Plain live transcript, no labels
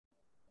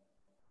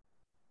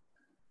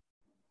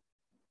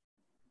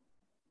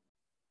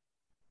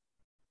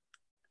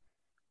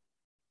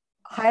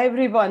Hi,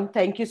 everyone.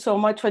 Thank you so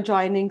much for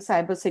joining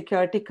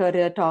Cybersecurity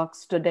Career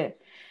Talks today.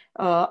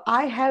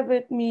 I have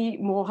with me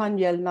Mohan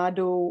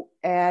Yelnadu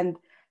and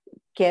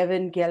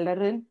Kevin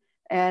Gellerin,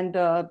 and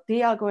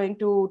they are going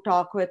to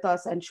talk with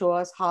us and show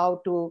us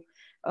how to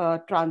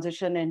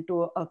transition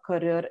into a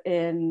career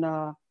in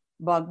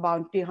bug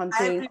bounty Hi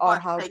hunting or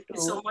everyone, how thank you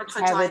to so much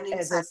for have it joining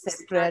as a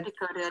separate. Cybersecurity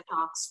Career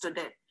Talks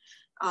today.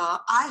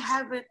 I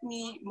have with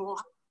me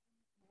Mohan.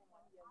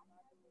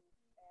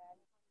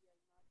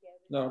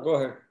 No, go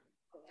ahead.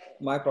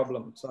 My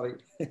problem, sorry.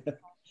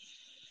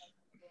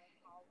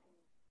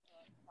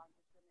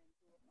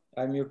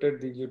 I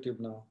muted the YouTube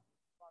now.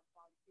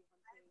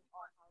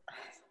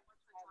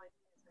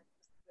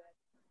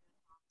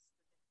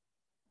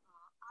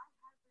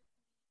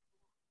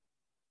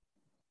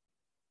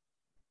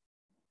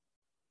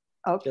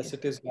 Okay. Yes,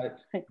 it is live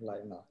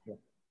now. Yeah.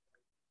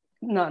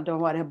 No,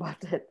 don't worry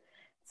about it.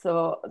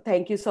 So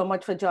thank you so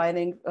much for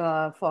joining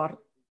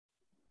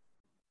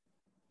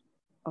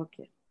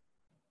okay.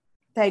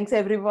 Thanks,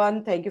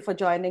 everyone. Thank you for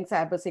joining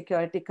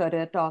Cybersecurity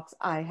Career Talks.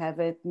 I have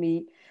with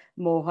me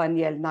Mohan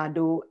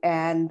Yelnadu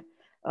and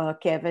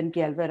Kevin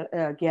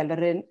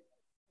Gellerin.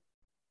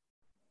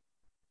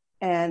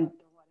 And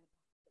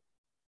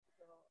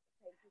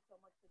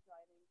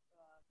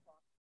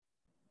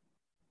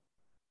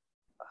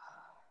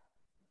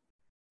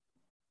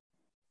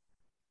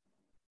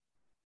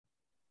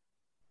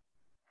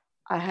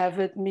I have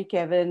with me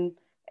Kevin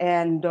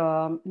and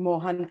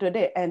Mohan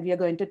today, and we are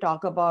going to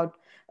talk about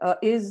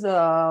is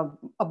a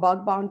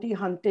bug bounty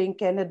hunting,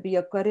 can it be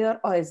a career,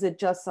 or is it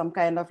just some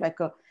kind of like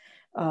a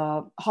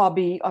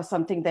hobby or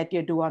something that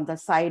you do on the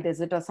side?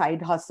 Is it a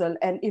side hustle?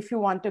 And if you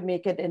want to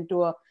make it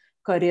into a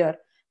career,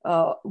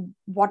 uh,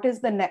 what is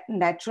the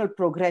natural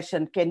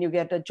progression? Can you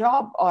get a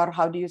job, or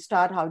how do you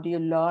start? How do you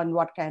learn?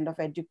 What kind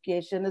of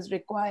education is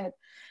required?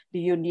 Do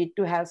you need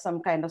to have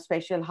some kind of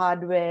special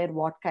hardware?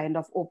 What kind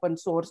of open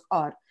source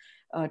or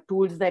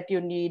tools that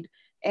you need?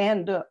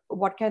 And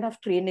what kind of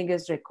training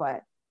is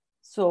required?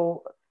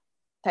 So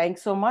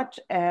thanks so much.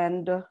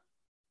 And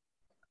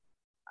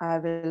I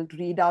will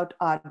read out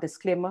our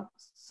disclaimer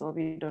so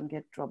we don't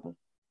get trouble.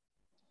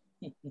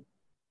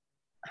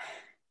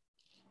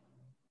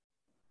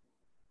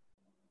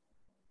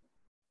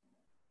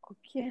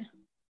 Okay.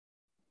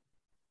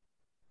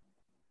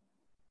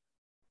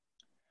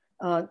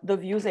 The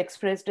views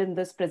expressed in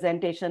this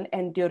presentation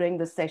and during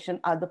this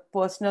session are the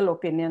personal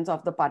opinions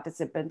of the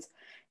participants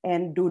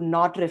and do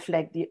not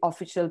reflect the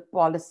official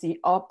policy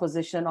or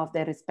position of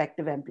their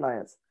respective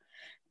employers.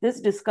 This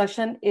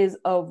discussion is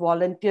a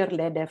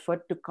volunteer-led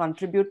effort to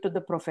contribute to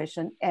the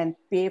profession and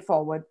pay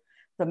forward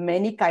the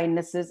many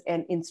kindnesses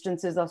and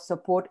instances of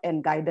support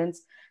and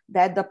guidance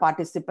that the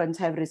participants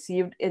have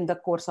received in the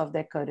course of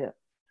their career.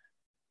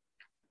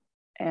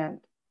 And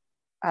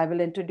I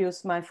will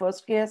introduce my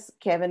first guest.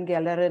 Kevin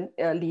Gellerin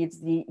leads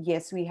the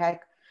Yes We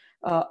Hack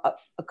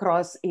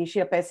across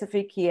Asia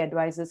Pacific. He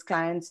advises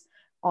clients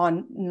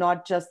on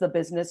not just the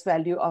business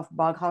value of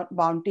bug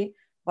bounty,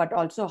 but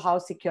also how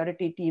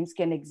security teams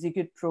can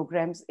execute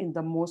programs in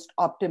the most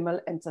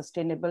optimal and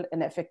sustainable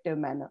and effective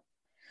manner.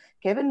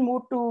 Kevin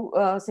moved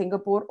to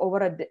Singapore over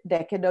a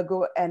decade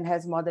ago and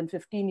has more than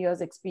 15 years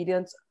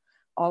experience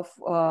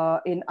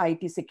in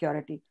IT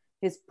security.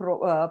 His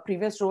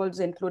previous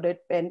roles included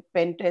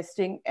pen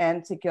testing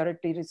and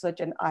security research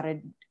and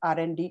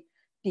R&D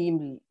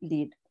team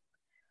lead.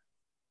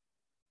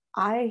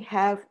 I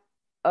have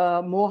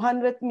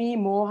Mohan with me.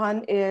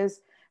 Mohan is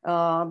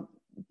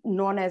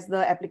known as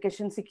the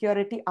application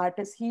security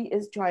artist. He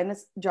is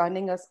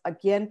joining us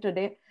again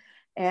today.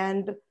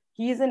 And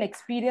he is an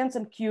experienced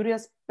and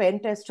curious pen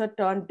tester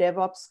turned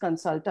DevOps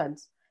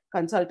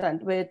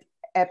consultant with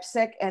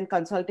AppSec and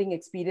consulting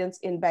experience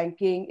in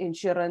banking,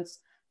 insurance,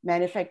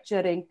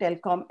 manufacturing,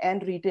 telecom,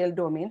 and retail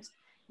domains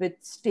with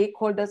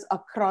stakeholders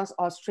across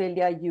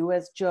Australia,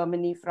 US,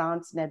 Germany,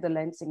 France,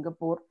 Netherlands,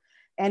 Singapore,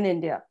 and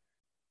India.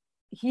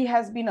 He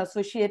has been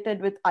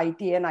associated with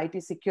IT and IT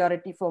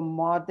security for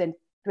more than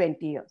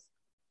 20 years.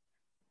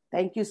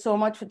 Thank you so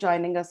much for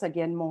joining us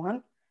again,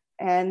 Mohan.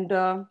 And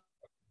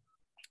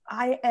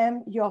I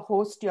am your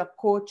host, your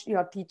coach,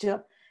 your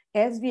teacher,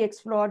 as we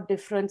explore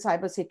different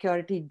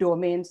cybersecurity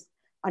domains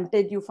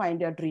until you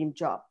find your dream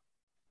job.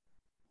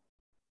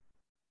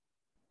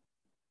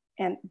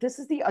 And this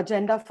is the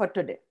agenda for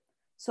today.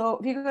 So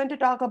we're going to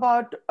talk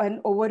about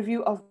an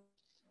overview of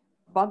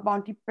bug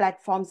bounty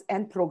platforms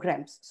and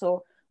programs.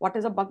 So what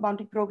is a bug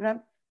bounty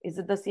program? Is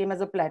it the same as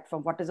a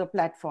platform? What is a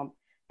platform?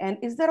 And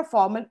is there a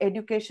formal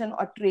education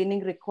or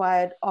training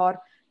required,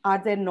 or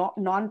are there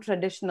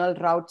non-traditional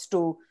routes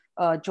to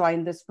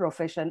join this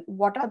profession?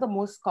 What are the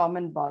most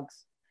common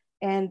bugs?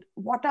 And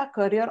what are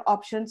career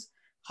options?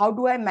 How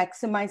do I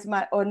maximize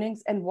my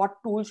earnings, and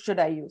what tools should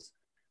I use?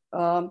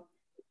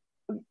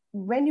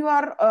 When you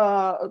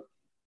are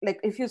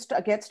if you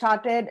get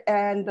started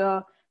and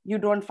you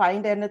don't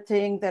find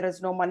anything, there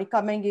is no money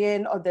coming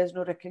in or there's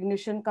no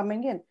recognition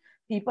coming in,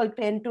 people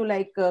tend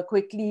to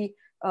quickly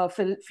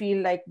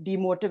feel like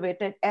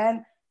demotivated,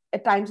 and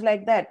at times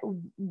like that,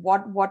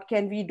 what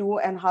can we do,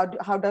 and how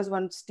does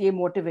one stay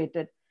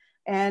motivated,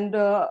 and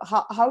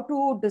how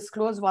to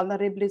disclose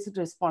vulnerability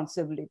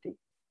responsibility.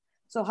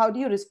 So how do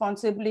you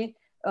responsibly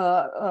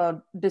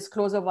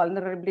disclose a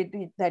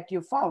vulnerability that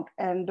you found?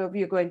 And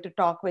we're going to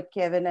talk with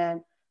Kevin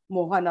and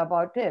Mohan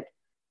about it.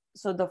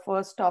 So the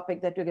first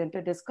topic that we're going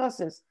to discuss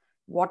is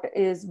what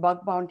is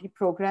bug bounty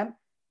program,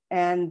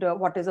 and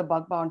what is a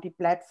bug bounty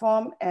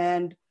platform,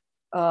 and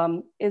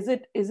is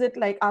it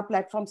like our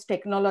platform's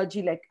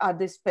technology, like are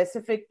they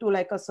specific to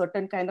like a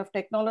certain kind of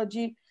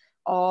technology,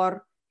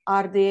 or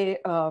are they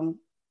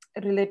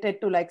related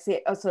to like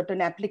say a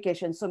certain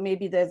application? So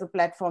maybe there's a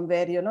platform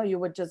where you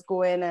would just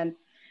go in and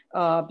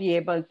be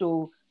able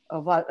to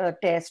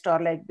test or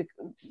like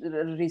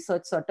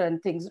research certain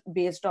things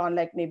based on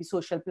like maybe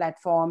social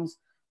platforms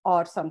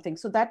or something.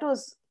 So that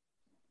was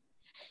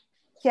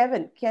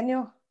Kevin. Can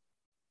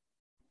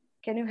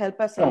you help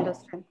us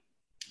understand?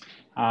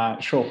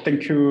 Sure.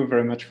 Thank you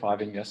very much for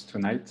having us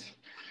tonight.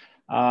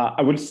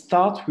 I will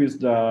start with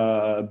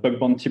the Bug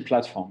Bounty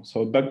platform.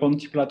 So Bug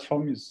Bounty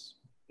platform is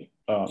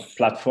a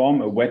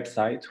platform, a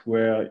website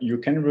where you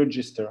can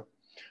register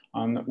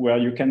and where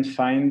you can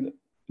find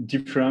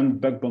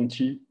different bug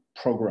bounty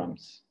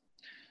programs.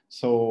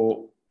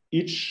 So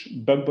each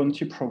bug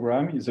bounty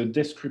program is a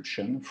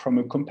description from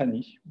a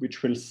company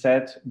which will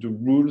set the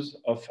rules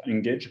of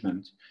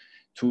engagement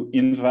to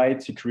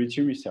invite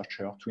security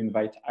researchers, to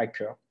invite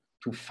hackers,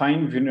 to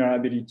find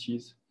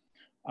vulnerabilities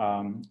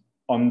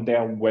on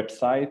their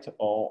website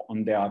or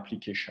on their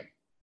application.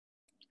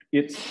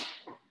 It's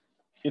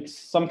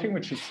something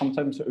which is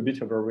sometimes a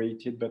bit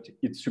overrated, but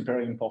it's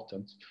super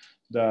important.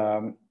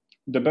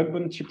 The bug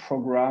bounty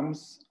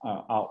programs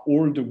are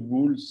all the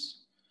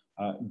rules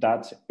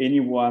that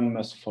anyone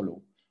must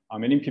follow.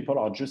 Many people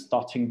are just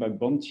starting bug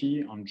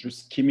bounty and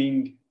just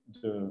skimming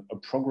a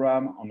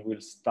program and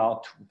will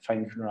start to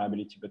find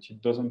vulnerability, but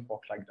it doesn't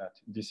work like that.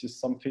 This is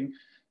something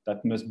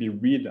that must be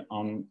read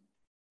on.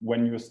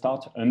 When you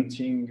start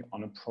hunting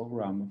on a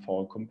program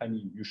for a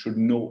company, you should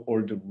know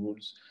all the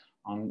rules,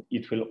 and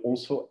it will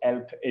also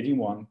help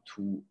anyone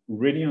to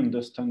really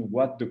understand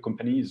what the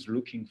company is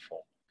looking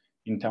for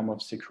in terms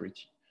of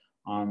security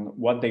and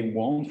what they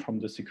want from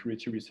the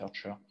security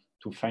researcher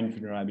to find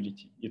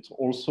vulnerability. It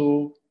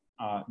also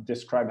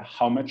describes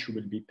how much you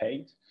will be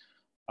paid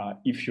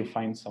if you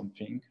find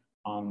something,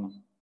 and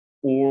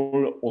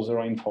all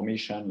other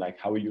information like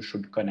how you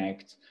should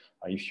connect,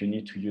 if you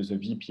need to use a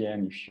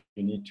VPN, if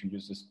you need to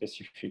use a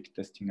specific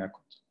testing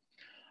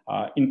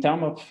account. In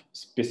terms of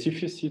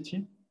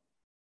specificity,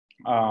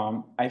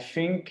 I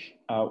think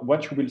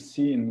what you will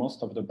see in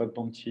most of the bug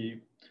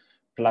bounty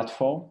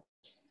platform,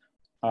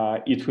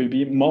 it will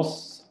be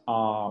most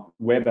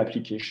web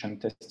application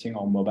testing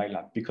or mobile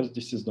app, because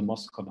this is the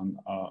most common.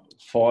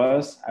 For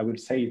us, I would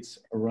say it's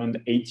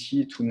around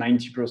 80 to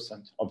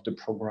 90% of the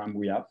program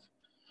we have.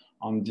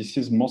 And this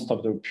is most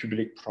of the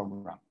public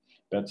program.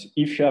 But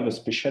if you have a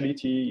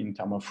specialty in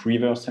terms of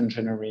reverse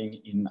engineering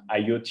in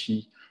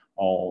IoT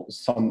or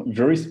some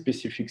very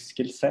specific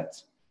skill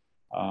sets,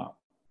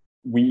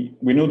 we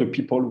know the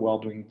people who are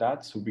doing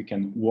that, so we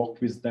can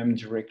work with them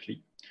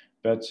directly.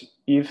 But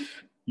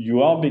if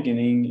you are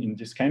beginning in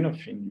this kind of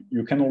thing,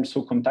 you can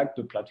also contact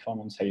the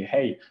platform and say,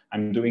 hey,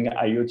 I'm doing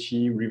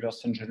IoT,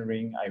 reverse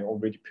engineering, I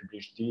already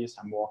published this,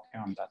 I'm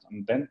working on that.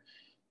 And then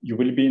you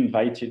will be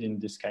invited in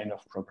this kind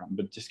of program.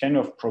 But this kind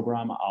of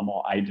program are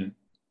more hidden.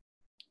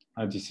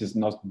 This is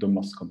not the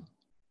most common.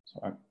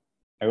 So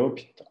I hope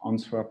it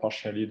answers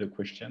partially the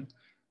question.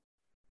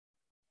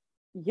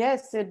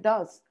 Yes, it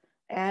does.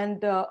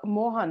 And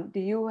Mohan,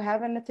 do you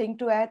have anything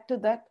to add to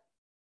that?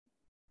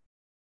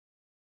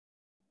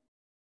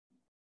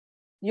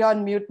 You're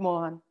on mute,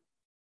 Mohan.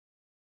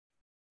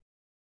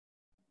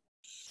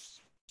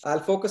 I'll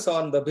focus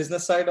on the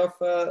business side of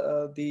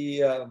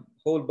the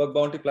whole bug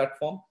bounty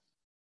platform.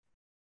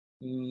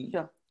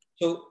 Sure.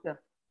 So sure.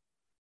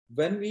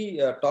 When we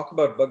talk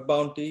about bug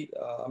bounty,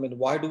 I mean,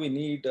 why do we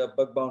need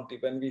bug bounty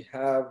when we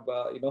have,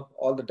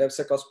 all the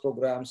DevSecOps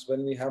programs,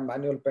 when we have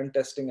manual pen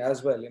testing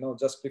as well,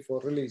 just before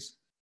release?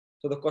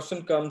 So the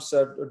question comes,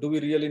 do we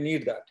really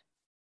need that?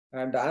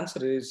 And the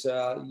answer is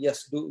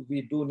yes,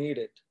 we do need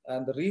it.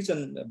 And the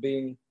reason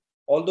being,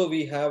 although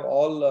we have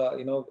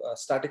all,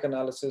 static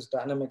analysis,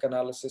 dynamic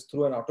analysis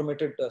through an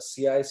automated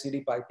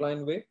CI/CD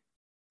pipeline way,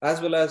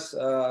 as well as,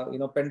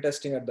 pen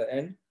testing at the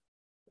end,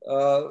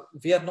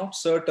 we are not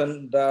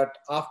certain that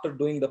after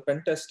doing the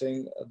pen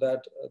testing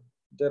that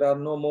there are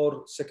no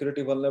more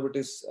security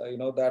vulnerabilities,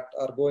 that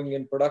are going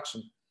in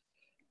production.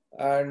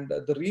 And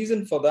the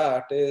reason for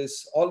that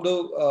is,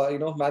 although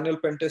manual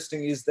pen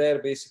testing is there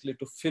basically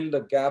to fill the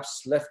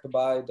gaps left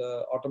by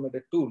the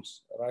automated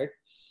tools, right?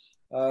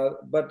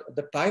 But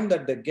the time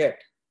that they get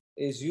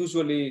is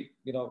usually,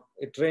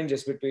 it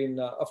ranges between,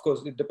 of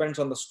course, it depends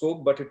on the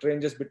scope, but it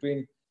ranges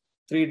between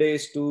 3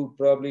 days to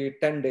probably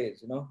 10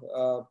 days,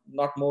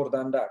 not more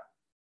than that.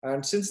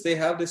 And since they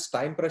have this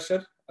time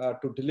pressure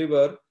to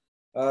deliver,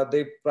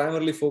 they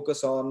primarily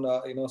focus on,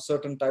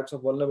 certain types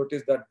of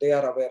vulnerabilities that they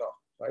are aware of,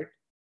 right?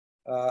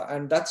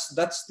 And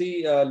that's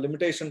the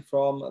limitation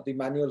from the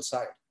manual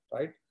side,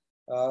 right?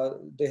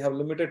 They have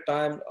limited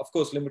time, of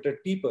course,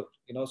 limited people,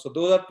 so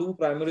those are two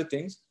primary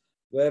things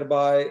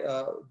whereby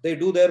they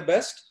do their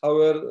best.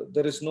 However,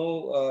 there is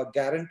no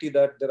guarantee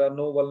that there are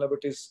no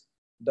vulnerabilities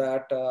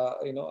that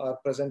are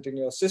present in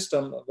your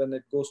system when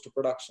it goes to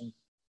production.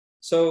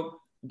 So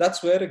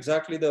that's where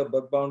exactly the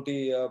bug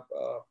bounty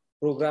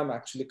program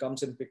actually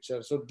comes in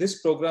picture. So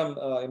this program,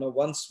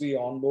 once we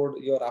onboard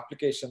your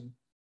application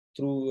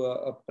through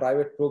a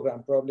private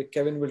program, probably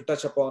Kevin will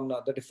touch upon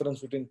the difference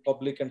between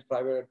public and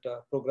private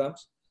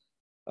programs.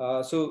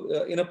 So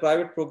in a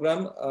private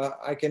program,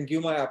 I can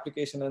give my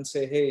application and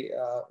say, hey,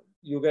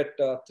 you get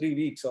 3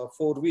 weeks or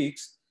 4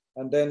 weeks,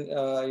 and then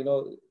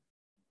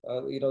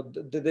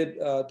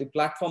the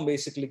platform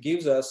basically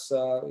gives us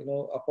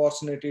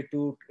opportunity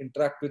to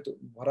interact with a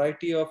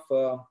variety of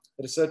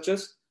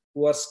researchers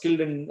who are skilled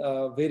in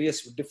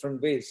various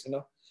different ways.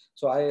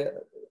 So I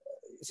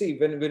see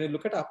when you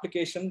look at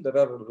application, there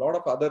are a lot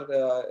of other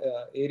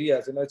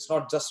areas. It's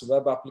not just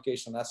web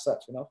application as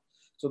such.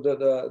 So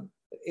the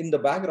in the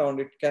background,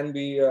 it can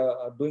be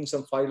doing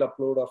some file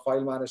upload or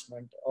file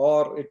management,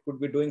 or it could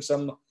be doing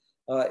some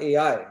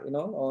AI,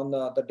 on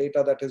the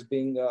data that is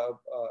being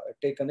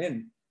taken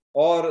in,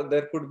 or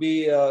there could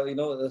be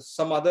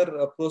some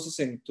other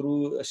processing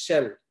through a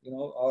shell,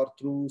 or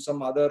through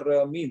some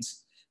other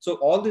means. So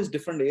all these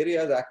different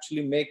areas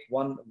actually make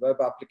one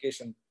web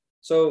application.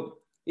 So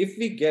if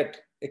we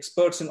get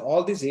experts in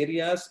all these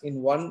areas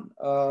in one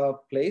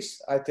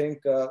place, I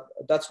think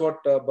that's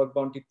what bug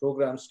bounty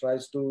programs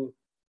tries to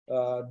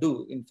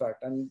do, in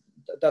fact, and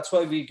that's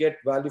why we get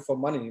value for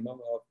money,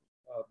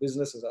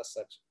 businesses as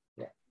such.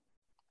 Yeah.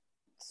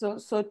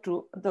 So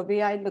true. The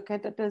way I look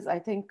at it is, I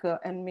think,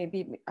 and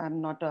maybe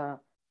I'm not a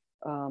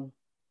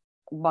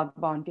bug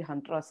bounty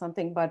hunter or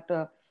something, but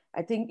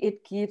I think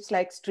it keeps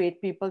like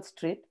straight people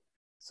straight.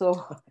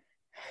 So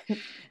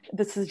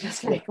this is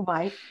just like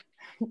my,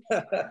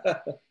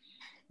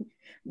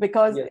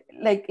 because yeah.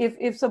 Like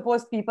if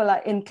suppose people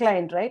are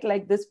inclined, right?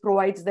 Like this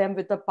provides them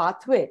with a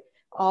pathway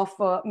of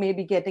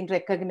maybe getting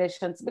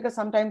recognitions, because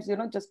sometimes,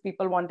 just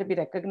people want to be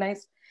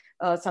recognized.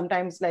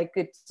 Sometimes like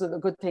it's a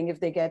good thing if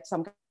they get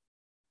some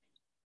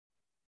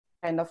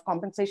kind of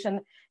compensation,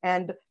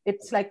 and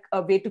it's like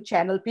a way to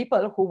channel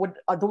people who would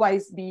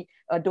otherwise be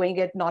doing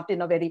it not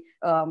in a very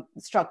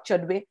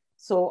structured way.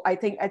 So I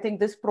think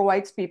this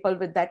provides people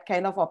with that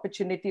kind of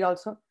opportunity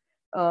also,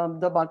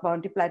 the bug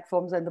bounty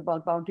platforms and the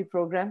bug bounty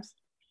programs.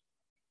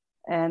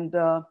 And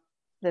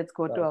let's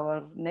go to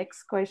our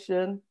next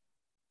question.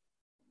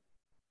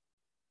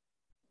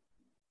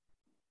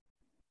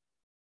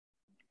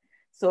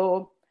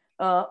 So,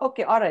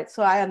 okay, all right.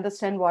 So I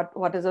understand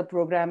what is a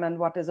program and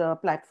what is a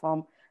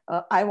platform.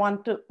 I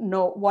want to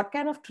know, what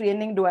kind of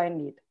training do I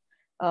need?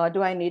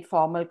 Do I need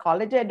formal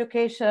college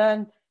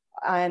education?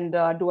 And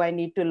do I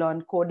need to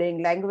learn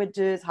coding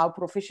languages? How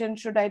proficient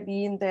should I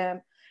be in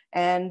them?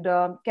 And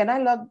can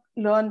I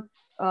learn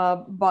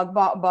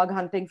bug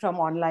hunting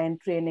from online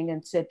training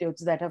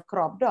institutes that have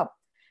cropped up?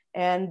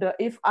 And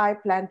if I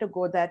plan to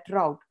go that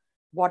route,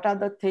 what are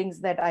the things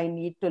that I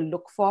need to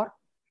look for?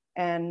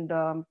 And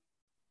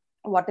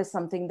what is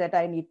something that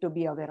I need to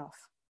be aware of?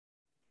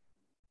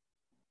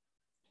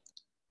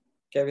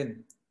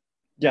 Kevin.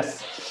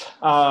 Yes.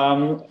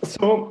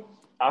 So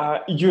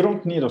you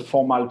don't need a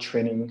formal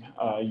training.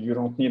 You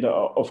don't need,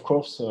 of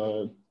course,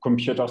 a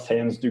computer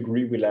science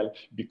degree will help,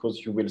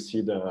 because you will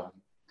see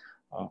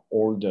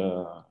all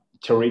the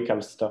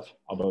theoretical stuff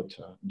about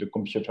the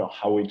computer,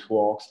 how it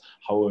works,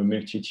 how a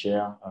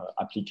multi-tier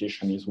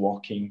application is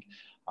working.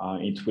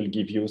 It will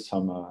give you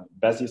some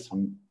basis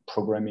on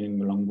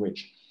programming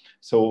language.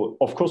 So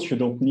of course, you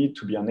don't need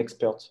to be an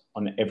expert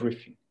on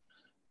everything,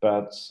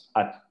 but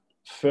at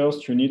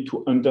first you need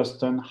to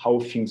understand how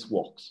things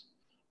work,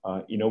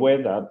 in a way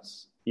that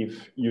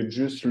if you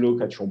just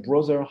look at your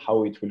browser,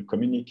 how it will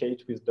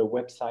communicate with the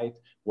website,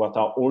 what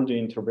are all the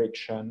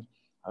interaction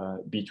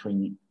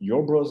between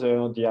your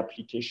browser, the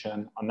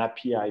application, an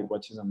API,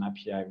 what is an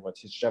API, what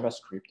is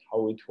JavaScript,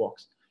 how it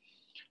works.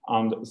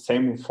 And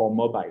same for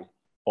mobile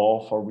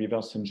or for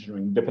reverse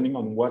engineering, depending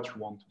on what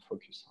you want to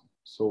focus on.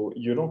 So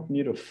you don't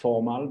need a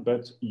formal,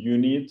 but you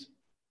need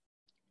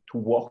to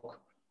work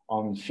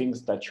on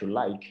things that you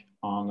like.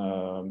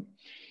 And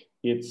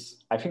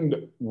I think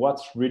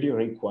what's really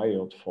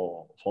required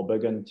for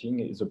bug hunting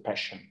is a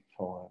passion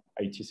for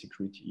IT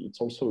security. It's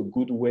also a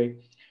good way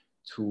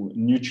to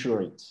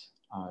nurture it,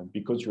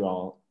 because you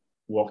are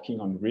working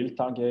on real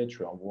targets,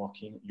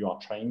 you are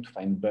trying to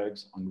find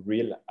bugs on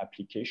real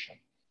application.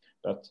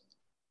 But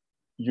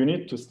you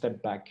need to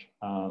step back.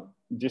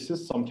 This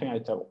is something I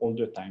tell all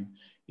the time.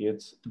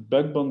 It's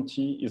bug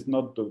bounty is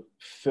not the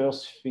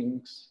first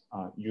things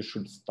you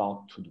should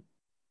start to do.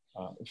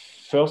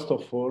 First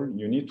of all,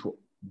 you need to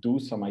do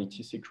some IT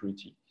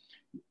security.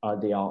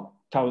 There are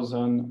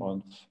thousands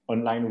of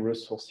online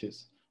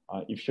resources.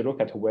 If you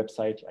look at a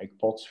website like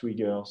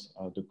Portswigger,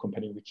 the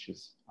company which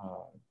is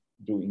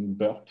doing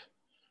Burp,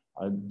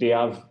 they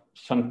have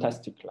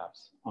fantastic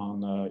labs.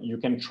 And you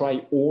can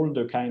try all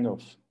the kind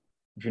of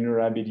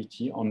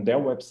vulnerability on their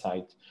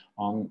website.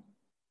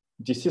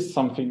 This is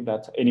something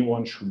that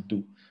anyone should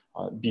do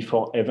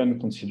before even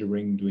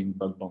considering doing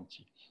bug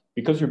bounty,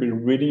 because you will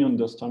really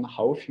understand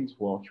how things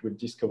work. You will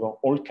discover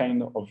all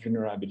kinds of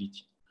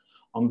vulnerability.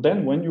 And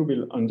then when you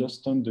will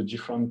understand the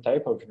different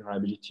type of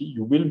vulnerability,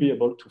 you will be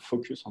able to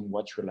focus on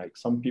what you like.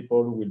 Some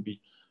people will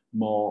be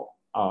more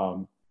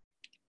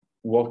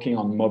working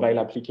on mobile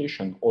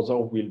application.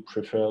 Others will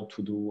prefer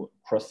to do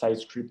cross-site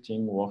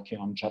scripting, working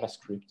on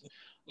JavaScript.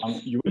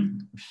 You will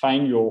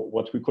find your,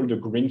 what we call the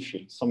green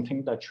field,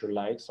 something that you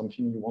like,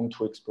 something you want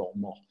to explore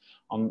more.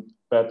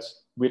 But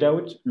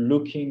without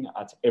looking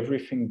at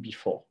everything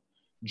before,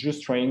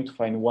 just trying to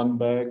find one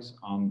bug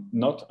and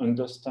not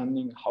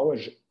understanding how,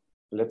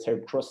 let's say,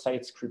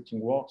 cross-site scripting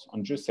works,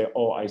 and just say,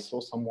 oh, I saw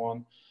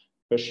someone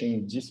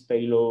pushing this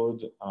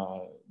payload,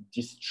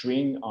 this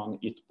string, and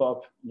it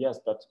popped. Yes,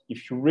 but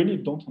if you really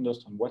don't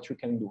understand what you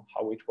can do,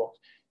 how it works,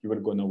 you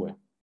will go nowhere.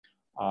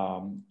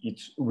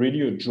 It's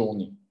really a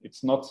journey.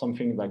 It's not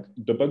something like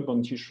the bug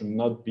bounty should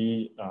not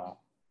be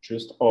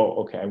just,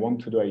 oh, okay, I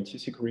want to do IT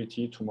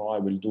security, tomorrow I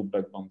will do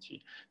bug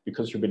bounty,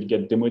 because you will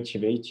get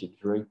demotivated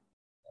very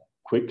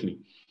quickly.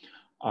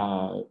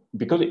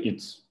 Because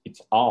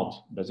it's hard.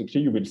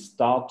 Basically, you will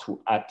start to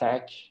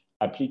attack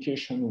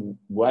application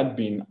who had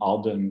been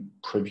hardened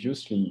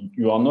previously.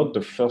 You are not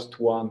the first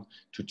one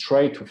to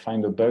try to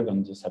find a bug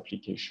on this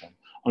application.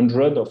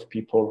 Hundreds of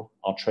people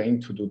are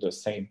trying to do the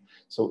same.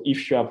 So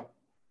if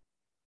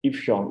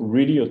you're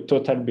really a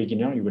total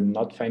beginner, you will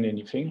not find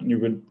anything and you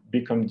will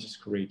become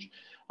discouraged.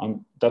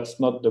 And that's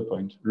not the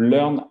point.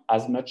 Learn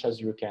as much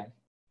as you can.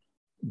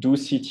 Do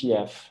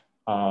CTF.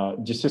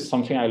 This is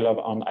something I love,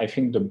 and I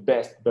think the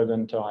best bug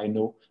hunter I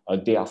know,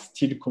 they are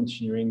still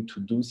continuing to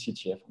do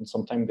CTF. And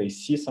sometimes they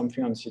see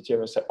something on CTF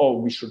and say, oh,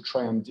 we should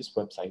try on this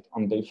website,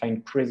 and they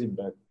find crazy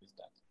bugs with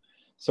that.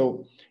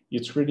 So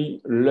it's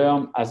really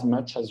learn as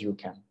much as you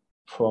can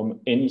from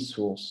any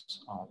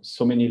source,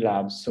 so many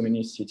labs, so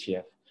many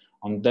CTF.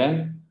 And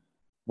then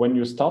when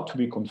you start to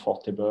be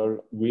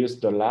comfortable with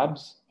the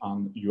labs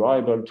and you are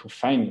able to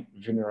find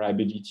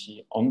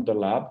vulnerability on the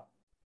lab,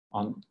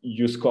 and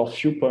you score a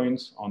few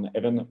points on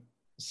even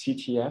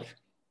CTF,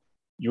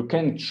 you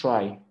can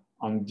try.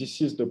 And this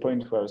is the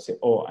point where I say,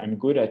 oh, I'm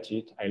good at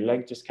it. I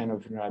like this kind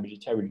of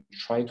vulnerability. I will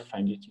try to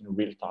find it in a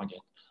real target.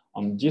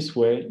 And this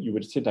way, you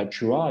will see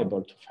that you are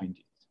able to find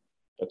it.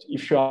 But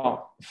if you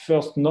are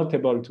first not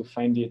able to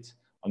find it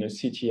on a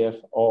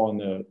CTF or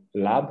on a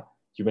lab,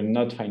 you will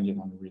not find it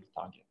on a real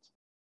target.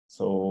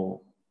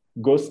 So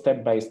go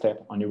step by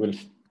step, and you will.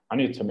 And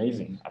it's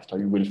amazing. After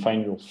you will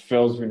find your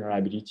first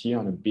vulnerability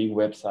on a big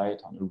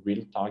website, on a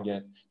real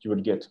target, you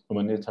will get a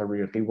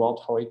monetary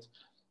reward for it.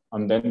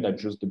 And then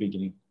that's just the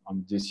beginning.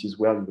 And this is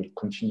where you will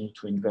continue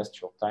to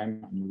invest your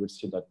time. And you will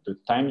see that the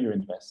time you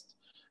invest,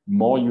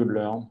 more you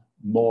learn,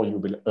 more you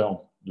will earn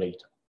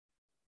later.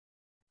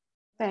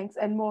 Thanks.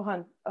 And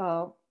Mohan,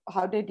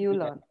 how did you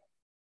learn?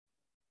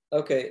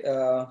 Okay.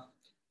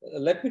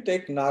 Let me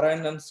take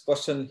Narayanan's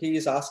question. He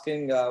is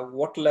asking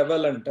what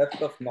level and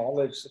depth of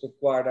knowledge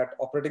required at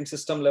operating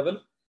system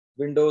level,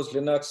 Windows,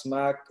 Linux,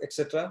 Mac,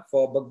 etc.,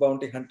 for bug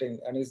bounty hunting,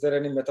 and is there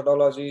any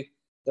methodology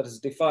that is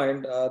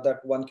defined that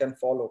one can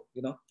follow?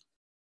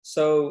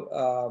 So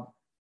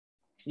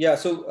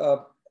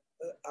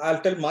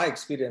I'll tell my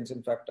experience.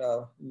 In fact,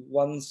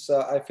 once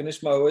I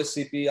finished my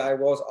OSCP, I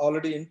was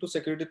already into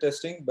security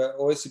testing, but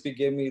OSCP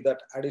gave me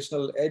that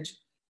additional edge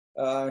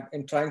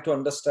in trying to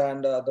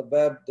understand the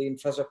web, the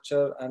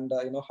infrastructure, and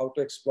how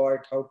to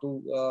exploit, how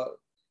to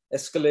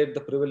escalate the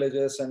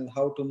privileges, and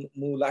how to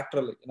move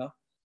laterally.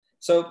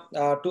 So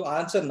to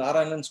answer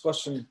Narayanan's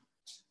question,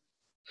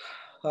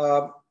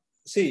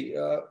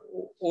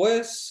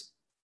 OS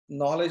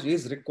knowledge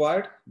is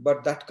required,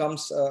 but that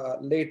comes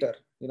later.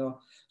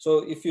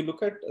 So if you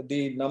look at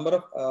the number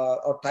of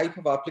or type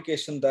of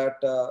application that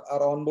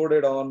are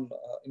onboarded on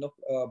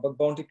bug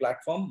bounty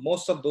platform,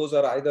 most of those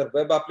are either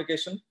web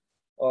application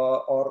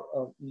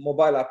or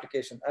mobile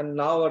application. And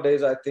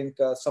nowadays, I think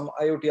some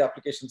IoT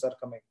applications are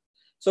coming.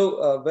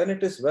 So when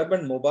it is web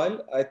and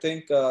mobile, I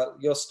think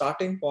your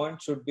starting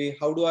point should be,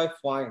 how do I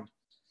find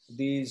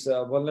these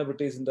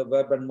vulnerabilities in the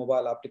web and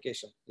mobile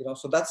application?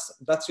 So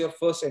that's your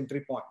first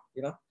entry point.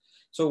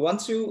 So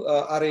once you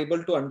are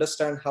able to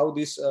understand how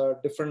these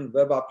different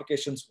web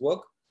applications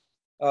work,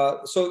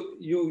 so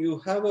you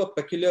have a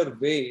peculiar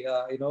way,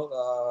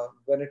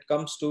 when it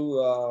comes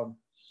to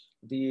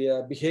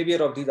the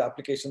behavior of these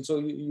applications. So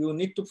you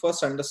need to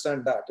first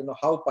understand that,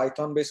 how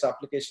Python-based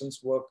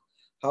applications work,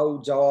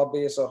 how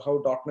Java-based or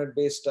how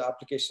 .NET-based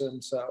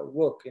applications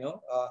work.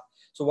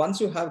 So once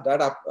you have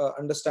that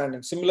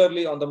understanding,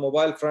 similarly on the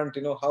mobile front,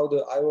 how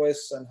the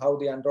iOS and how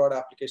the Android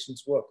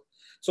applications work.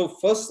 So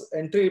first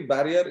entry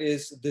barrier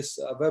is this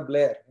web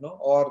layer,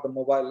 or the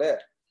mobile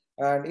layer.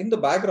 And in the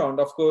background,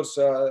 of course,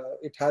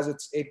 it has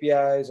its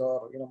APIs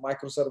or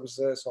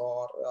microservices,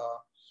 or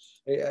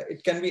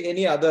it can be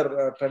any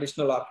other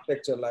traditional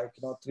architecture, like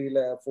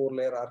 3-layer,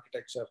 4-layer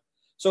architecture.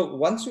 So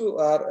once you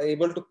are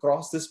able to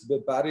cross this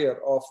barrier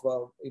of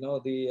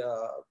the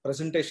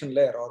presentation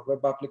layer or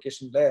web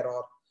application layer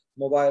or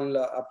mobile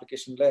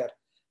application layer,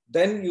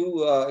 then you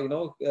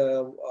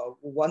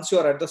once you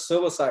are at the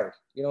server side,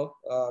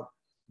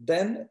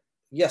 then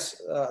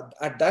yes,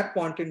 at that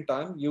point in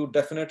time, you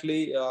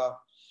definitely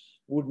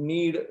would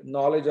need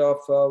knowledge of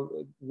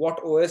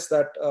what OS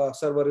that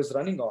server is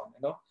running on,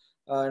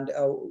 and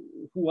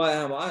who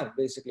am I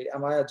basically?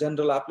 Am I a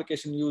general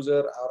application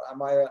user, or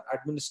am I an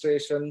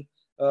administration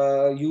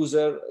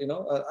user?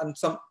 And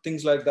some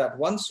things like that.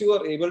 Once you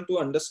are able to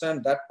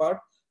understand that part,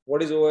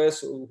 what is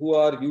OS? Who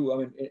are you? I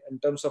mean, in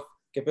terms of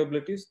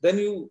capabilities, then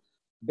you,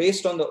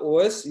 based on the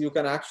OS, you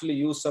can actually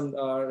use some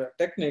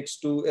techniques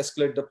to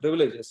escalate the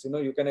privileges.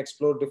 You can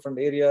explore different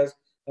areas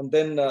and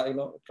then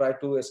try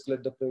to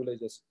escalate the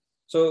privileges.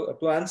 So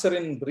to answer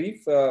in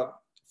brief,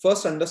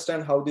 first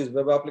understand how these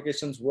web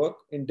applications work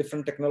in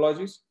different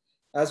technologies,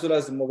 as well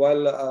as the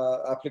mobile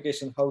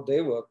application, how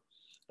they work.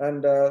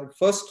 And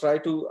first try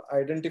to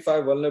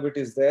identify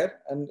vulnerabilities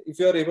there. And if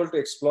you are able to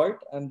exploit,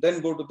 and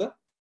then go to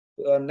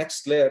the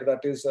next layer,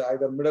 that is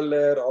either middle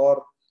layer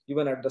or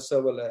even at the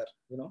server layer,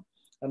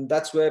 and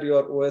that's where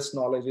your OS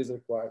knowledge is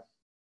required.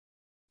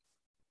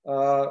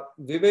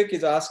 Vivek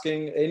is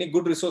asking, any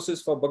good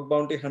resources for bug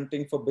bounty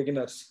hunting for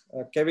beginners?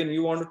 Kevin,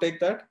 you want to take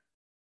that?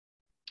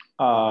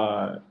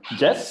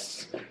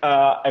 Yes,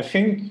 I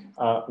think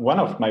one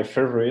of my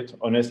favorite,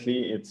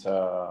 honestly, it's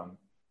the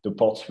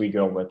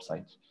Portswigger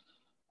website.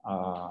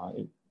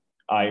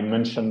 I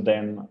mentioned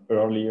them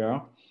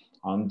earlier.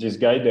 This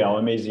guy, they are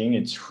amazing.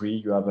 It's free.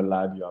 You have a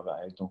lab. You have,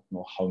 I don't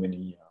know how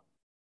many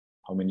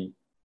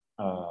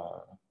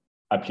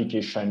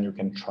application you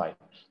can try.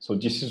 So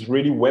this is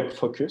really web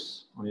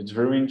focused, and it's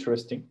very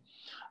interesting.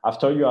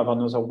 After, you have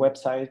another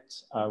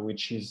website,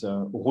 which is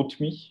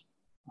RootMe.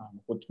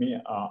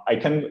 I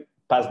can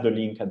pass the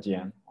link at the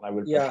end. I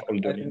will pass all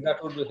the I link. think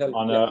that would be helpful.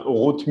 On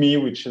RootMe,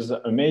 which is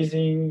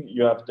amazing.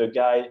 You have the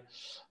guy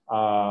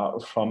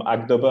from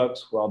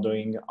Hackthebox who are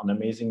doing an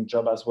amazing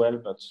job as well,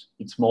 but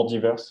it's more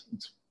diverse.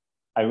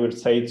 I would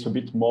say it's a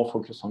bit more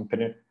focused on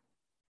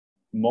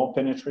more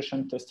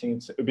penetration testing.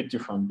 It's a bit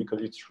different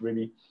because it's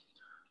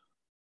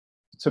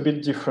a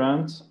bit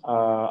different.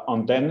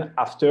 And then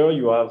after,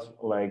 you have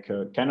like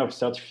a kind of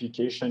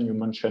certification. You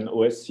mentioned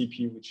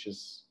OSCP, which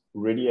is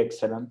really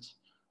excellent.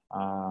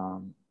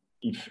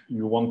 If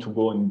you want to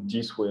go in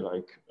this way,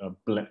 like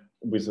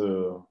with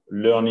a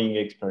learning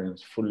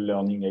experience, full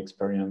learning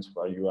experience,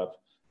 where you have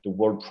the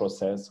whole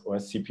process,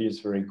 OSCP is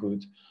very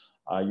good.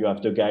 You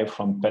have the guy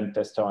from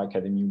Pentester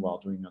Academy who are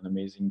doing an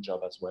amazing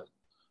job as well.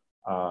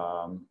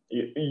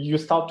 You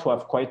start to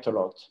have quite a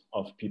lot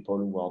of people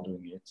who are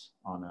doing it,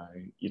 and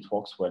it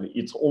works well.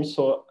 It's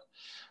also,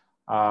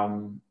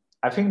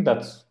 I think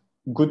that's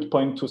good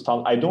point to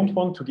start. I don't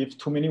want to give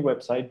too many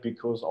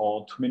websites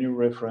or too many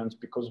reference,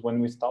 because when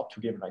we start to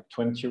give like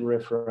 20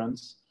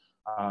 reference,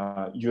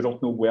 you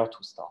don't know where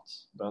to start.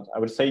 But I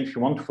would say, if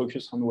you want to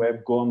focus on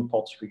web, go on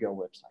Portswigger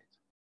website.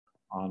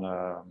 And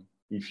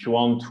if you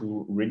want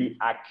to really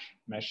hack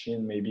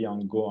machine, maybe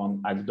go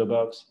on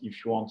Hackthebox.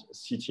 If you want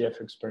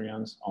CTF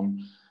experience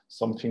on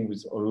something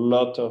with a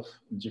lot of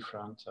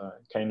different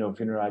kind of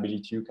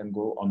vulnerability, you can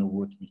go on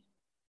RootMe.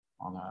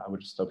 And I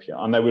will stop here,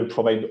 and I will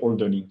provide all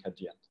the link at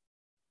the end.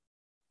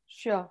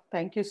 Sure,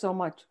 thank you so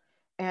much.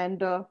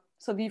 And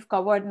so we've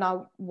covered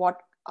now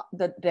what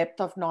the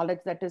depth of knowledge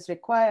that is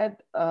required.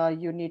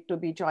 You need to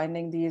be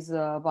joining these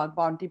bug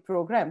bounty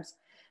programs.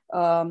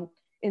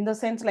 In the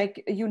sense,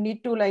 like, you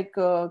need to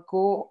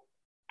go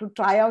to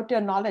try out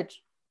your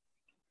knowledge.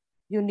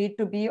 You need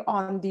to be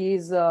on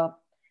these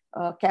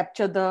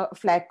capture the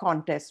flag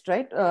contest,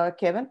 right,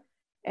 Kevin?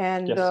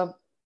 And yes.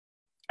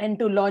 And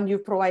to learn,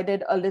 you've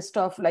provided a list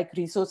of like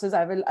resources.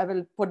 I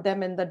will put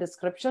them in the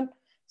description,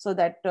 so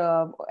that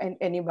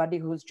anybody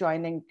who's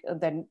joining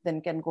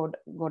then can go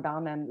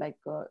down and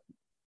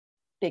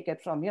take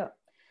it from here.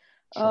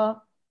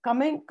 Sure.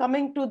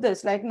 Coming to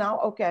this, like, now,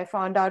 okay, I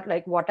found out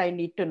like what I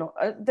need to know.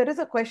 There is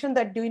a question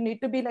that, do you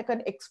need to be like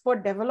an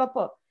expert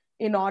developer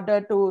in order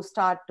to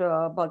start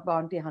bug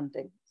bounty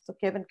hunting? So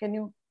Kevin, can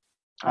you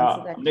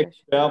answer that question?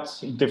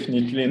 Experts,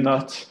 definitely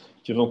not.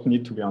 You don't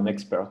need to be an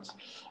expert.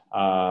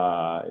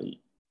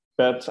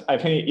 But I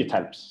think it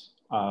helps.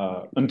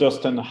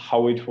 Understand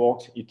how it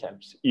works, it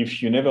helps.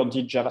 If you never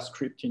did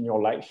JavaScript in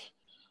your life,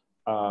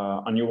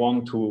 and you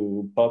want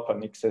to pop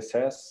an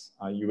XSS,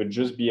 you will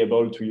just be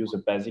able to use a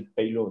basic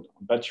payload,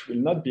 but you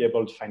will not be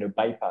able to find a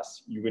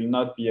bypass. You will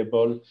not be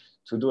able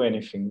to do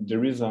anything.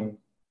 There is an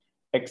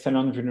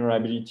excellent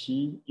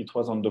vulnerability. It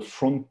was on the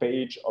front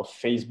page of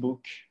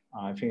Facebook.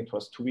 I think it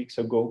was 2 weeks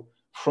ago.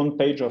 Front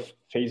page of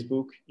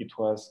Facebook, it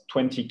was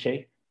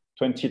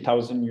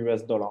 $20,000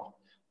 US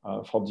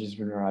for this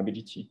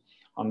vulnerability.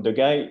 And the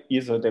guy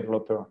is a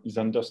developer. He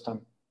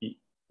understands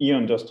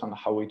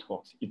how it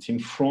works. It's in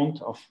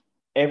front of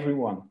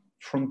everyone,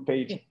 front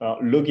page,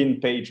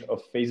 login page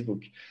of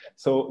Facebook.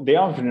 So there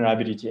are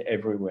vulnerability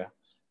everywhere.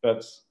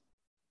 But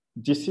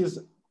this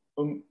is,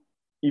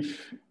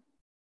 if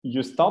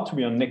you start to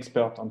be an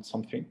expert on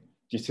something,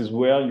 this is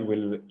where you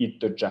will hit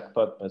the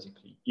jackpot,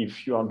 basically.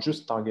 If you are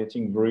just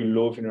targeting very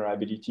low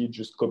vulnerability,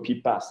 just copy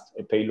paste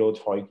a payload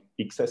for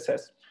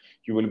XSS,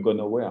 you will go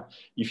nowhere.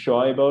 If you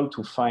are able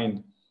to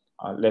find,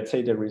 let's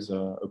say there is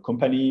a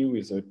company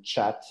with a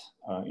chat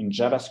in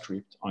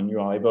JavaScript, and you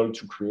are able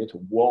to create a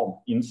worm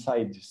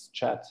inside this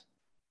chat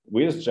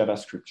with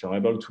JavaScript, you're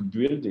able to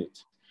build it.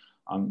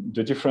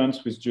 The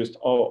difference with just,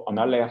 an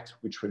alert,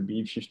 which will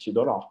be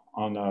 $50,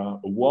 on a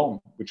worm,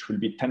 which will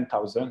be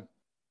 10,000.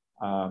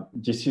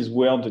 This is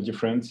where the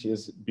difference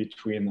is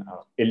between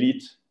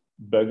elite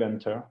bug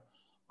hunter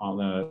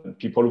and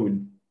people will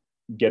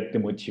get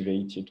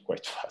demotivated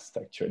quite fast,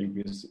 actually,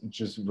 with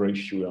just very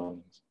few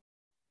earnings.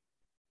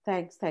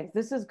 Thanks.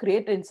 This is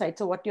great insight.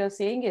 So what you're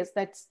saying is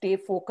that stay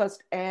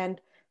focused and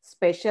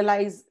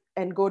specialize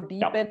and go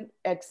deep, and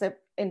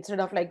instead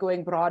of like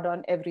going broad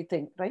on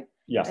everything, right?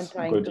 Yes, and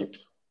trying go to deep.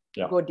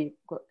 Yeah. Go deep.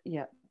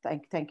 Yeah,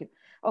 thank you.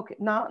 Okay,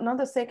 now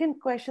the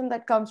second question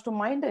that comes to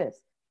mind is,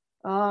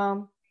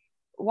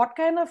 what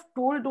kind of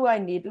tool do I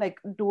need?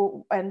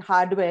 And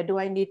hardware do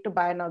I need to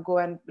buy and go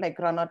and like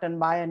run out and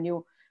buy a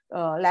new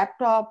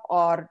laptop,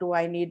 or do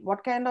I need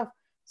what kind of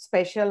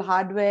special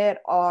hardware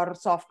or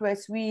software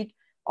suite,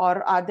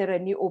 or are there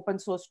any open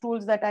source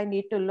tools that I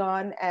need to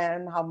learn,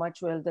 and how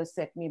much will this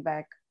set me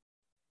back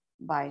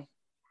by?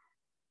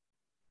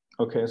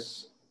 Okay,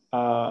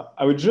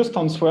 I would just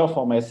answer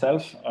for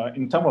myself.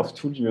 In terms of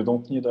tools, you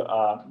don't need,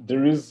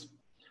 there is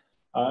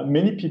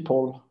many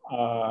people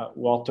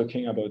who are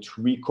talking about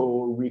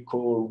RICO,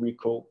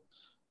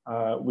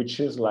 which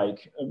is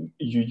like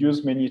you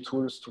use many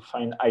tools to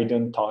find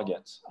hidden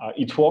targets.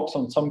 It works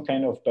on some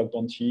kind of bug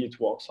bounty. It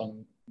works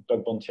on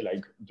bug bounty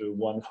like the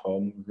one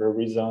from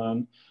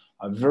Verizon,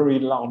 a very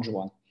large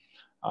one.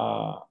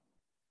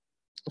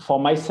 For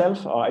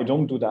myself, I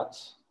don't do that.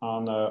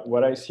 And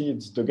what I see,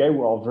 it's the guy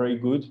who are very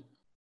good,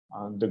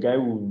 the guy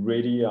who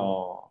really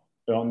are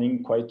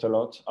earning quite a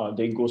lot,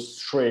 they go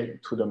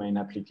straight to the main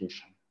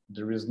application.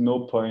 There is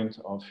no point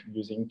of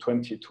using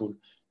 20 tools.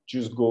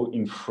 Just go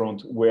in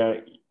front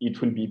where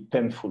it will be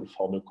painful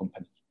for the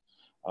company.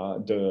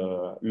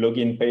 The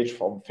login page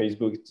for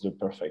Facebook is the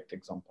perfect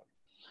example.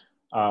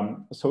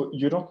 So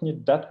you don't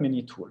need that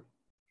many tools.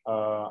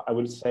 I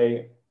will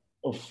say,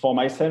 for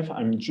myself,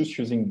 I'm just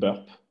using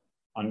Burp,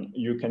 and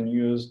you can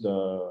use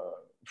the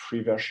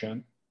free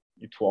version.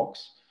 It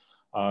works.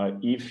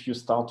 If you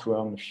start to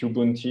earn a few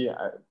bounty,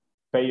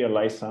 pay a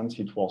license,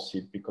 it's worth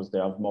it because they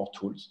have more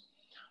tools.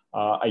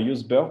 I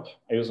use Burp.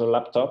 I use a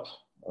laptop,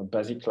 a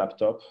basic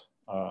laptop,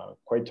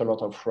 quite a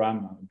lot of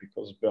RAM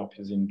because Burp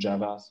is in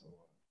Java, so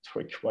it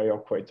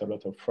requires quite a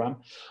lot of RAM.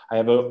 I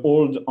have an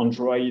old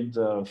Android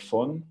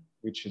phone,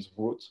 which is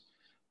root,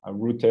 a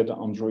rooted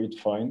Android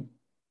phone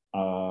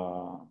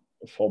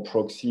for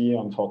proxy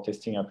and for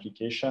testing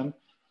application.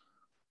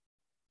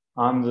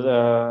 And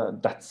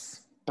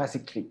that's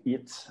basically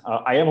it.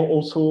 I have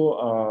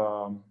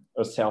also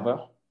a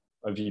server,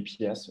 a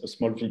VPS, a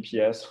small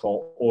VPS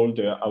for all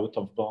the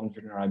out-of-band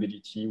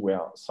vulnerability, where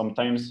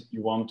sometimes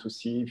you want to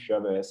see if you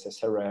have a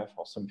SSRF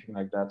or something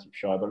like that,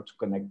 if you're able to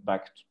connect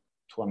back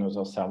to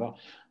another server.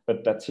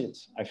 But that's it.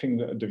 I think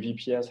the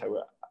VPS,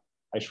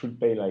 I should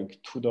pay like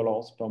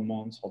 $2 per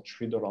month or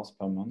 $3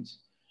 per month.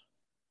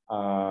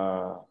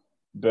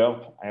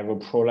 Burp, I have a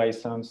pro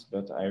license,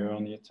 but I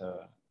earn it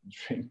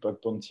during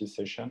bug bounty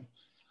session.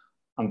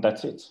 And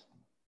that's it.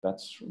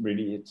 That's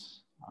really it.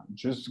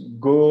 Just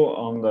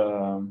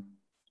go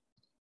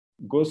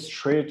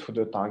straight to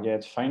the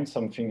target, find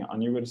something,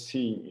 and you will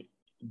see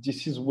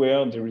this is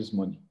where there is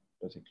money,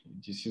 basically.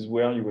 This is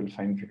where you will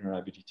find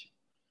vulnerability.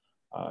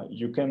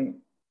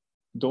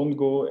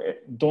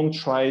 Don't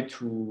try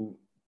to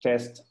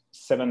test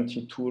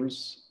 70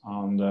 tools,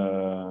 and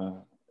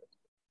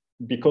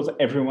because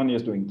everyone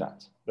is doing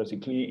that.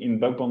 Basically, in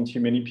bug bounty,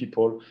 many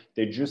people,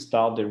 they just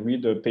start, they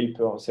read a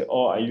paper and say,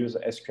 oh, I use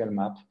SQL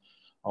map,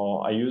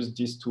 or I use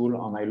this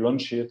tool and I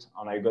launch it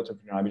and I got a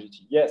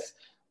vulnerability. Yes,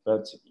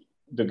 but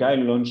the guy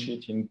launched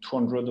it in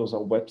 200 other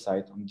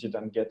websites and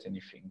didn't get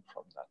anything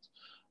from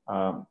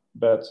that.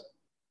 But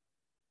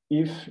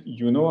if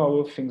you know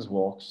how things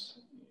works,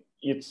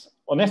 it's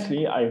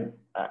honestly, I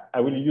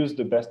will use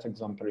the best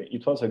example.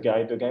 It was a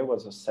guy, the guy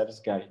was a sales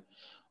guy.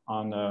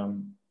 And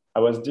I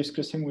was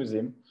discussing with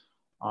him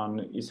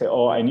and he said,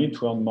 oh, I need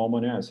to earn more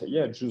money. I said,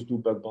 yeah, just do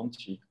bug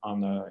bounty.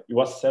 And he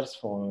was sales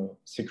for a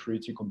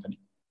security company.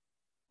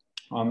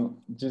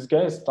 This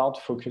guy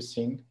started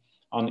focusing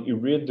and he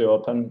read the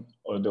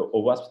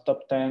OWASP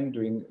top 10,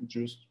 doing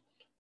just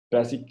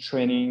basic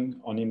training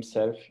on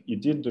himself. He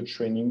did the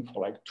training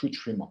for like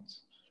 2-3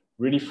 months,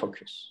 really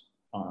focus.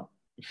 A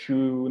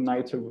few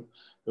nights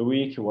a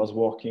week, he was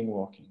working.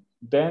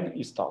 Then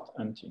he started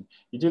hunting.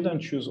 He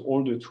didn't use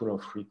all the tool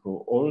of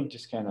RICO, all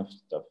this kind of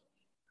stuff.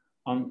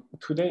 And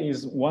today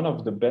is one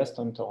of the best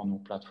hunter on our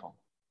platform.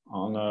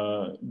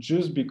 And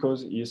just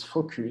because his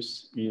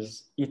focus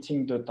is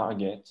hitting the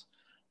target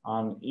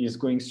and he's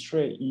going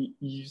straight,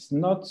 he's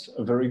not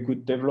a very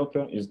good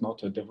developer, he's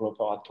not a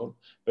developer at all,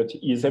 but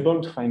he's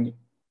able to find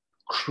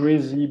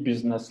crazy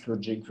business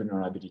logic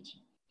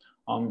vulnerability.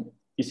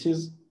 This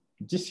is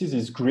this is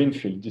his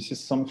greenfield. This is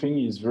something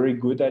he's very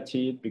good at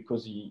it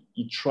because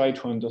he tried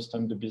to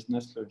understand the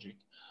business logic.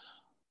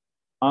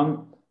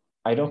 And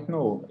I don't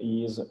know,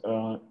 he's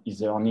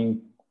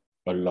earning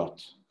a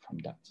lot from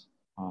that.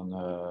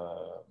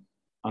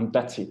 And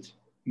that's it.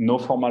 No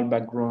formal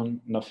background,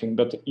 nothing,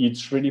 but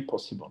it's really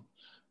possible.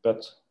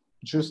 But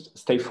just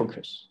stay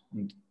focused.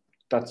 And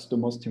that's the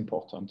most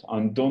important.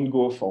 And don't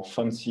go for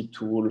fancy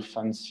tool,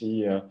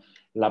 fancy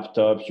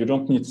laptop. You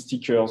don't need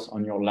stickers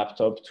on your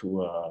laptop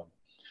to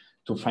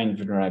find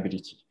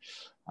vulnerability.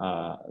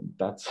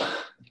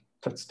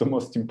 That's the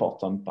most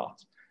important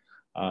part.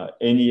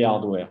 Any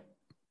hardware,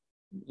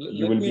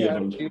 you will be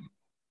able to.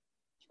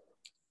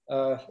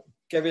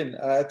 Kevin,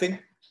 I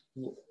think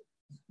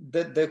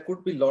that there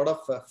could be a lot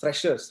of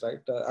freshers,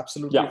 right?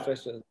 Absolutely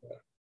freshers.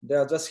 They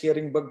are just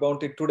hearing bug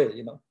bounty today,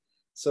 you know.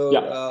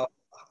 So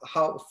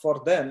how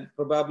for them,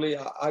 probably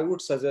I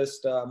would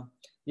suggest,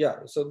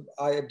 so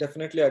I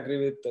definitely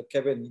agree with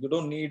Kevin. You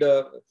don't need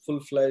a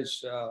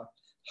full-fledged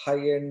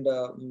high-end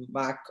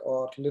Mac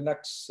or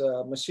Linux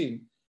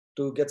machine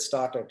to get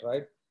started,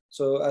 right?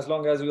 So as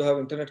long as you have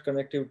internet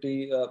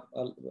connectivity,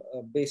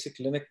 a basic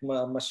Linux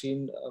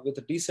machine with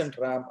a decent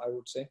RAM, I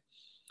would say,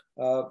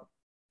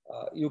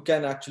 you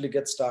can actually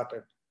get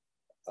started.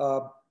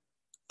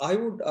 I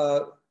would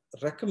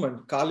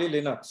recommend Kali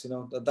Linux. You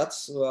know,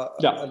 that's a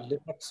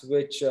Linux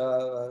which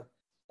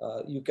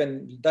you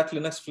can, that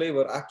Linux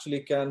flavor actually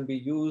can be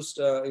used,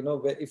 you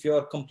know, if you're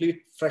a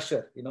complete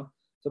fresher, you know.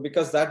 So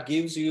because that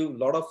gives you a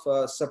lot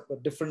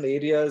of different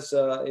areas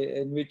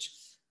in which,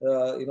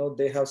 you know,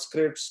 they have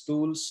scripts,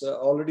 tools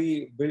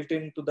already built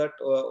into that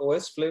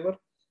OS flavor,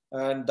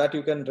 and that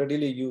you can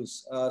readily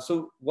use.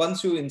 So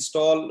once you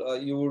install,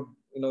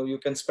 you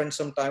can spend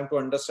some time to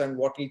understand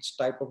what each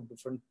type of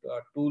different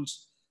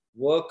tools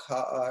work,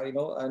 you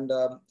know, and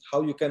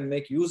how you can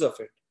make use of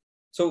it.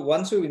 So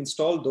once you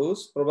install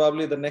those,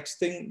 probably the next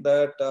thing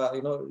that,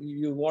 you know,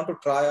 you want to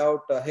try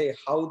out, hey,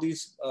 how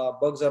these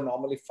bugs are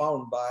normally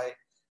found by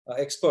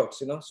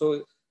experts, you know.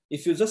 So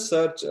if you just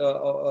search,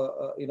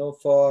 you know,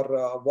 for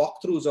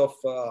walkthroughs of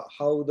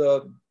how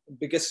the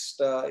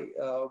biggest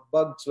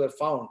bugs were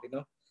found, you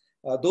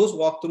know, those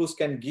walkthroughs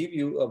can give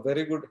you a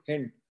very good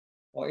hint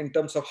in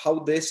terms of how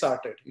they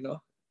started, you know.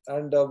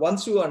 And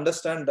once you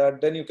understand that,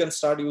 then you can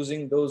start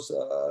using those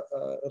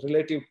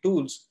relative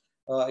tools,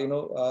 you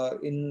know,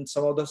 in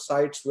some of the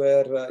sites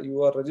where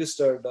you are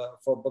registered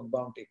for bug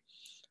bounty.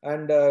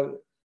 And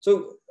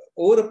so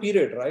over a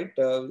period, right?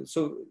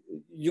 So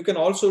you can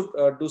also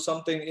do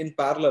something in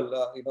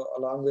parallel, you know,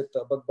 along with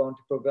bug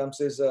bounty programs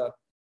is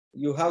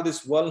you have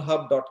this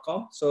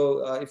vulnhub.com.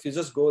 So if you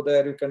just go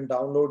there, you can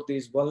download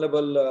these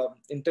vulnerable,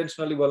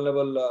 intentionally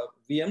vulnerable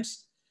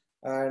VMs.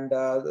 And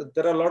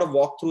there are a lot of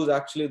walkthroughs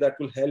actually that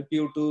will help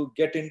you to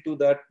get into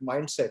that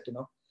mindset, you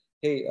know.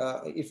 Hey,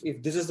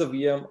 if this is the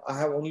VM, I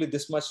have only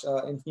this much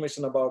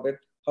information about it.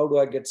 How do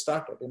I get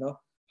started, you know?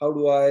 How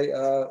do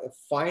I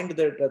find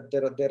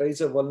that there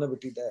is a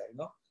vulnerability there, you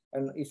know?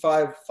 And if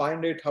I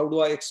find it, how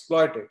do I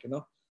exploit it, you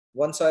know?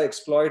 Once I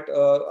exploit,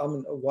 I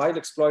mean, while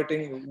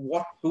exploiting,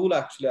 what tool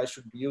actually I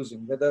should be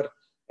using, whether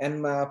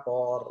Nmap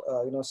or,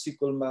 you know,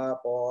 SQL map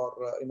or,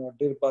 you know,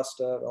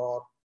 DIRbuster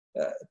or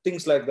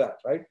things like that,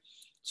 right?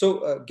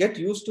 So get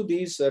used to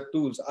these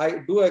tools.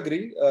 I do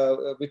agree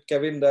with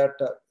Kevin that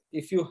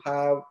if you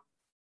have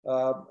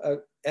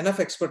enough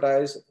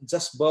expertise,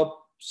 just burp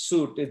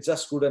suit is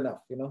just good enough,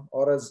 you know,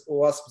 or as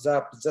OWASP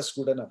ZAP is just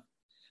good enough.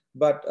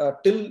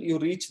 But till you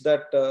reach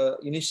that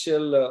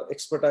initial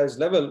expertise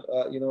level,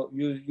 you know,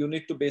 you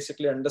need to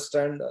basically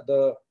understand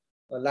the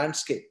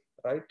landscape,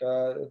 right?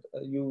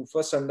 You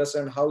first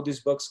understand how these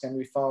bugs can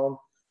be found,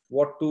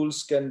 what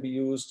tools can be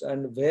used,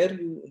 and where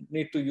you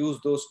need to use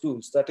those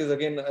tools. That is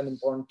again an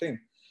important thing.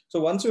 So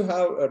once you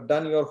have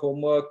done your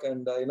homework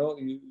and you know,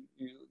 you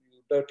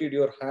dirtied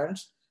your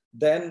hands,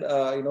 then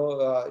you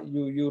know,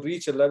 you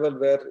reach a level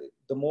where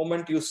the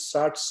moment you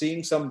start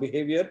seeing some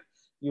behavior,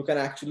 you can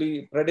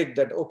actually predict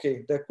that,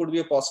 okay, there could be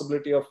a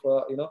possibility of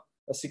you know,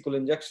 a SQL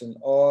injection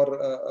or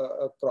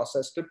a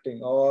cross-site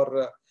scripting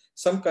or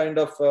some kind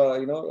of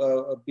you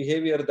know,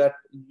 behavior that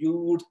you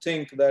would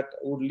think that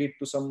would lead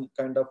to some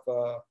kind of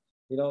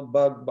you know,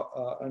 bug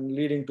and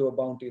leading to a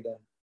bounty then.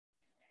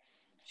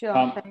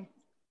 Sure.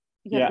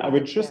 Yeah, I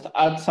would just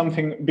add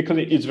something because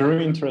it's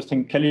very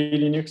interesting. Kali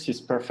Linux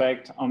is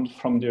perfect, and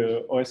from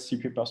the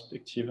OSCP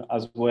perspective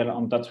as well,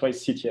 and that's why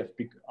CTF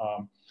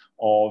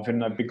or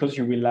VNUP, because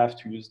you will have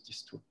to use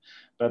this tool.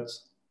 But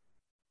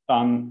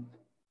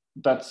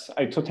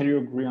I totally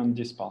agree on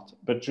this part.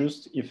 But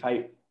just if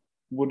I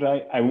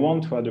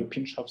want to add a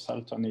pinch of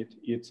salt on it.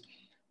 It's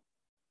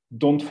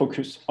don't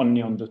focus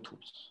only on the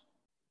tools.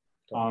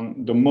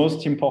 The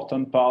most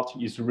important part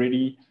is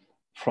really,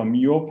 from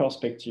your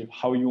perspective,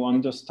 how you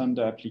understand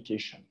the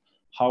application,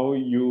 how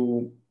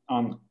you,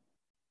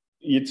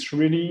 it's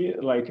really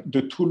like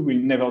the tool will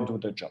never do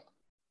the job.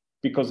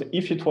 Because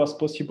if it was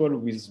possible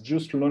with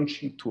just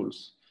launching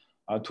tools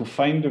to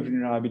find the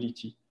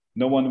vulnerability,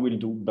 no one will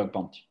do bug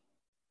bounty.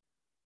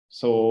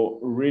 So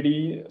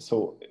really,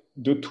 so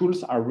the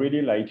tools are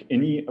really like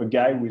a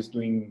guy who is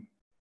doing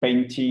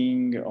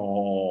painting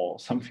or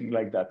something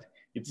like that.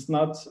 It's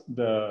not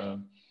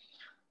the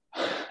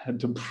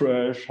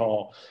brush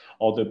or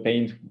the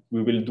paint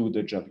we will do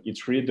the job.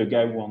 It's really the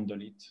guy who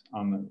handle it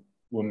and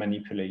will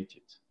manipulate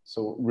it.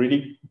 So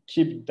really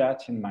keep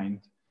that in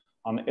mind.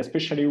 And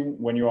especially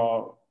when you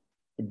are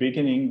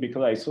beginning,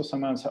 because I saw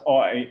someone say, oh,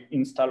 I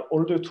install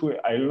all the tool,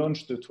 I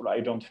launch the tool,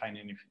 I don't find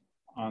anything.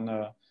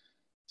 And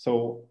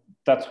so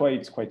that's why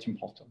it's quite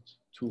important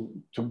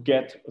to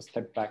get a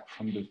step back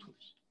from the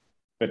tools.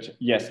 But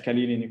yes,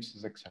 Kali Linux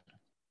is excellent.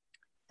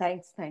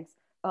 Thanks.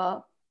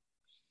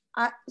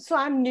 So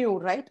I'm new,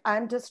 right?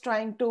 I'm just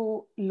trying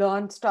to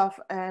learn stuff,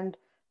 and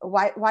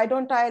why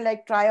don't I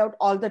like try out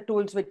all the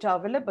tools which are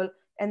available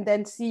and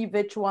then see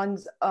which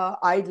ones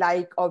I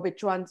like or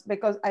which ones,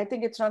 because I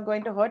think it's not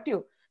going to hurt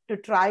you to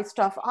try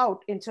stuff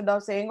out instead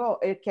of saying, oh,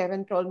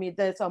 Kevin told me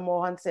this or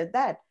Mohan said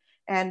that,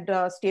 and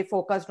stay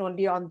focused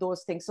only on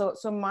those things. So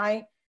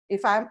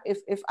if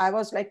I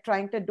was like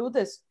trying to do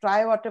this,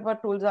 try whatever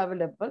tools are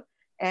available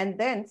and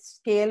then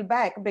scale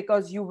back,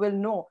 because you will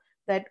know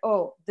that,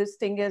 oh, this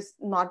thing is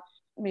not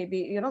maybe,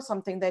 you know,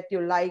 something that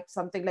you like,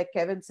 something like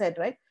Kevin said,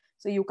 right?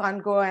 So you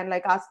can't go and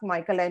like ask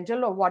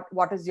Michelangelo,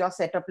 what does your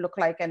setup look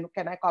like? And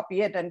can I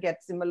copy it and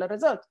get similar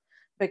results?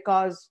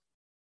 Because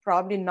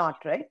probably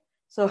not, right?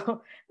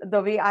 So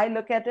the way I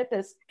look at it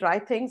is try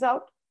things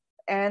out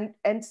and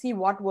see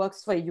what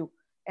works for you.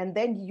 And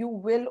then you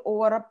will,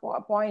 over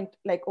a point,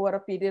 like over a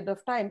period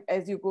of time,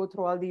 as you go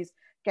through all these,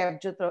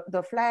 capture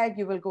the flag,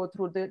 you will go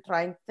through the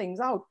trying things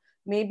out.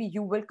 Maybe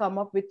you will come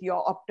up with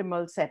your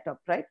optimal setup,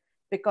 right?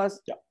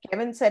 Because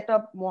Kevin's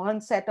setup,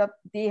 Mohan's setup,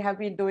 they have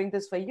been doing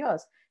this for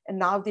years. And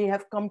now they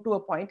have come to a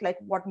point, like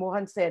what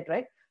Mohan said,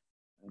 right?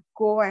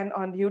 Go and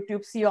on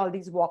YouTube, see all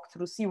these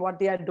walkthroughs, see what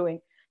they are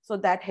doing. So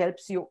that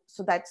helps you.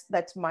 So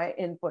that's my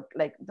input.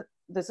 Like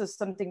this is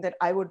something that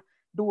I would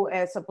do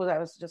as suppose I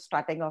was just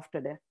starting off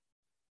today.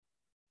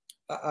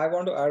 I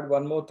want to add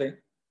one more thing.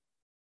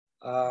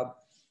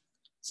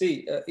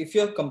 If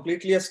you're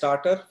completely a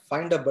starter,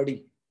 find a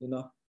buddy, you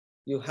know.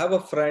 You have a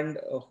friend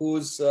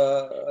who's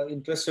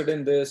interested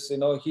in this, you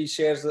know, he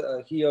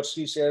or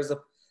she shares the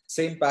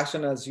same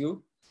passion as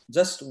you.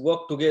 Just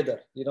work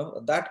together, you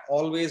know, that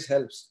always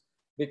helps.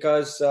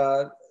 Because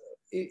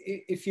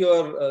if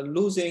you're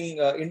losing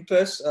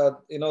interest,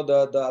 you know,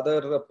 the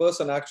other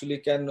person actually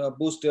can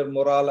boost your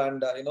morale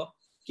and, you know,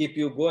 keep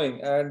you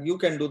going. And you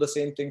can do the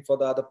same thing for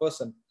the other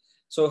person.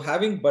 So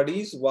having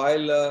buddies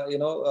while, you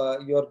know,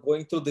 you're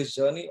going through this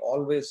journey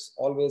always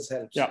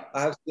helps. Yeah.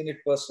 I have seen it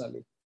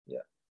personally.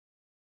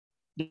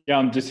 Yeah,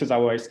 and this is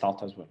how I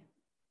start as well.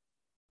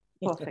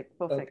 Perfect.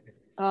 Okay.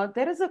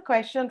 There is a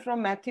question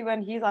from Matthew,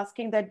 and he's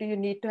asking that, do you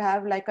need to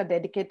have like a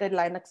dedicated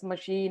Linux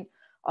machine,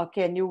 or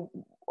can you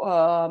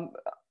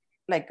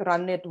like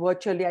run it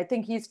virtually? I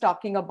think he's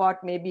talking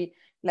about maybe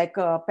like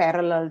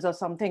Parallels or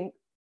something.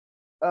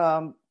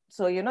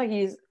 So, you know,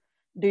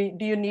 do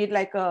you need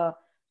like a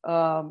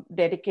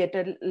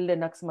dedicated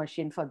Linux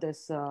machine for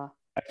this?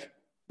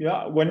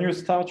 Yeah, when you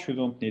start, you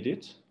don't need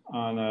it.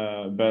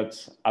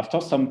 But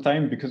after some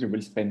time, because you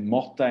will spend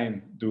more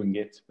time doing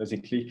it,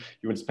 basically,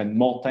 you will spend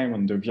more time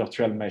on the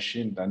virtual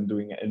machine than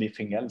doing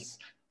anything else.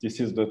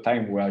 This is the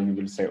time where you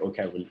will say,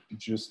 okay, I will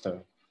just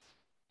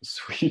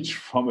switch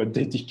from a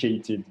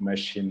dedicated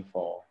machine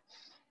for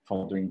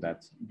doing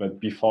that.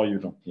 But before, you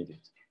don't need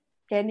it.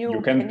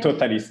 You can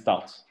totally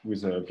start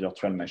with a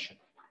virtual machine.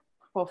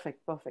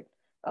 Perfect.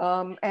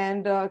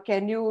 And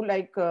can you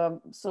like,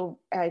 so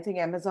I think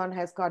Amazon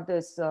has got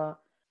this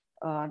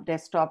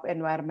desktop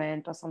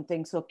environment or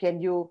something. So can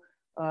you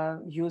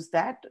use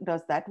that?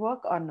 Does that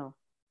work or no?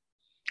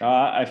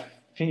 I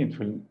think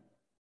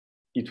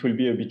it will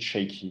be a bit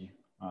shaky.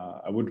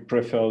 I would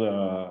prefer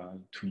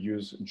to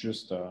use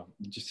just,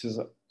 this is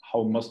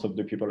how most of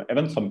the people,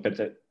 even some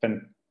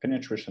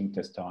penetration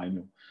tester I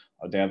know,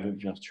 they have a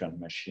virtual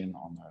machine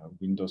on a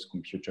Windows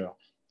computer.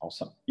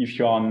 Also, if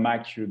you're on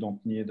Mac, you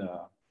don't need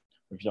a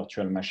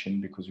virtual machine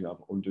because you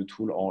have all the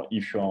tool, or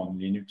if you're on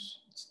Linux,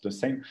 it's the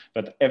same.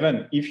 But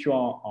even if you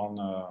are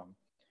on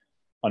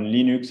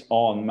Linux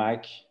or on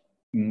Mac,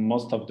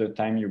 most of the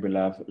time you will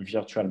have a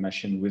virtual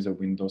machine with a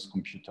Windows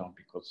computer,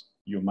 because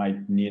you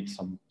might need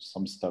some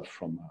stuff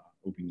from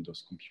a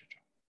Windows computer.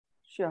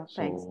 Sure,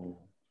 thanks.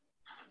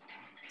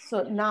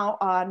 So now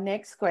our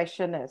next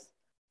question is,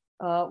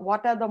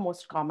 what are the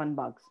most common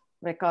bugs?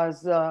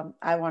 Because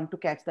I want to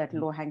catch that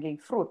low-hanging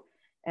fruit.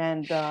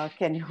 And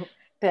can you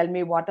tell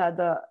me what are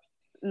the,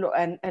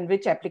 and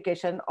which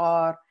application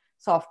or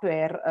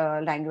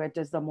software language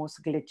is the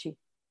most glitchy?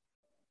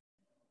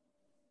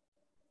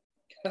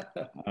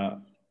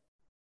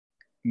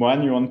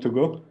 Mohan, you want to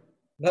go?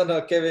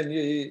 No, Kevin,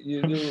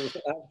 you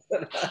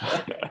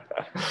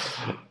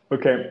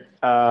Okay.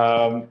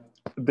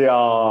 There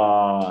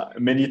are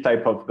many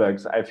types of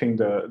bugs. I think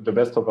the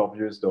best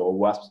overview is the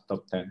WASP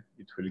top 10.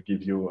 It will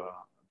give you a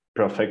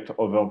perfect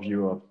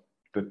overview of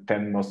the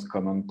 10 most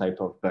common type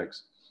of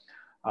bugs.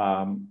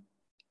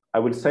 I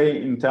would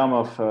say in terms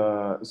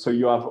of, so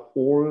you have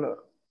all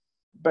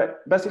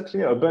But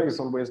basically, a bug is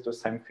always the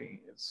same thing.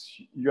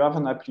 You have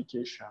an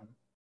application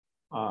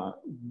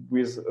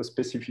with a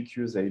specific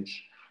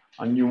usage,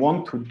 and you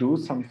want to do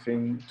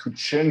something to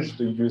change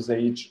the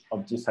usage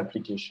of this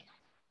application.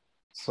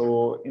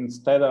 So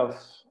instead of,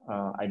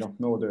 I don't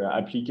know, the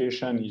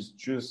application is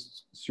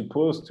just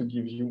supposed to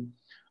give you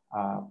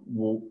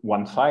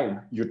one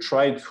file, you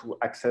try to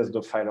access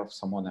the file of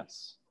someone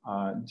else.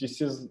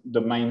 This is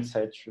the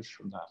mindset you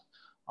should have.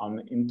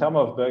 In terms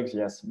of bugs,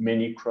 yes,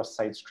 many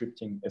cross-site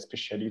scripting,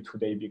 especially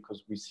today,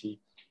 because we see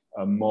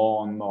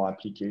more and more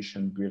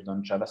applications built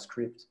on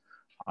JavaScript.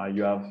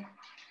 You have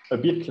a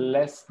bit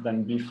less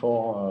than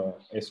before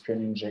SQL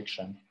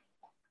injection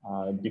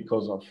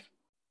because of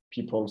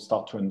people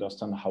start to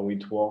understand how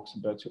it works,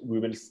 but we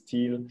will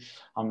still,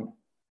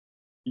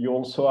 you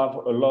also have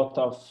a lot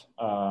of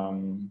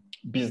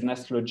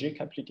business logic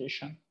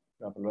application.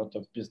 You have a lot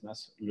of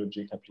business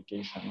logic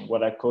application.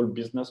 What I call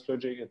business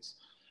logic, it's,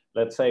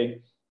 let's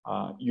say,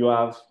 you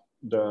are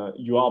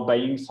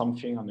buying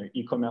something on an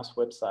e-commerce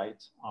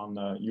website,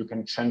 and you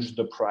can change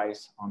the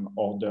price and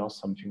order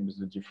something with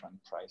a different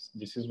price.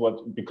 This is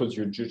what, because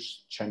you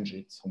just change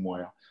it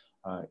somewhere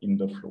in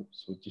the flow.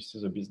 So this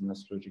is a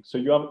business logic. So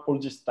you have all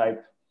this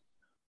type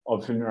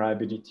of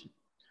vulnerability.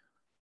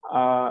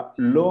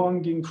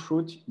 Low-hanging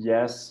fruit,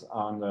 yes,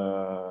 and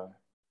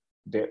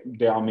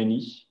there are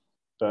many,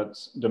 but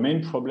the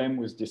main problem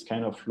with this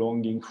kind of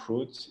low-hanging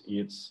fruit,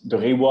 it's the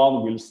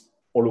reward will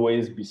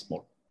always be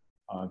small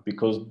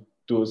because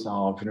those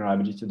are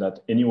vulnerabilities that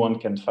anyone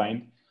can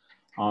find.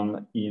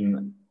 And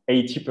in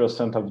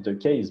 80% of the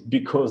case,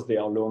 because they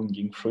are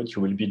low-hanging fruit,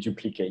 you will be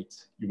duplicate.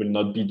 You will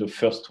not be the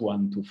first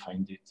one to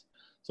find it.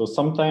 So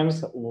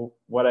sometimes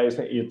what I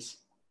say, it's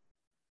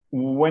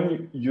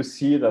when you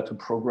see that a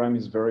program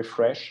is very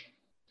fresh,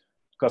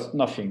 costs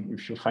nothing.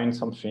 If you find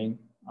something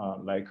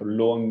like a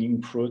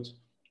low-hanging fruit,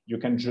 you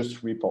can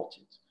just report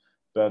it.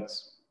 But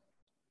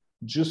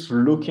just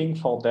looking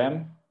for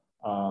them,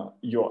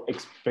 your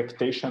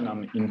expectation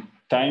and in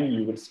time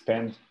you will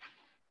spend,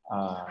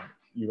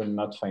 you will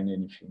not find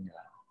anything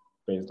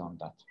based on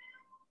that.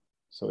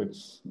 So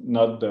it's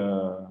not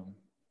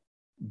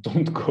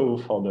don't go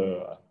for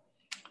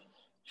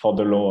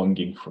the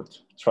low-hanging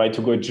fruit. Try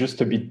to go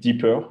just a bit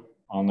deeper.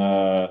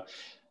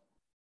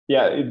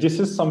 Yeah, this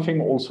is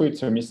something also,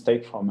 it's a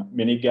mistake from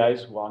many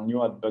guys who are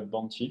new at Bug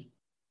Bounty.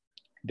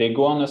 They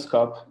go on a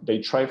scope, they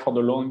try for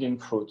the low-hanging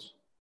fruit,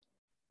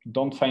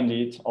 don't find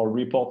it or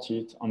report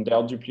it, and they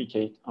are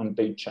duplicate and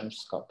they change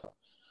scope.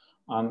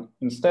 And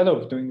instead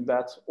of doing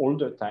that all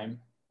the time,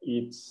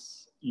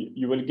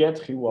 you will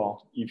get reward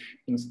if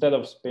instead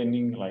of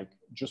spending like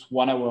just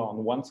 1 hour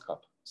on one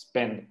scope,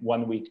 spend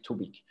 1 week, 2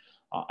 weeks.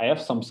 I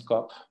have some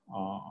scope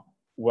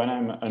when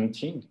I'm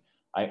hunting,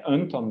 I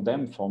hunt on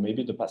them for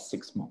maybe the past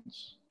 6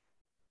 months.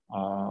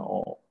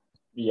 Or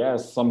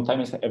yes,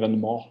 sometimes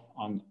even more.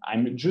 And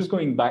I'm just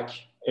going back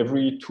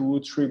every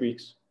 2-3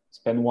 weeks,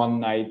 spend 1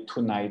 night,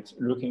 2 nights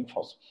looking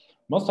for.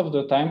 Most of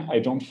the time, I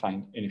don't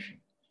find anything.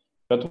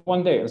 But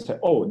one day I say,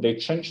 oh, they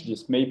changed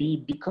this.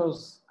 Maybe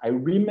because I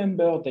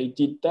remember they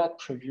did that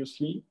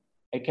previously,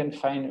 I can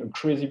find a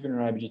crazy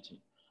vulnerability.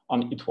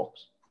 And it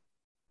works.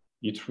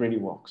 It really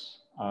works.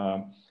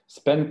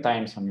 Spend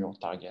time on your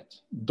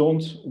target.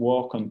 Don't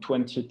work on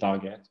 20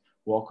 targets,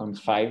 work on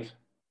 5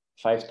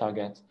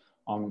 targets.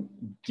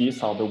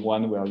 These are the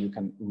ones where you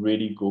can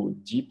really go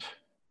deep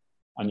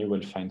and you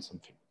will find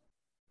something.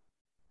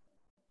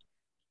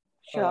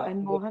 Sure,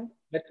 and Mohan?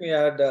 Let me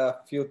add a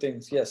few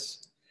things,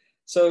 yes.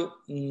 So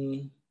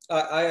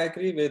I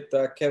agree with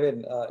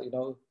Kevin,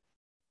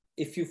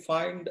 if you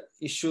find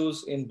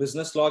issues in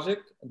business logic,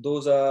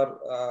 those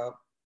are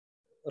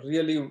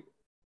really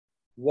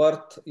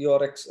worth your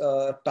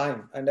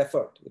time and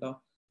effort,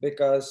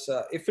 because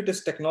if it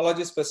is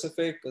technology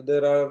specific,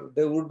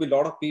 there would be a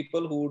lot of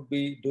people who would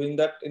be doing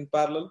that in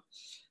parallel.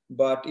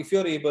 But if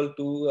you're able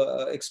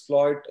to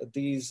exploit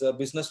these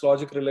business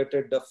logic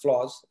related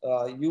flaws,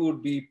 you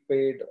would be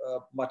paid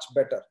much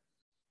better.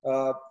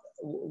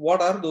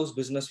 What are those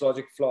business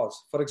logic flaws?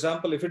 For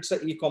example, if it's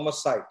an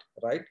e-commerce site,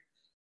 right?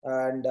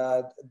 And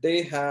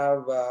they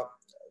have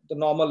the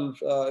normal,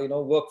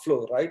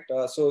 workflow, right?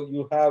 So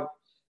you have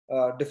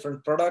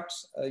different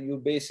products. You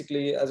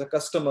basically, as a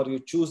customer, you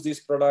choose these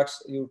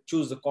products, you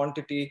choose the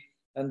quantity,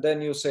 and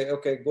then you say,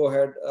 okay, go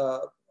ahead.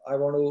 I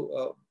want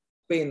to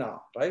pay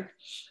now, right?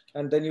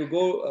 And then you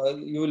go,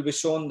 you will be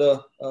shown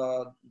the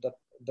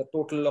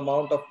total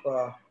amount of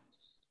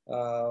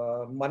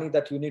money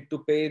that you need to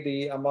pay,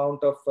 the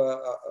amount of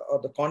or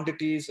the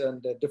quantities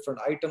and the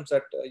different items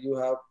that you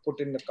have put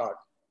in the cart,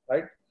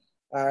 right?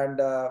 And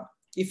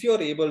if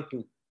you're able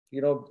to,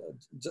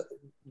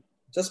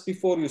 just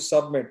before you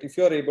submit, if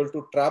you're able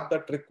to trap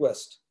that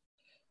request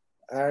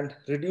and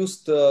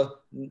reduce the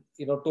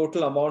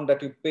total amount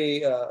that you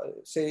pay,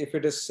 say if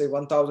it is say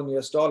 $1,000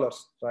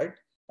 US, right?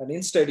 And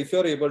instead, if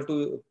you're able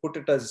to put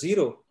it as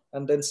 0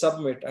 and then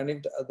submit, and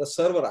if the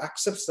server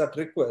accepts that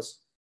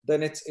request,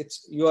 then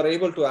you are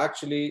able to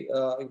actually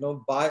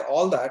buy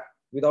all that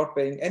without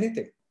paying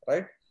anything,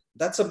 right?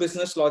 That's a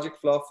business logic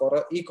flaw for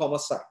an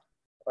e-commerce site,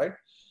 right?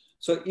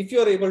 So if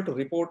you're able to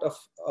report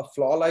a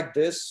flaw like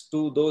this to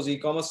those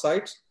e-commerce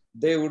sites,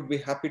 they would be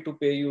happy to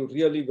pay you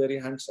really very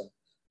handsome,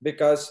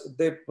 because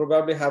they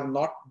probably have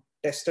not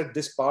tested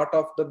this part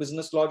of the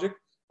business logic,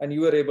 and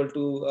you are able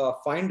to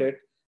find it.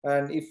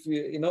 And if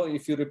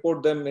if you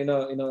report them in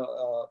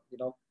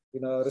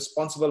a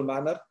responsible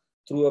manner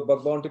through a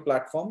bug bounty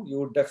platform, you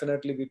would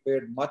definitely be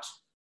paid much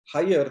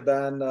higher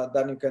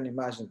than you can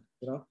imagine.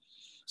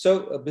 So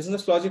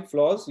business logic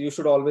flaws you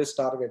should always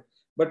target.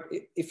 But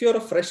if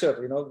you're a fresher,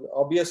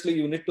 obviously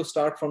you need to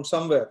start from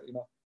somewhere.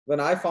 When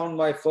I found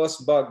my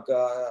first bug,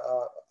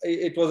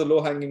 it was a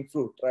low-hanging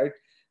fruit, right?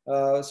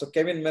 So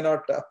Kevin may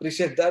not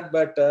appreciate that,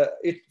 but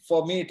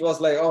for me it was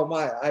like, oh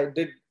my, I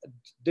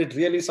did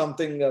really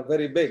something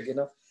very big,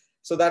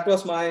 So that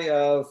was my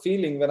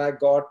feeling when I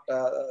got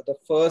the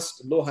first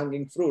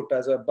low-hanging fruit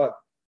as a bug.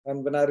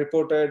 And when I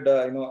reported,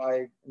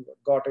 I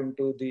got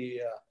into the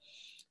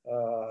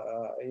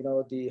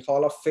the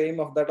Hall of Fame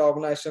of that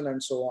organization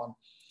and so on.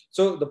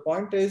 So the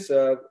point is,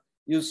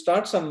 you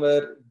start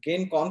somewhere,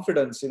 gain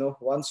confidence.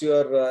 Once you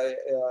are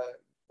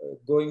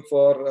going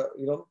for,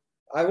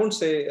 I won't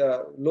say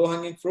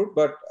low-hanging fruit,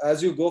 but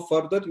as you go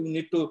further, you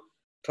need to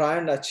try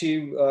and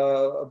achieve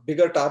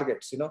bigger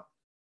targets.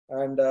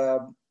 And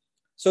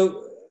so,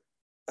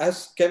 as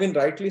Kevin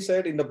rightly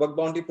said, in the bug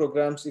bounty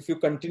programs, if you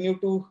continue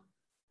to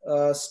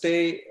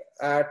stay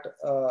at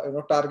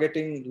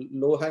targeting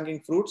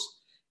low-hanging fruits,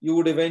 you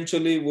would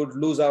eventually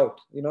lose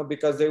out,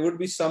 because there would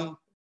be some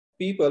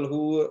people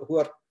who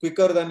are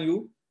quicker than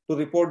you to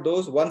report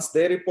those. Once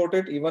they report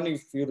it, even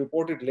if you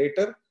report it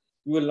later,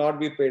 you will not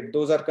be paid.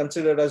 Those are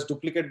considered as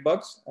duplicate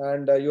bugs,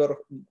 and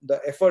the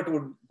effort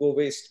would go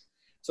waste.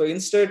 So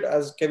instead,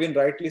 as Kevin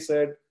rightly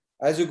said,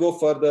 as you go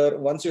further,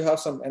 once you have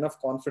some enough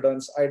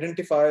confidence,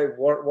 identify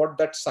what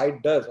that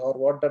site does or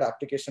what that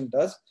application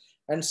does,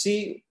 and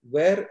see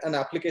where an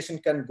application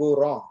can go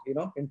wrong,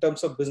 in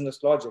terms of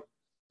business logic.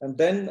 And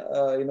then,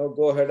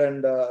 go ahead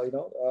and,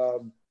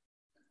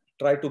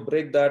 try to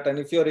break that. And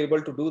if you're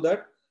able to do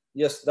that,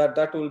 yes,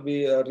 that will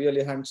be a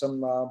really handsome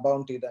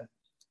bounty then.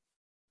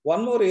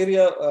 One more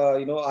area,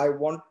 I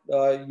want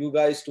you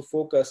guys to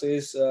focus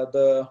is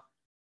the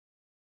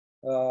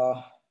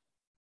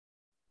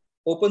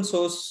open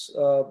source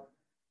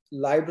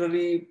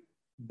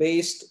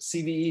library-based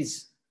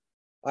CVEs.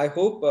 I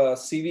hope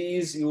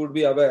CVEs you would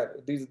be aware.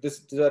 These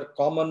are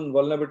common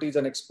vulnerabilities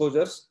and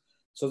exposures.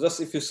 So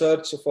just if you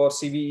search for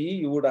CVE,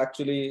 you would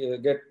actually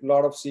get a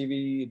lot of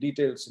CVE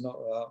details,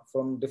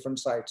 from different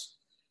sites.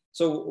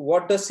 So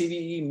what does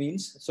CVE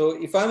means?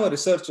 So if I'm a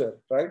researcher,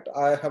 right,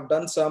 I have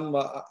done some,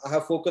 I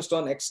have focused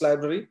on X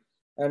library,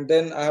 and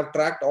then I have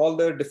tracked all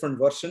the different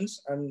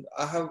versions, and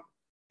I have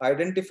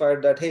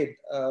identified that, hey,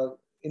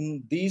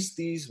 in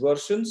these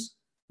versions,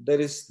 there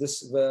is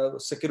this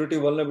security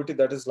vulnerability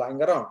that is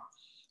lying around.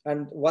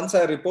 And once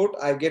I report,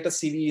 I get a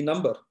CVE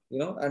number,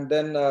 and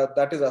then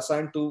that is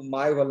assigned to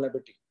my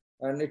vulnerability,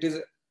 and it is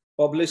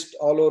published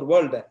all over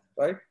world then,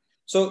 right?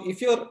 So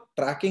if you're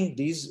tracking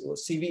these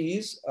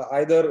CVEs,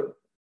 either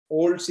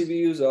old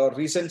CVEs or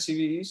recent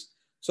CVEs,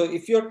 so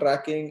if you're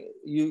tracking,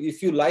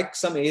 if you like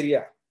some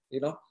area,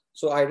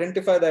 so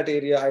identify that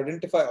area,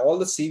 identify all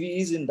the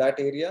CVEs in that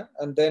area,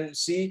 and then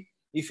see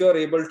if you're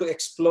able to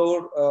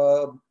explore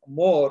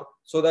more,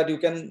 so that you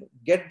can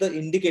get the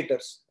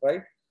indicators,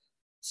 right?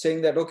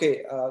 Saying that,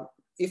 okay,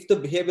 if the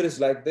behavior is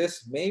like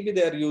this, maybe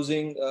they are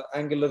using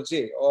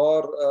AngularJ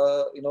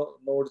or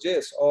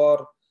Node.js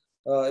or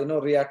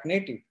React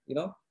Native,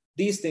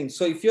 these things.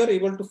 So if you are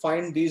able to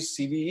find these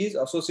CVEs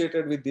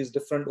associated with these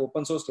different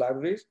open source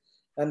libraries,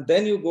 and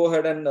then you go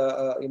ahead and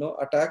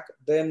attack,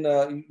 then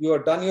you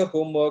have done your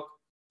homework.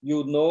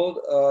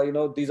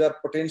 These are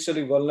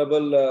potentially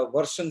vulnerable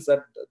versions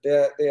that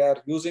they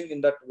are using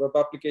in that web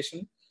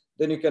application.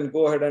 Then you can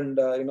go ahead and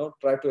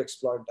try to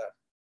exploit that.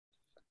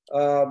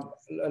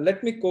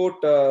 Let me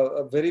quote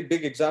a very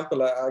big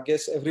example. I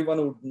guess everyone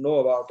would know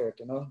about it,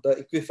 the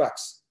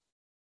Equifax.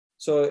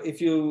 So if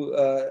you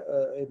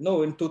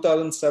know, in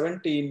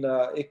 2017,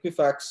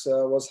 Equifax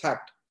was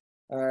hacked,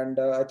 and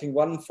I think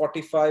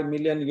 145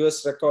 million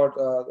US records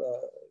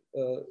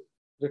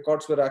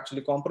were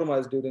actually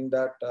compromised during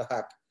that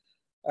hack.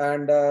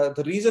 And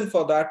the reason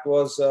for that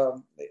was,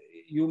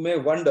 you may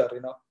wonder,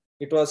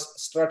 it was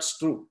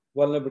Struts-True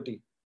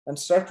vulnerability. And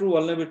Struts-True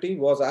vulnerability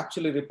was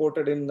actually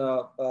reported in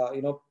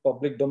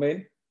public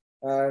domain,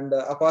 and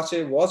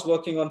Apache was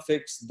working on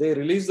fix. They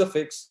released the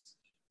fix,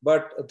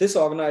 but this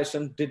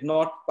organization did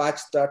not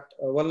patch that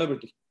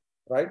vulnerability,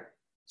 right?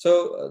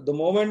 So the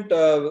moment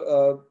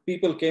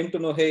people came to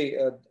know, hey,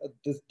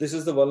 this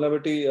is the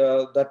vulnerability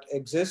that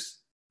exists,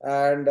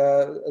 and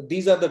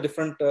these are the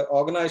different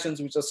organizations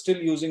which are still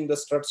using the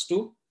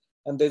Struts-True,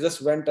 and they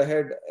just went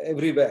ahead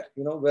everywhere,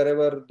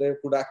 wherever they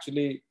could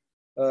actually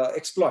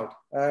exploit.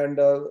 And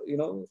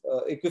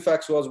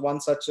Equifax was one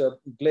such a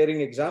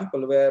glaring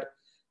example where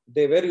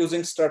they were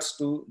using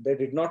Struts-True, they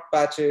did not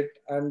patch it,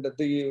 and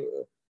the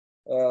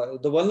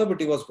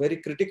vulnerability was very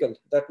critical.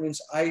 That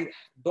means I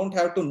don't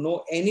have to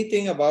know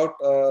anything about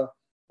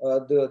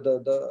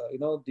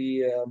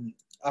the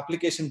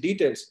application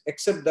details,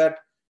 except that,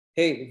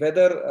 hey,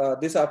 whether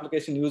this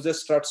application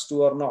uses struts2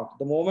 or not.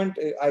 The moment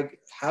I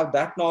have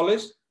that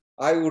knowledge,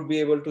 I would be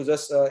able to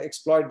just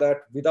exploit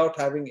that without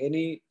having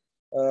any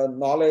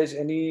knowledge,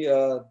 any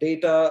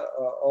data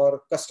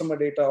or customer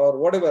data or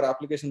whatever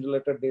application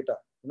related data,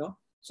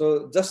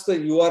 So just the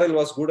URL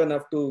was good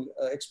enough to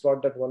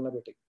exploit that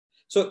vulnerability.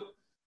 So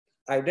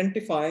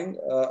identifying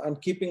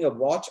and keeping a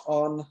watch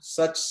on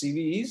such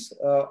CVEs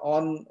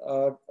on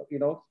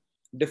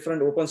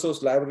different open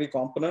source library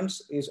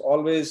components is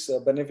always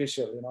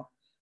beneficial.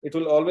 It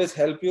will always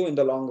help you in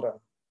the long run.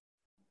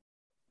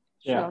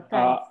 Yeah.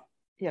 Sure,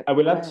 I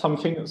will add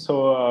something.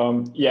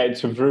 So yeah,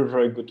 it's a very,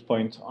 very good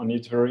point and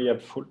it's very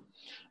helpful.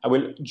 I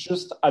will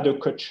just add a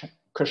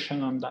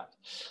question on that.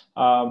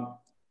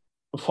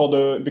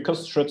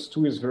 Because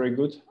struts2 is very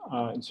good,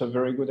 it's a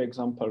very good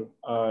example.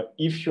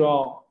 If you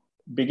are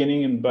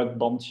beginning in bug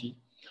bounty,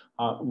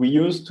 we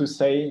used to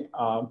say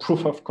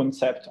proof of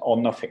concept or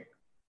nothing.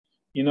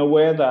 In a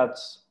way that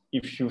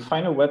if you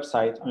find a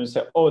website and you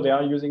say, oh, they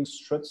are using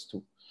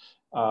struts2,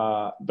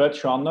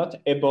 but you are not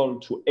able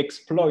to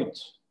exploit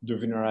the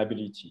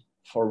vulnerability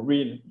for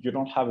real, you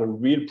don't have a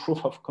real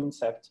proof of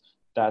concept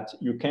that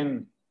you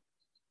can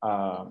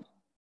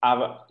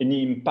have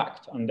any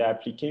impact on the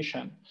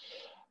application,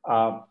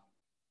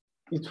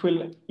 it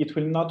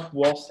will not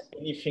worth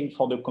anything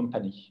for the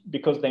company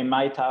because they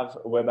might have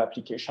a web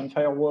application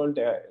firewall,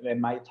 they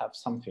might have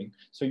something.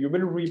 So you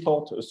will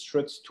report a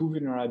struts2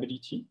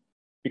 vulnerability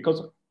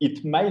because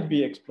it might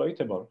be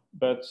exploitable,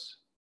 but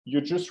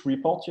you just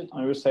report it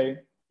and you say,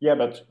 yeah,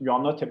 but you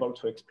are not able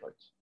to exploit.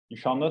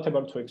 If you are not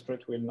able to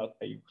exploit, we will not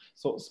pay you.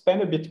 So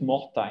spend a bit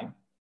more time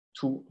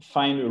to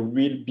find a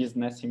real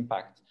business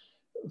impact.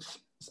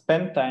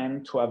 Spend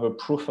time to have a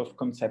proof of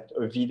concept,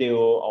 a video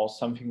or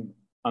something,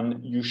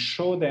 and you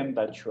show them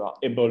that you are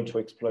able to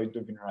exploit the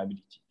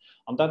vulnerability.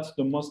 And that's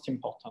the most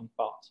important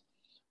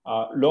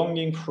part.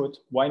 Low-hanging fruit,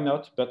 why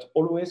not? But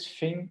always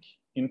think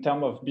in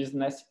terms of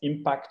business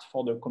impact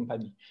for the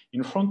company.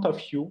 In front of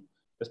you,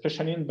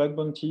 especially in bug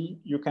bounty,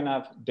 you can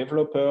have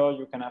developers,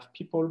 you can have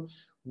people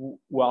who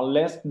are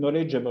less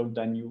knowledgeable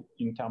than you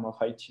in terms of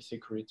IT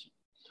security.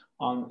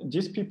 And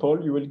these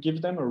people, you will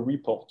give them a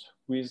report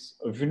with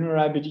a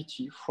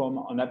vulnerability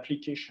from an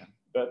application.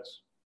 But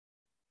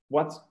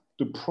what's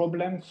the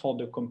problem for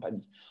the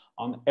company?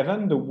 And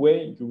even the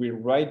way you will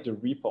write the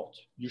report,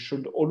 you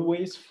should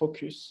always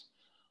focus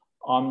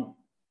on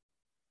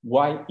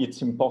why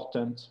it's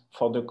important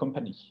for the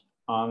company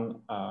and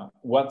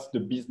what's the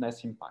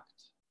business impact.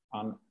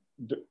 And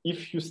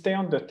if you stay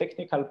on the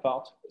technical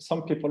part,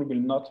 some people will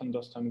not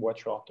understand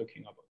what you are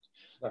talking about.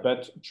 Right.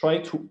 But try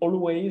to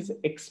always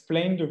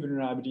explain the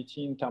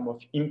vulnerability in terms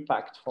of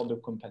impact for the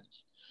company.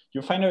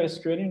 You find a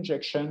SQL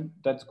injection,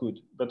 that's good.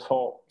 But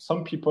for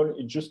some people,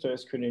 it's just a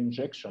SQL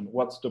injection.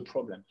 What's the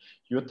problem?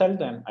 You tell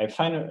them, I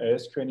find a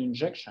SQL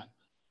injection,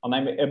 and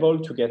I'm able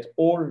to get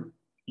all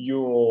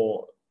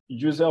your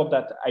user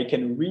that I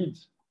can read,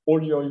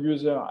 all your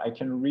user, I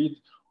can read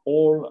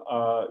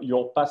all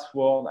your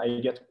password,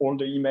 I get all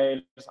the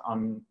emails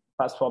and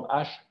password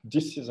hash.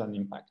 This is an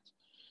impact.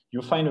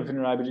 You find a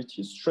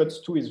vulnerability,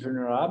 struts2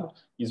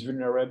 is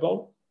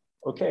vulnerable.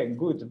 Okay,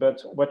 good,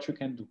 but what you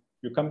can do?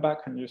 You come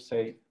back and you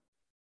say,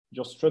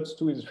 your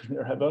struts2 is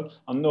vulnerable,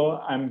 and no,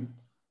 I'm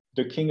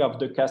the king of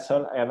the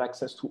castle, I have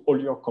access to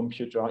all your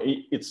computer.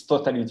 It's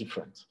totally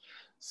different.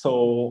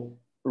 So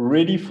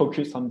really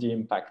focus on the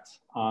impact,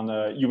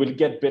 and you will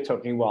get better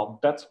reward.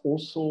 That's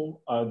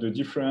also the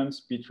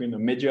difference between a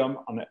medium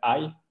and a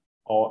high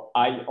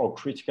or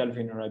critical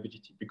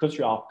vulnerability, because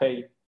you are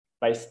paid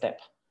by step.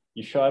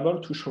 If you're able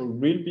to show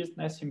real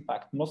business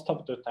impact, most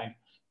of the time,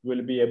 you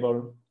will be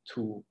able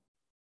to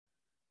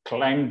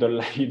climb the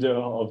ladder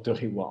of the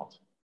reward.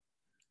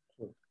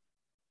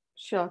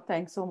 Sure,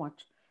 thanks so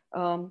much.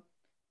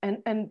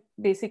 And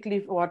basically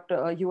what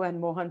you and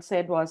Mohan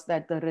said was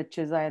that the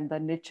riches and the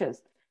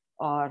niches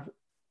are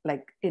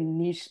like in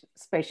niche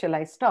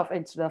specialized stuff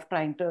instead of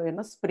trying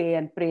to spray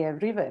and pray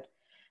everywhere.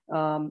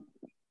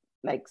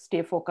 Like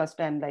stay focused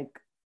and like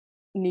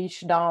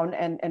niche down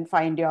and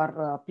find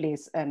your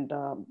place, and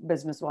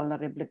business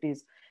vulnerabilities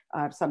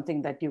are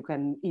something that you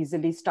can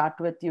easily start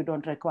with. You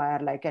don't require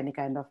like any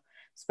kind of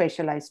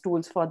specialized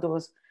tools for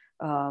those,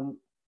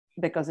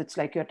 because it's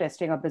like you're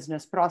testing a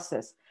business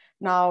process.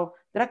 Now,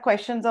 there are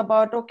questions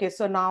about, okay,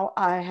 so now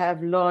I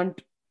have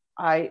learned,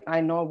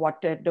 I know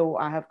what to do,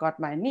 I have got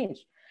my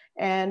niche.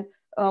 And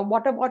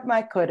what about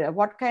my career?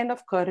 What kind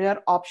of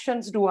career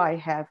options do I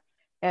have?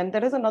 And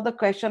there is another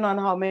question on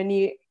how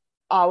many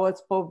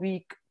hours per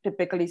week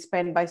typically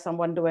spent by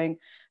someone doing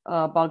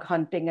bug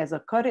hunting as a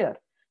career.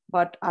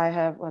 But I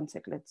have, one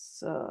sec,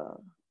 let's,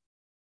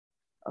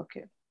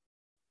 okay.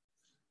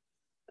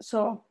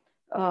 So,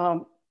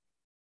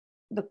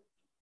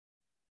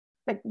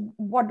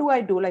 what do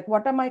I do? Like,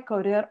 what are my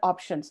career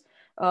options?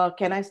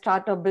 Can I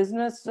start a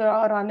business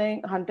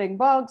hunting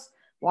bugs?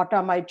 What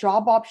are my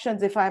job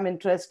options if I'm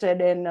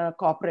interested in a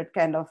corporate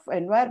kind of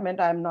environment?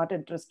 I'm not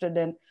interested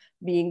in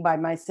being by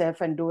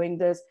myself and doing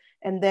this.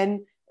 And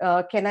then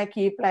can I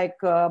keep like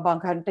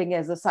bug hunting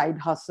as a side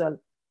hustle?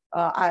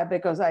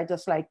 Because I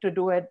just like to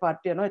do it, but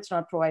it's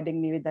not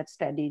providing me with that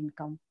steady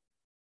income.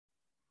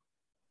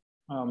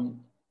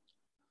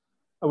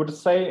 I would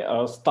say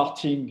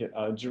starting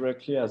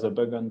directly as a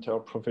bug hunter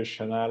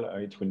professional,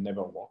 it will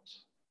never work.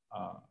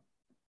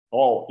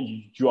 Or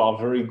you are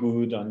very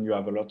good and you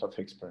have a lot of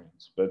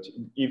experience. But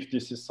if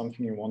this is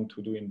something you want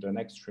to do in the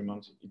next 3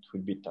 months, it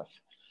will be tough.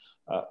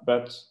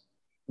 But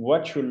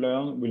what you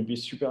learn will be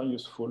super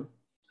useful.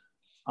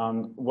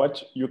 And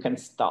what you can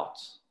start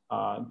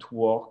to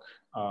work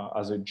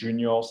as a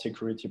junior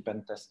security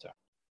pen tester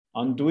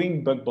and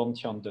doing bug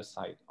bounty on the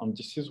side. And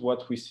this is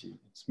what we see.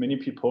 It's many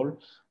people,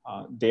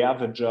 they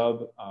have a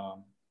job.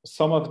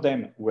 Some of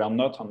them were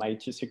not on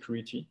IT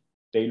security.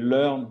 They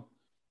learn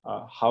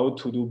how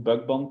to do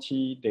bug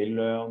bounty. They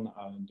learn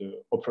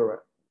the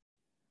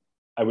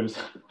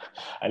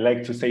I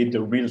like to say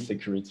the real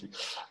security,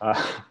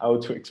 how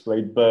to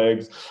exploit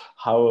bugs,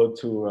 how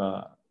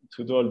to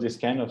do all this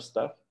kind of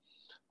stuff.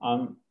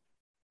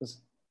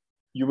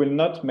 You will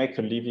not make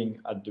a living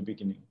at the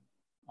beginning,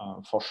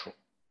 for sure,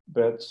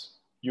 but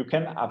you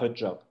can have a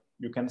job.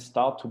 You can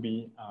start to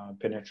be a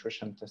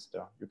penetration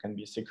tester. You can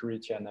be a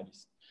security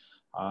analyst.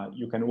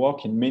 You can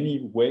work in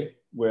many ways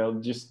where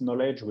this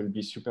knowledge will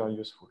be super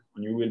useful.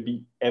 And you will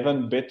be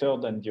even better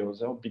than the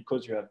other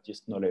because you have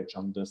this knowledge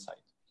on the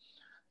side.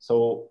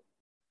 So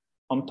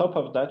on top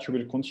of that, you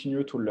will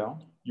continue to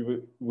learn.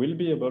 You will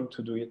be able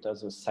to do it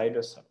as a side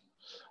hustle.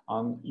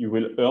 And you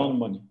will earn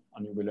money,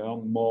 and you will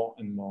earn more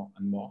and more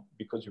and more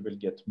because you will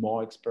get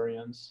more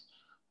experience.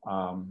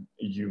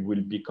 You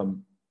will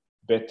become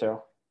better.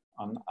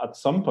 And at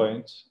some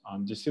point,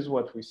 and this is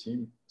what we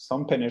see,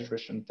 some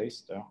penetration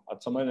tester,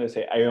 at some point they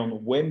say, I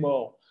earn way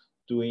more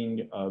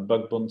doing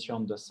bug bounty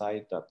on the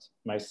side than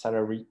my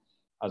salary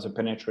as a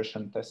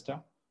penetration tester.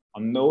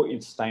 And now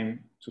it's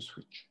time to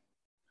switch.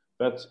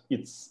 But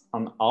it's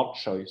an hard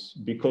choice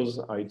because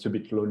it's a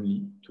bit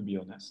lonely, to be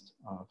honest,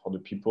 for the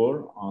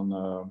people.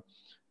 And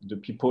the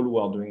people who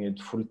are doing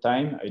it full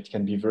time, it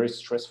can be very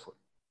stressful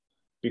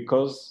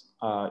because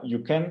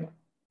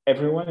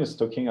everyone is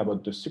talking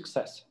about the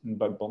success in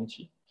bug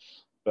bounty,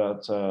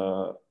 but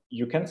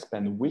you can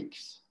spend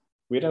weeks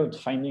without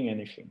finding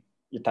anything.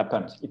 It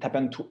happens. It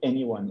happened to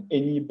anyone,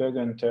 any bug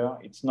hunter.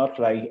 It's not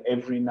like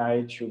every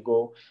night you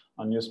go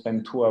and you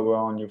spend 2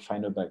 hours and you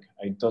find a bug.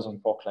 It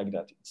doesn't work like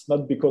that. It's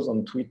not because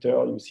on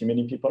Twitter you see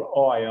many people,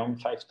 oh, I earned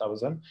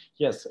 5,000.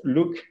 Yes,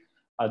 look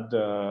at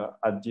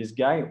this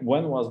guy.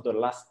 When was the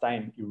last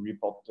time you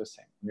reported the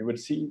same? You will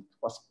see it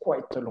was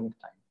quite a long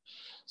time.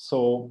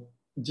 So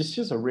this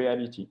is a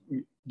reality.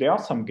 There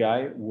are some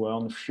guys who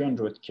earn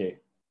 300K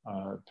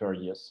per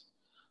year,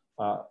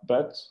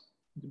 but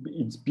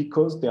it's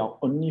because they are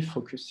only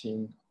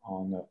focusing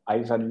on a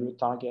high value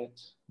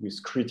target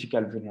with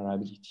critical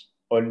vulnerability,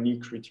 only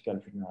critical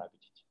vulnerability.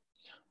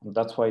 And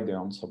that's why they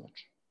earn so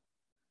much.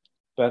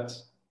 But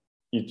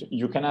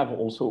you can have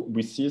also,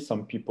 we see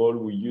some people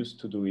who used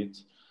to do it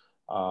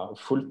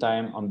full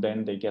time and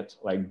then they get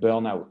like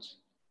burnout.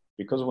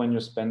 Because when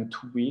you spend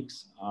 2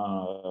 weeks,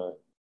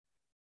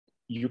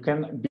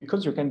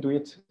 because you can do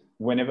it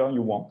whenever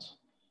you want.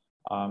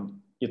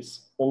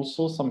 It's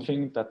also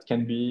something that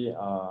can be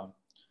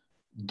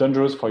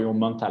dangerous for your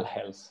mental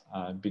health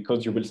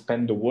because you will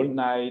spend the whole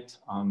night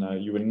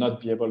and you will not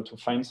be able to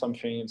find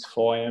something. It's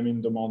 4 a.m.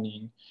 in the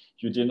morning.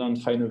 You didn't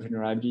find a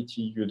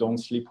vulnerability. You don't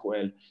sleep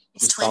well.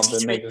 It's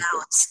 23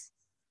 hours.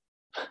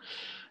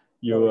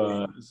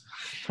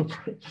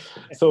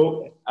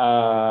 So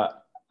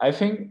I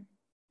think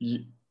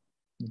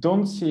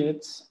don't see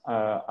it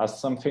as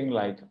something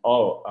like,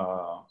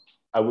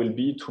 I will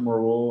be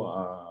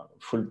tomorrow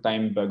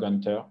full-time bug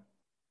hunter.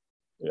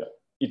 Yeah.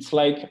 It's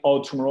like,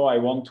 tomorrow I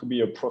want to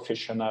be a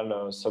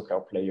professional soccer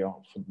player,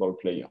 football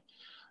player.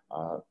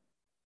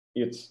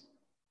 It's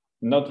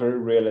not very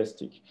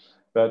realistic.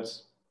 But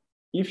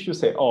if you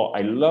say,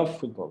 I love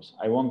football,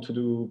 I want to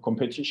do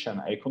competition,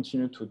 I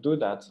continue to do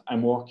that,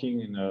 I'm working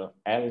in a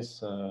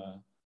health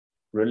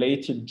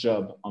related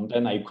job, and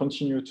then I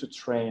continue to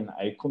train,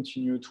 I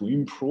continue to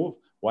improve,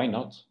 why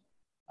not?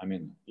 I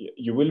mean,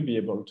 you will be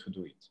able to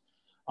do it.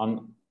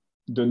 And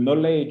the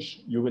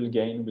knowledge you will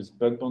gain with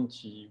bug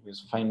bounty, with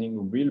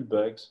finding real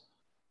bugs,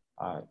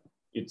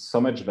 it's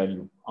so much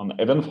value. And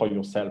even for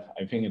yourself,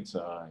 I think it's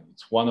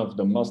one of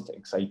the most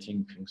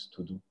exciting things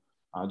to do,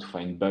 to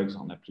find bugs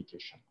on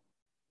application.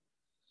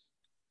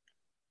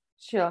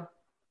 Sure.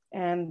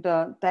 And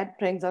that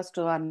brings us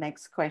to our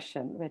next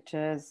question, which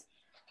is,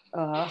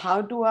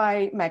 how do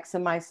I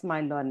maximize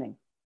my learning?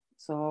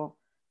 So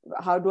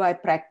how do I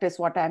practice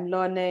what I'm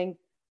learning?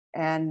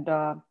 And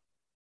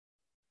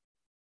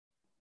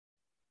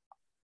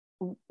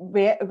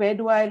where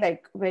do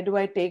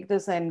I take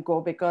this and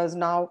go? Because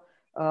now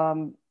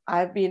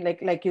I've been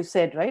like you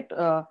said, right?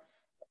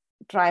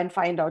 Try and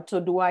find out. So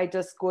do I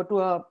just go to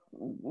a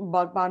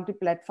bug bounty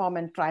platform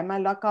and try my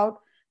luck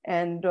out?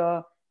 And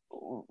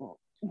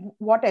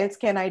what else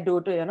can I do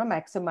to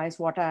maximize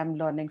what I'm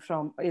learning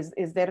from?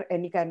 Is there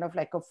any kind of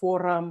like a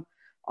forum,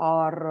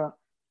 or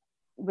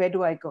where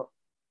do I go?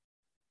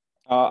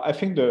 I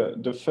think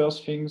the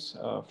first things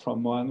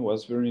from one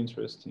was very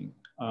interesting.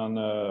 And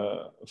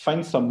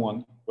find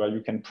someone where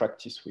you can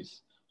practice with,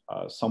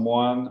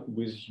 someone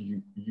with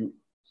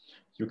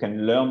you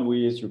can learn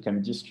with, you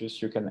can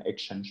discuss, you can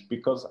exchange,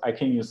 because I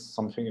think it's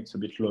something it's a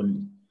bit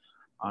lonely.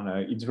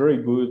 And it's very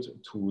good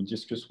to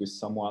discuss with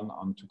someone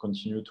and to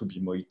continue to be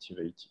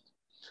motivated.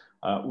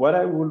 What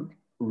I would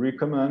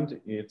recommend,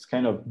 it's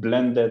kind of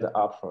blended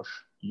approach.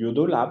 You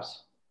do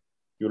labs,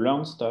 you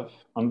learn stuff,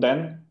 and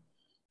then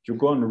you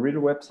go on a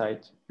real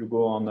website, you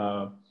go on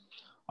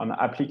an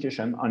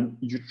application, and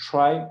you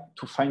try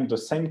to find the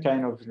same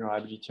kind of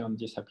vulnerability on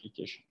this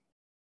application.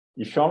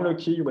 If you're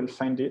lucky, you will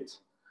find it.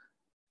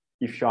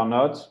 If you're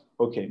not,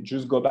 okay,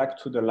 just go back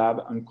to the lab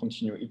and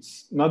continue.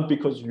 It's not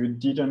because you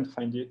didn't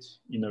find it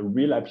in a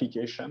real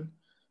application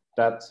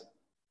that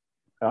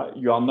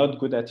you are not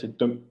good at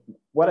it.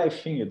 What I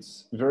think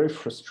it's very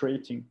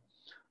frustrating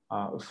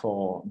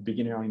for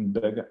beginner in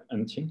bug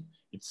hunting,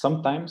 it's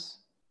sometimes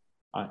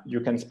you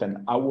can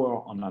spend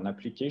hours on an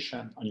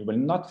application and you will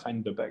not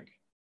find the bug.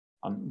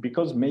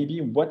 Because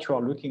maybe what you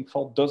are looking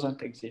for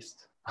doesn't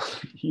exist.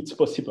 It's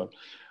possible.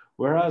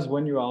 Whereas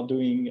when you are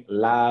doing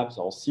labs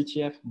or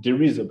CTF,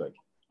 there is a bug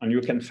and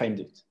you can find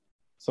it.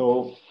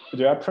 So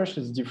the approach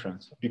is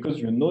different because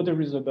you know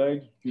there is a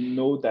bug, you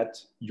know that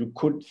you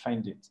could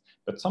find it.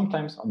 But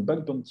sometimes on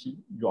bug bounty,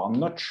 you are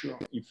not sure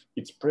if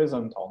it's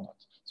present or not.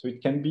 So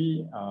it can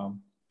be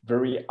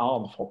very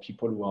hard for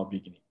people who are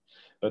beginning.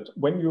 But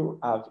when you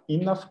have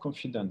enough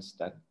confidence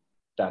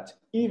that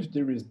if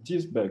there is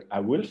this bug, I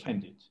will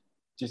find it,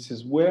 this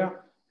is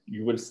where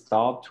you will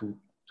start to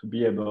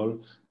be able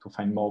to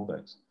find more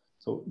bugs.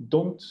 So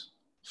don't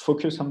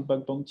focus on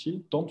bug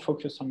bounty, don't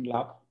focus on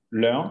lab,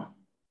 learn,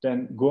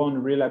 then go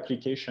on real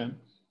application.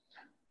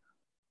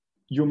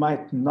 You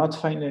might not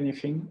find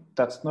anything,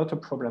 that's not a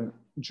problem.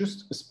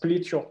 Just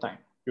split your time.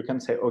 You can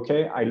say,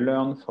 okay, I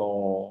learn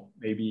for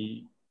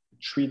maybe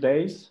 3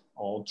 days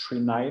or 3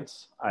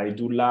 nights. I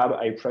do lab,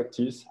 I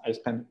practice, I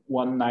spend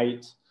 1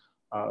 night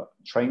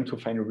trying to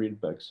find real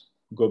bugs.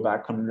 Go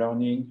back on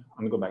learning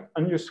and go back.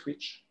 And you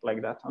switch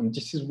like that. And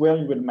this is where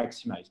you will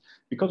maximize.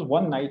 Because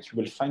 1 night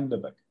you will find the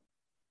bug.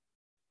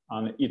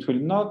 And it will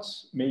not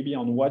maybe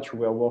on what you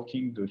were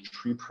working the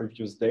 3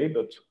 previous days,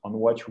 but on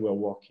what you were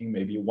working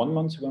maybe 1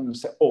 month ago, and you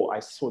say, oh, I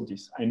saw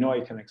this. I know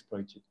I can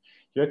exploit it.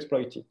 You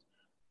exploit it.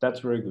 That's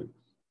very good.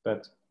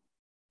 But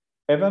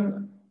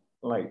even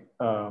like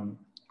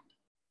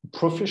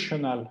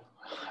professional,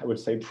 I would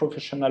say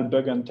professional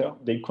bug hunter,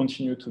 they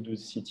continue to do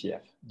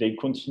CTF. They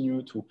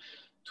continue to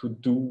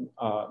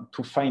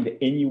find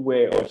any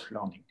way of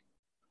learning.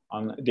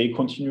 And they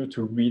continue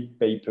to read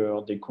paper,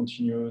 they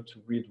continue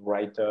to read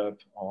write-up,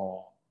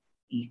 or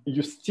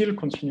you still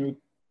continue,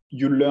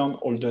 you learn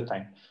all the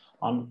time.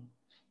 And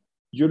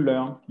you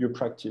learn, you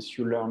practice,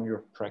 you learn,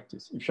 you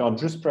practice. If you are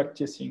just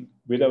practicing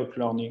without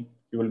learning,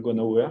 you will go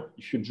nowhere.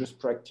 If you just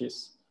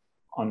practice,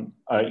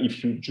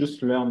 if you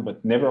just learn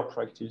but never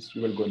practice,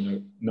 you will go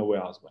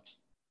nowhere as well.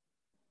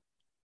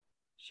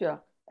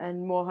 Sure.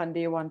 And Mohan, do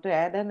you want to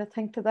add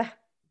anything to that?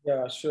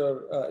 Yeah,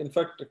 sure. In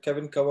fact,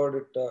 Kevin covered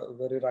it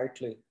very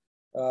rightly.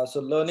 So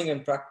learning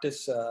and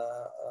practice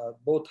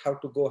both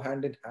have to go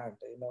hand in hand,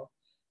 you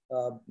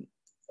know.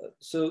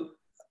 So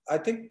I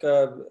think,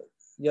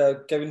 yeah,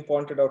 Kevin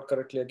pointed out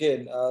correctly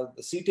again,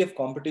 the CTF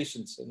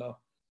competitions, you know,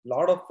 a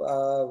lot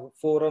of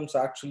forums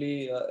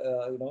actually,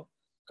 you know,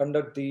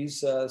 conduct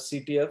these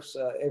CTFs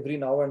every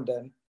now and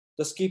then.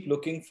 Just keep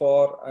looking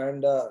for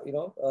and, you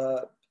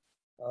know,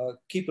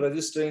 keep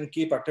registering,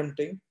 keep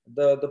attempting.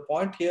 The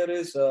point here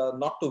is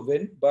not to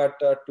win, but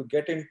to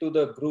get into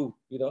the groove,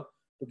 you know,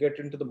 to get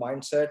into the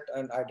mindset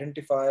and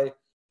identify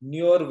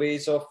newer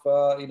ways of,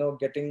 you know,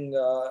 getting,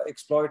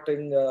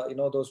 exploiting, you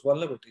know, those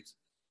vulnerabilities.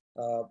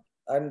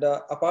 And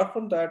apart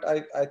from that,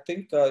 I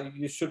think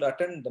you should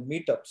attend the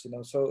meetups, you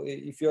know. So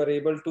if you are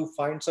able to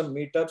find some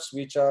meetups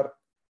which are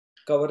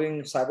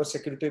covering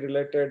cybersecurity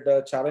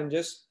related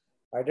challenges,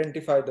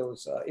 identify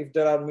those. If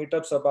there are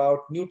meetups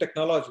about new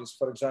technologies,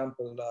 for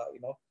example, you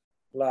know,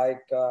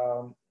 like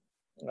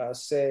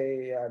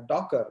say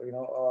Docker, you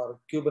know, or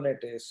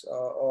Kubernetes,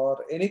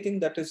 or anything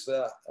that is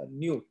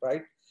new,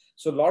 right?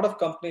 So a lot of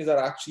companies are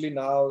actually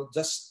now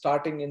just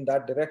starting in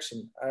that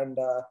direction. And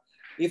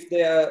if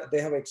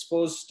they have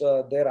exposed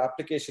their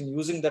application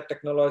using that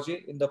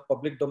technology in the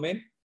public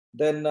domain,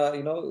 then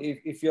you know,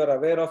 if you are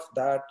aware of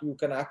that, you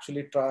can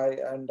actually try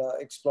and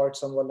exploit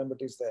some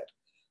vulnerabilities there.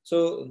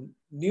 So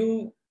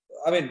new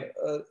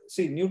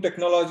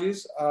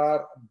technologies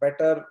are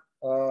better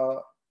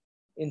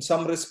in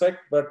some respect,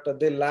 but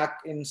they lack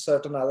in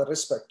certain other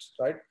respects,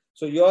 right?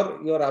 So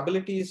your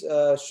abilities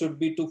should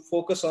be to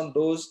focus on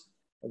those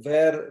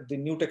where the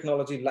new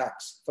technology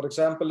lacks. For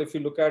example, if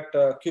you look at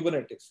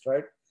Kubernetes,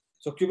 right?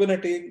 So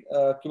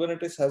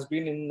Kubernetes has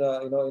been in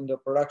you know, in the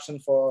production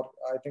for,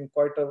 I think,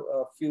 quite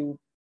a few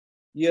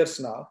years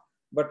now.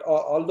 But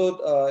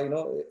although you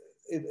know,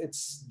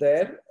 it's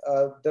there,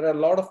 there are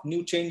a lot of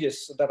new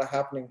changes that are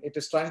happening. It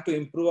is trying to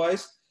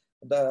improvise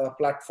the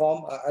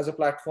platform as a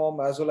platform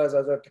as well as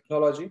a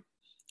technology.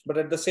 But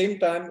at the same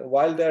time,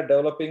 while they're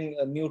developing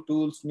new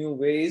tools, new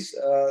ways,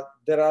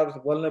 there are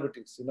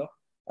vulnerabilities,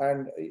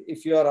 And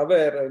if you are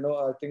aware,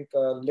 I think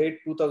late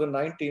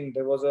 2019,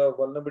 there was a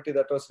vulnerability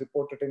that was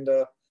reported in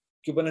the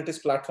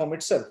Kubernetes platform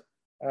itself.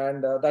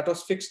 And that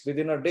was fixed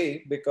within a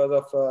day because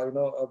of,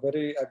 a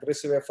very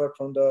aggressive effort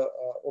from the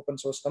open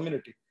source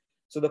community.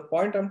 So the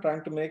point I'm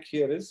trying to make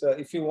here is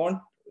if you want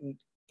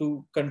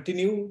to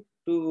continue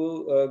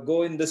to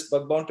go in this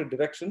bug bounty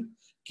direction,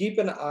 keep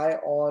an eye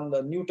on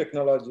new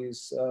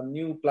technologies,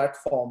 new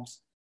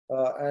platforms,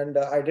 and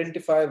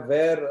identify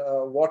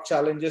what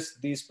challenges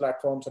these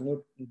platforms and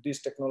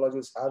these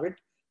technologies have it,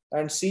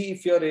 and see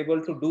if you're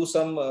able to do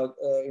some,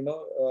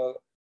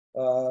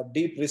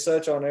 deep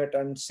research on it,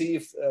 and see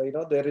if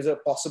there is a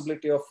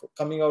possibility of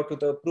coming out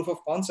with a proof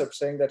of concept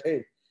saying that,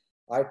 hey,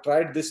 I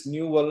tried this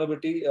new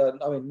vulnerability,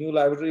 new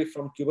library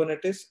from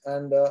Kubernetes,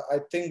 and I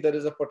think there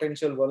is a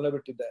potential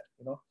vulnerability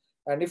there,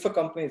 And if a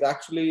company is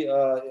actually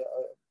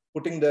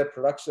putting their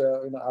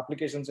production,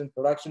 applications in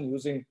production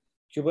using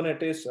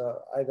Kubernetes,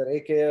 either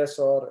AKS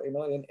or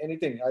in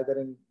anything, either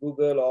in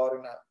Google or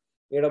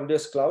in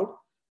AWS cloud,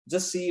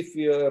 just see if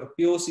your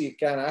POC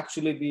can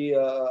actually be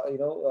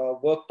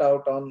worked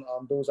out on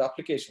those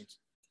applications.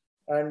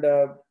 And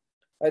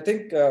I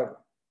think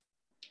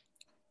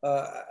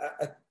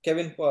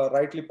Kevin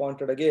rightly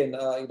pointed again,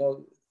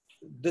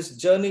 this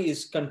journey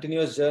is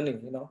continuous journey.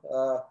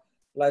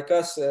 Like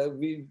us,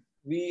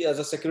 we as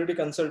a security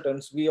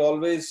consultants, we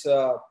always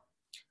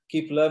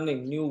keep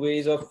learning new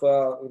ways of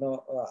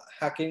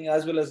hacking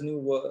as well as new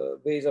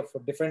ways of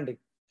defending.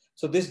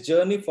 So this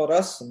journey for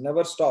us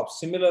never stops.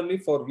 Similarly,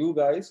 for you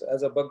guys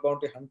as a bug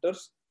bounty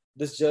hunters,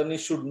 this journey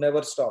should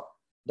never stop.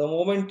 The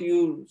moment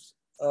you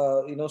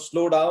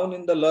slow down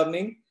in the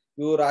learning,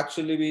 you would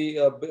actually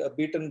be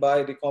beaten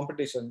by the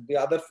competition. The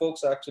other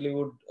folks actually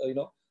would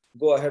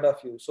go ahead of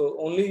you. So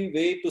only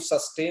way to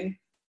sustain,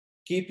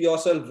 keep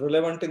yourself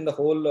relevant in the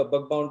whole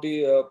bug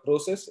bounty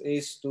process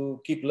is to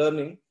keep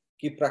learning,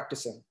 keep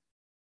practicing.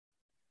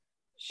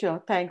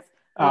 Sure, thanks.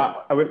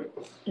 I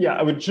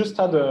would just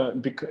add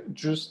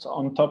just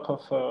on top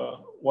of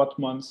what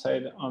Mohan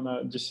said,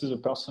 this is a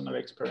personal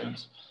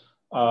experience.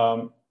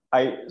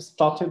 I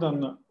started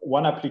on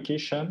one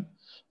application,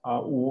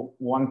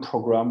 one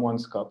program, one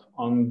scope,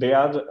 and they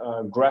had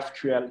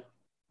GraphQL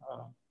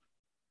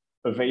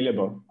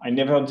available. I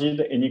never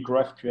did any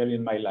GraphQL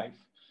in my life.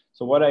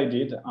 So what I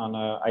did, and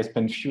I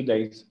spent a few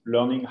days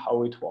learning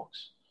how it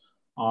works,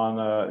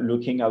 on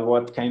looking at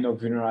what kind of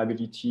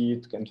vulnerability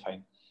it can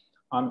find.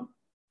 And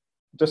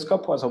the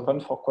scope was open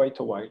for quite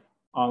a while,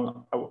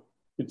 and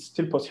it's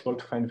still possible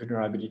to find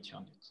vulnerability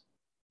on it.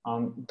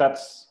 And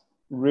that's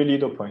really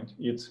the point.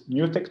 It's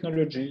new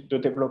technology. The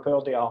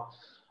developers, they are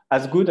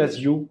as good as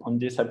you on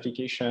this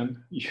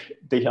application.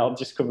 They are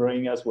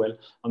discovering as well,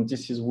 and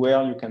this is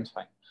where you can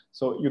find.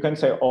 So you can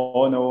say,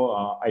 oh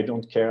no, I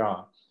don't care.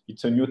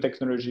 It's a new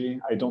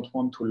technology. I don't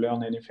want to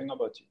learn anything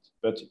about it.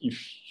 But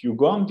if you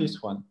go on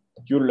this one,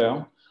 you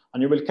learn,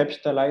 and you will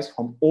capitalize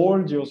from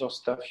all the other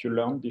stuff you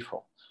learned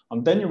before.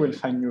 And then you will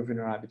find new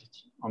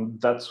vulnerability. And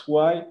that's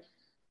why,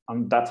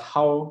 and that's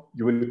how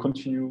you will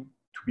continue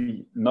to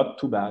be not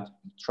too bad,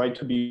 try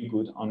to be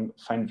good, and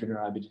find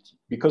vulnerability,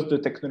 because the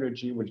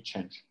technology will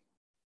change.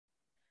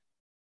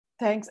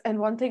 Thanks. And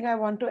one thing I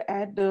want to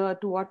add to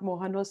what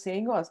Mohan was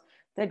saying was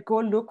that go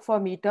look for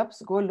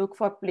meetups, go look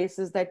for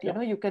places that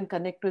you can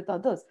connect with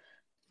others.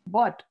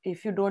 But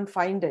if you don't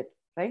find it,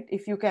 right?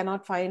 If you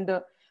cannot find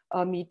a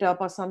meetup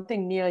or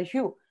something near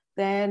you,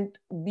 then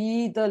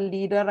be the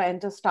leader and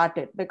just start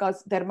it,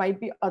 because there might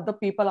be other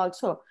people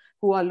also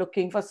who are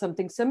looking for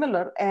something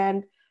similar.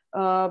 And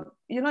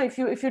if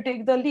you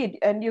take the lead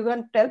and you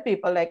can tell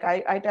people, like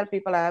I tell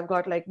people I have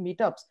got like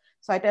meetups.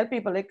 So I tell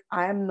people, like,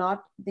 I am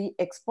not the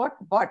expert,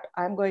 but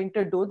I'm going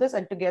to do this,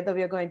 and together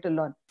we are going to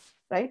learn,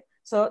 right?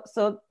 So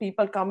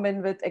people come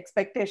in with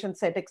expectations,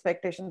 set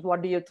expectations.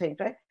 What do you think,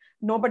 right?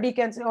 Nobody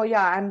can say, oh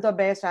yeah, I'm the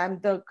best, I'm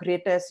the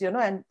greatest,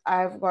 and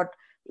I've got,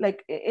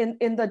 like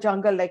in the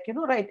jungle, like,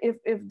 right,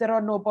 if there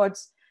are no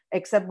birds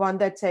except one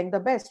that's saying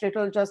the best, it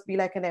will just be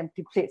like an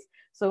empty place.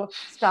 So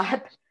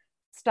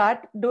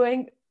start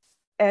doing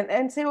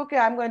and say, okay,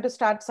 I'm going to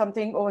start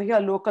something over here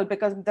local,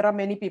 because there are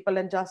many people.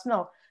 And just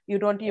now, you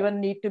don't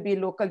even need to be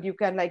local. You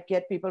can like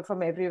get people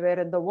from everywhere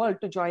in the world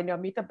to join your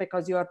meetup,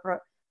 because you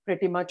are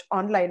pretty much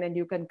online, and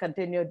you can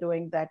continue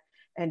doing that,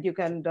 and you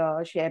can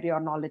share your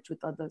knowledge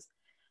with others.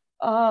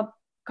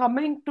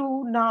 Coming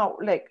to now,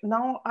 like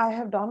now I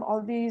have done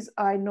all these,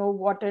 I know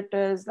what it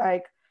is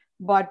like,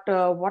 but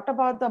what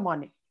about the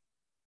money?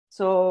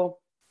 So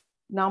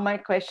now my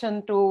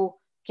question to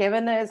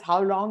Kevin is,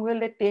 how long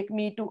will it take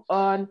me to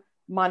earn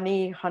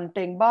money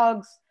hunting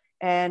bugs?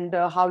 And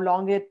how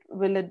long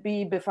will it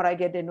be before I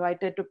get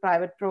invited to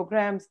private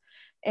programs?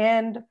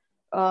 And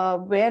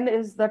when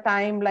is the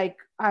time, like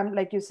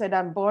you said,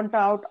 I'm burnt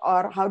out,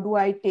 or how do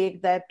I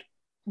take that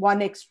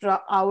one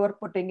extra hour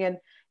putting in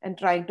and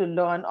trying to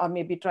learn, or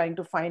maybe trying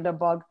to find a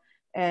bug?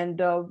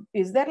 And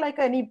is there like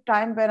any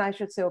time when I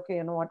should say, okay,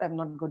 you know what, I'm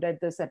not good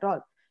at this at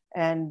all,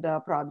 and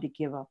probably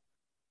give up?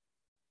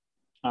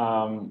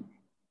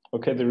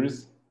 Okay, there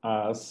is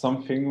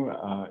something,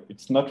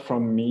 it's not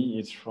from me,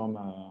 it's from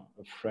a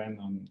friend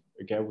and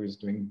a guy who is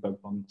doing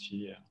bug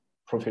bounty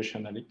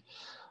professionally.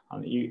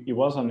 And he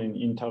was on an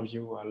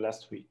interview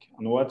last week.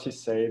 And what he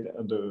said,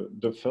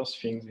 the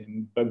first things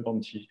in bug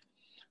bounty,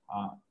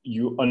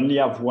 you only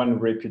have one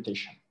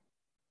reputation.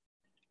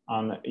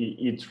 And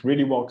it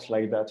really works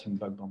like that in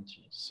bug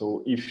bounty.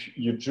 So if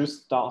you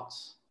just start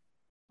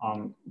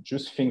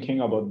just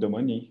thinking about the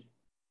money,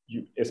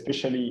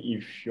 especially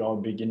if you're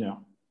a beginner,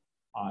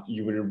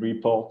 you will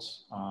report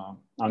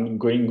and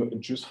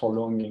going just for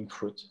low-hanging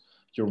fruit,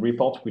 your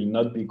report will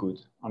not be good.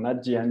 And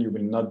at the end, you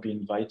will not be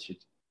invited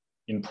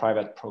in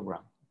private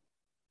program.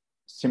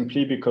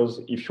 Simply because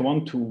if you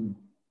want to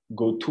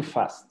go too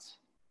fast,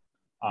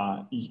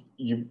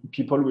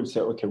 people will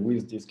say, okay, who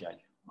is this guy?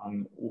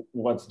 And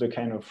what's the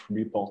kind of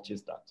report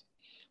is that?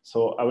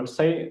 So I would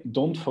say,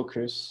 don't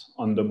focus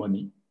on the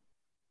money.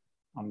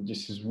 And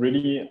this is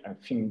really, I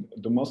think,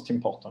 the most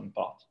important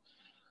part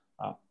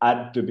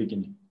at the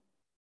beginning.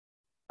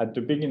 At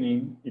the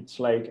beginning, it's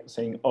like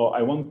saying, oh,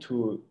 I want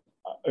to,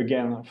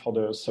 again, for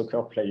the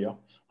soccer player,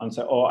 and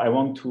say, oh, I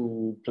want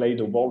to play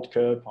the World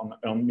Cup and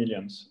earn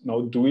millions.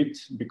 No, do it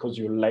because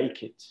you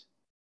like it.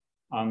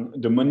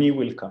 And the money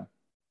will come.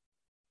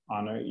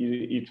 And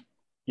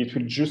it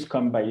will just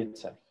come by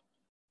itself.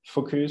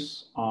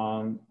 Focus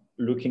on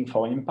looking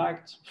for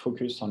impact,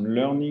 focus on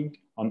learning,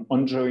 on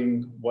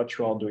enjoying what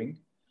you are doing.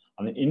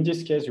 And in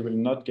this case, you will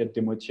not get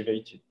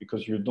demotivated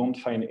because you don't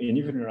find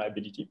any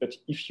vulnerability. But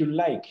if you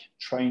like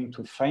trying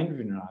to find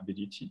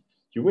vulnerability,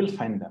 you will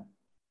find them.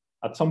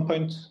 At some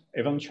point,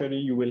 eventually,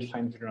 you will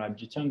find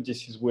vulnerability, and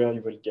this is where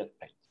you will get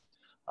paid.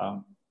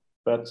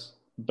 But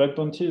bug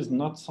bounty is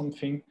not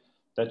something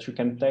that you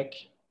can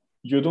take.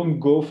 You don't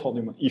go for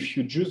the money. If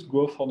you just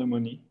go for the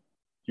money,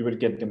 you will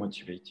get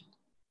demotivated.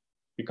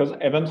 Because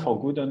even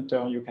for good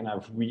hunter, you can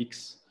have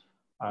weeks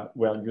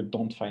where you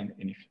don't find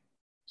anything.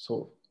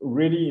 So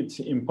really, it's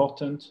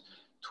important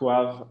to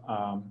have,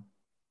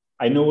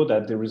 I know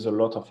that there is a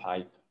lot of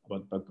hype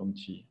about bug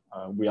bounty.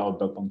 We are a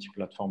bug bounty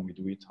platform, we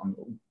do it. And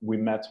we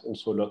met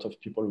also a lot of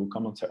people who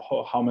come and say,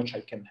 oh, how much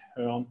I can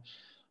earn.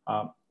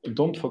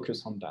 Don't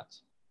focus on that.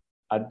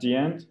 At the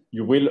end,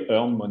 you will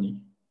earn money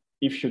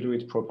if you do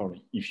it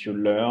properly. If you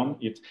learn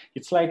it,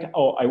 it's like,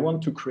 oh, I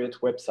want to create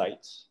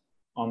websites.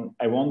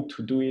 I want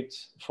to do it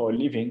for a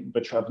living,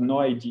 but you have no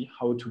idea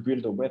how to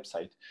build a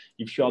website.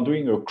 If you are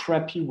doing a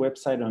crappy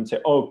website and say,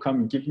 oh,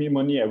 come give me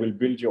money, I will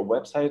build your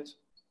website,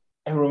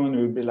 everyone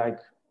will be like,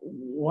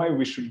 why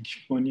we should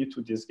give money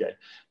to this guy?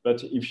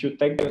 But if you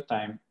take the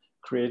time,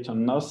 create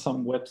an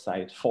awesome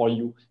website for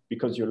you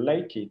because you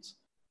like it,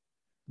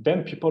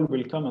 then people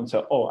will come and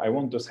say, oh, I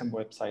want the same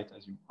website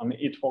as you. And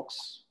it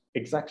works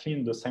exactly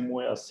in the same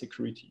way as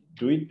security.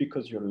 Do it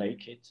because you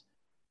like it,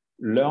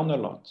 learn a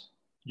lot.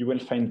 You will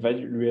find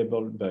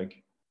valuable bugs,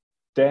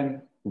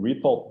 then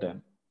report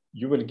them.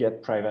 You will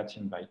get private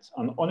invites.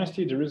 And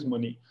honestly, there is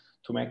money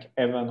to make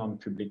even on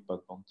public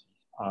bug bounty.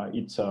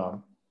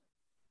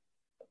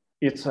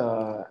 It's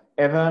even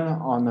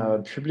on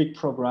a public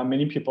program.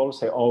 Many people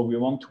say, oh, we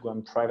want to go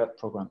on private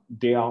program.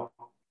 They are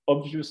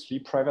obviously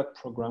private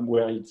program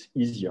where it's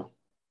easier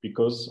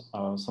because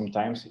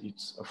sometimes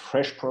it's a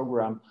fresh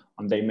program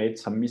and they made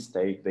some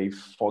mistake, they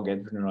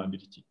forget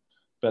vulnerability.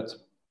 But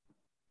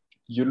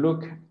you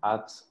look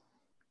at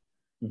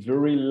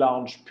very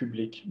large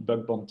public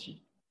bug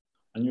bounty,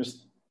 and you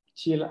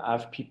still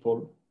have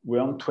people who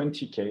earn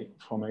 20K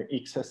from an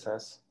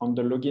XSS on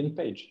the login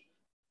page.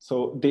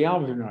 So they are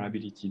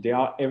vulnerability, they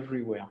are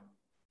everywhere,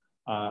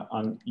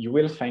 and you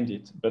will find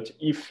it. But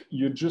if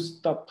you just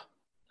stop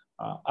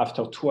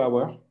after 2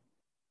 hours,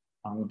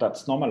 and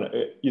that's normal,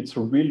 it's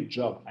a real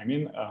job. I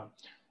mean,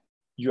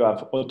 you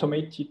have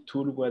automated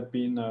tool who have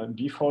been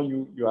before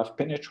you. You have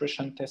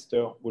penetration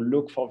tester who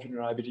look for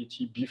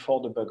vulnerability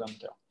before the bug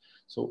hunter.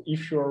 So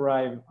if you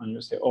arrive and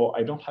you say, oh,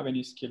 I don't have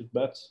any skill,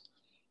 but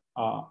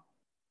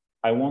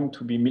I want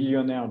to be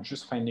millionaire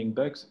just finding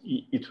bugs,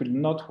 it will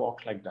not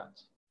work like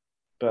that.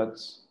 But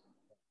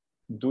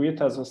do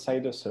it as a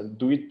side hustle,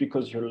 do it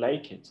because you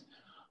like it,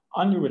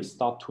 and you will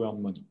start to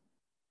earn money.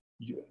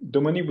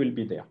 The money will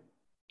be there,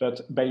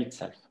 but by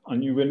itself.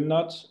 And you will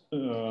not,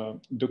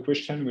 the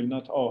question will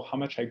not, oh, how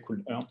much I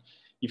could earn.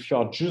 If you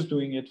are just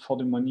doing it for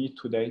the money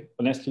today,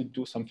 honestly,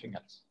 do something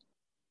else.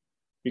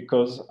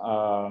 Because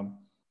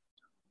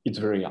it's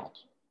very hard.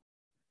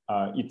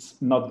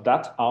 It's not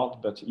that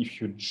hard, but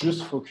if you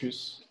just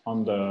focus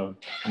on the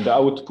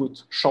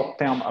output,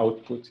 short-term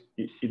output,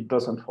 it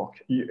doesn't work.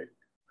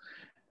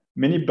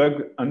 Many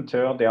bug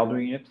hunters, they are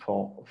doing it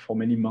for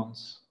many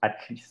months, at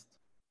least.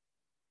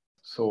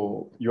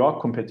 So you are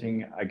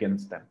competing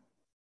against them.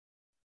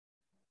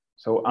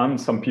 So, and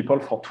some people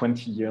for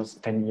 20 years,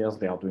 10 years,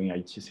 they are doing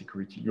IT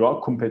security. You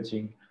are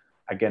competing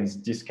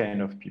against this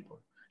kind of people.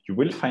 You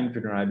will find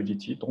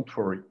vulnerability, don't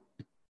worry.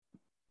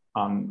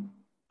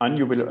 And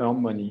you will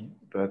earn money,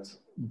 but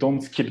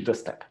don't skip the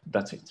step,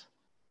 that's it.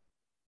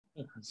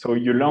 So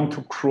you learn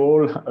to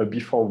crawl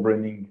before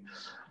running,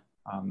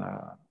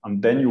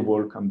 and then you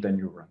walk, and then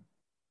you run.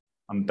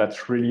 And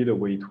that's really the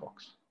way it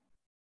works.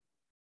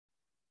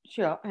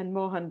 Sure. And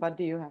Mohan, what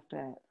do you have to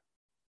add?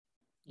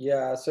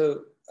 Yeah,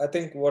 so I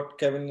think what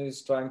Kevin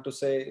is trying to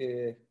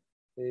say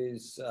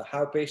is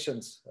have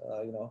patience.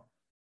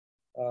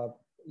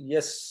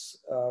 Yes,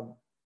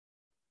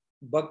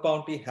 Bug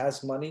Bounty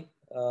has money.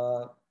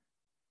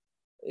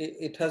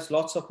 It has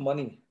lots of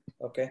money,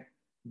 okay?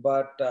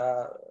 But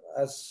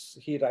as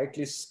he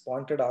rightly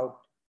pointed out,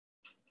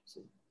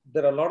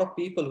 there are a lot of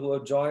people who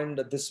have joined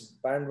this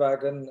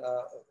bandwagon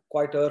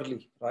quite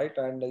early, right?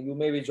 And you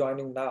may be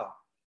joining now.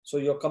 So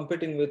you're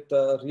competing with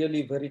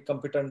really very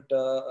competent,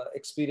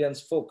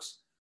 experienced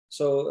folks.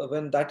 So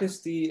when that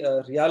is the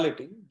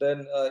reality,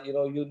 then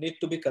you need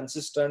to be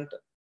consistent.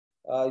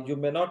 You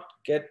may not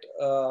get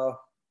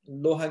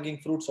low-hanging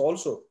fruits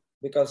also,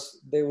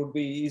 because they would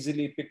be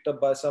easily picked up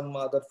by some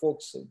other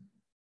folks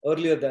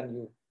earlier than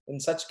you. In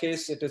such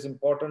case, it is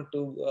important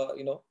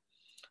to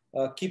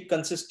keep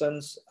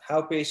consistent,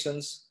 have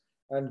patience,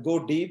 and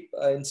go deep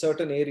in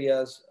certain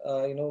areas.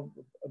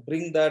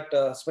 Bring that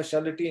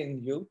specialty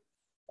in you,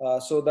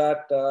 so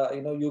that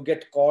you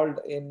get called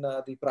in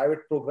the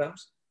private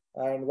programs.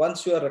 And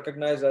once you are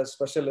recognized as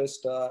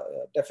specialist,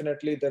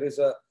 definitely there is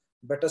a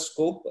better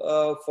scope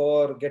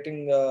for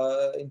getting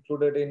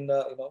included in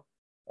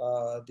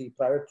the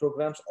private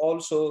programs.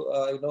 Also,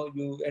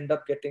 you end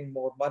up getting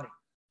more money.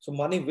 So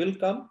money will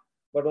come,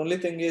 but only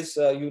thing is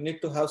you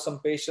need to have some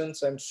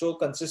patience and show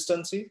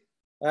consistency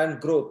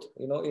and growth,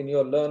 in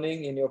your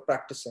learning, in your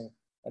practicing.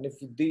 And if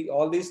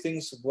all these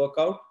things work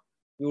out,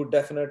 you would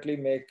definitely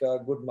make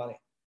good money.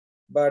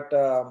 But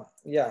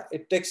yeah,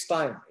 it takes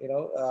time,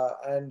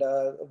 and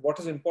what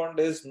is important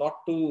is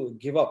not to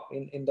give up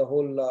in the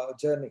whole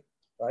journey,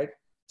 right?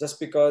 Just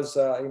because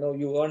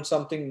you earn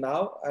something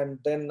now, and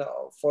then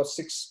for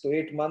 6 to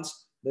 8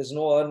 months there's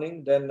no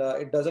earning, then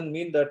it doesn't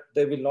mean that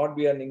there will not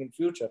be earning in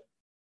future.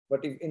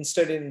 But if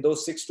instead in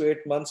those 6 to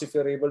 8 months, if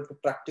you're able to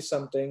practice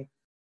something,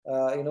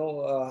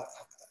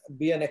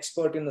 be an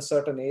expert in a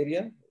certain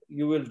area,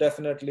 you will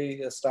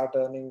definitely start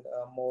earning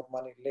more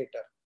money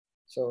later.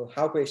 So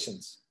have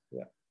patience.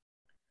 Yeah.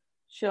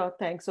 Sure.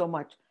 Thanks so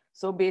much.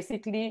 So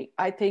basically,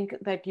 I think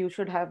that you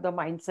should have the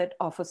mindset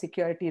of a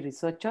security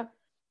researcher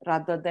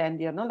rather than,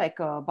 like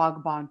a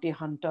bug bounty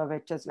hunter,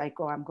 which is like,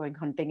 oh, I'm going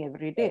hunting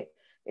every day.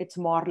 It's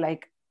more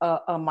like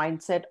a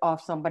mindset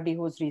of somebody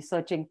who's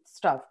researching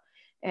stuff.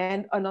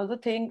 And another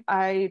thing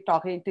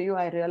talking to you,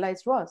 I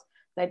realized was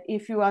that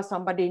if you are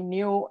somebody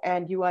new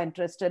and you are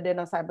interested in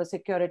a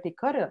cybersecurity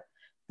career,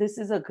 this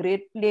is a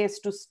great place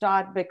to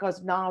start,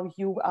 because now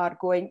you are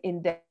going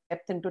in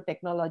depth into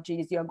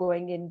technologies, you're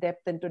going in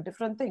depth into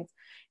different things.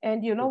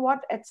 And you know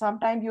what, at some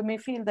time you may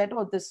feel that,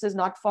 oh, this is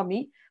not for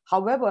me.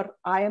 However,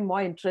 I am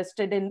more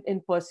interested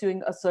in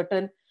pursuing a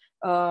certain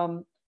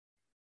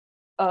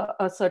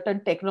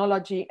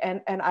technology,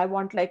 and I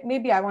want, like,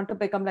 maybe I want to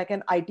become like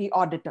an IT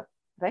auditor,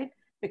 right?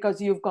 Because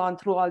you've gone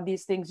through all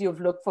these things, you've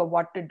looked for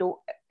what to do,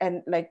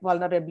 and like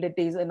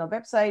vulnerabilities in a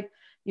website,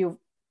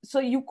 so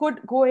you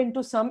could go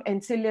into some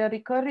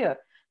ancillary career.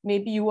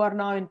 Maybe you are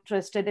now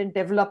interested in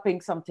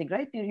developing something,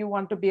 right? You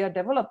want to be a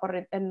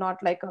developer and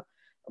not like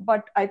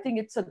but I think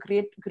it's a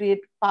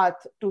great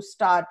path to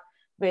start,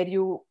 where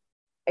you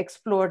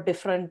explore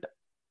different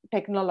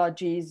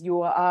technologies.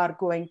 You are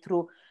going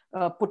through,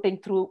 putting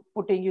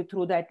you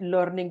through that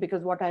learning,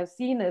 because what I've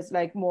seen is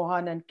like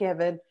Mohan and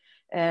Kevin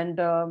and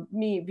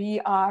me, we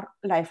are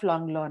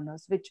lifelong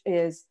learners, which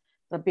is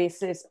the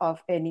basis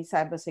of any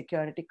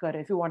cybersecurity career.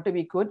 If you want to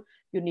be good,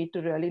 you need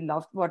to really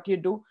love what you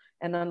do.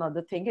 And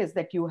another thing is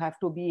that you have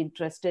to be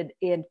interested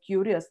and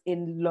curious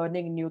in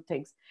learning new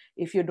things.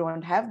 If you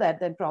don't have that,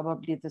 then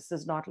probably this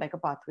is not like a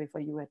pathway for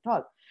you at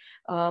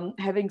all.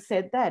 Having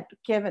said that,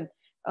 Kevin,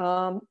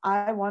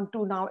 I want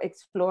to now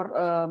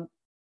explore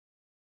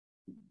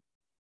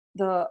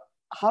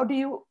how do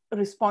you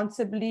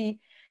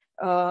responsibly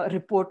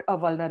report a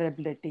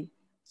vulnerability?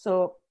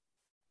 So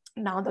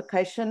now the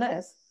question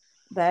is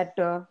that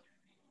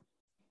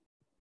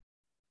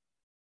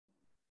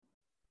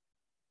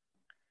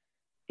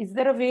is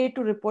there a way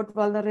to report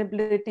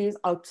vulnerabilities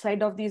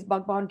outside of these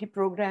bug bounty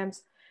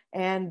programs?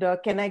 And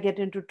can I get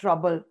into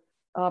trouble?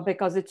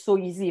 Because it's so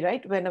easy,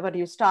 right? Whenever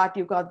you start,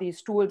 you got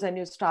these tools and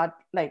you start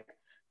like,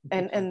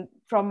 and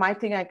from my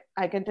thing,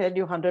 I can tell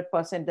you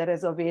 100% there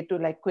is a way to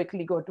like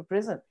quickly go to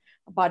prison.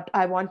 But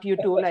I want you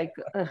to like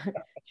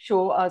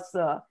show us,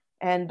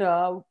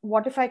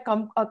 what if I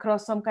come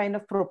across some kind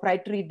of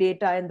proprietary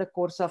data in the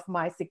course of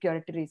my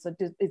security research?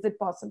 Is it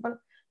possible?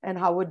 And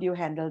how would you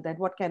handle that?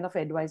 What kind of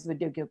advice would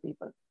you give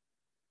people?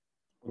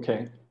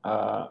 Okay,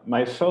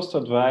 my first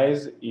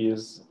advice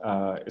is,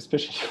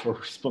 especially for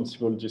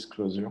responsible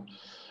disclosure,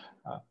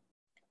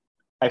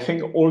 I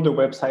think all the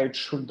websites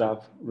should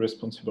have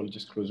responsible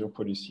disclosure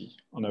policy.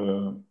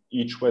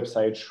 Each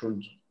website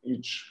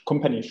each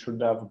company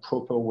should have a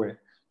proper way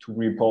to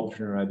report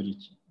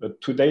vulnerability. But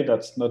today,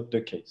 that's not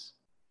the case.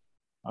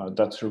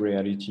 That's a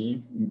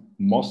reality.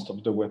 Most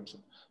of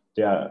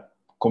the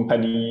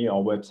company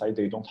or website,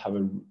 they don't have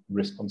a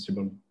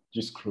responsible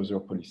disclosure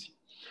policy.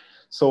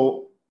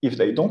 So if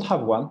they don't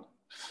have one,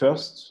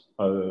 first,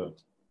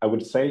 I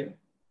would say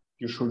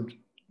you should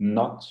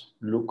not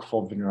look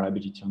for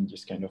vulnerability on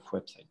this kind of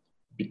website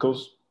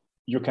because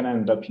you can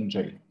end up in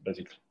jail,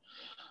 basically.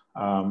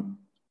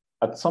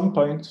 At some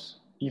point,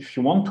 if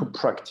you want to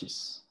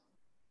practice,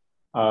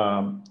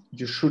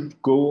 you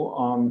should go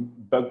on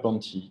Bug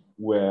Bounty,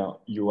 where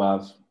you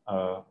have,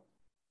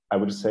 I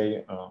would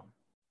say,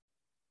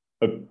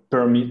 a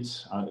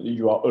permit,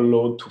 you are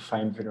allowed to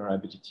find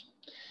vulnerability.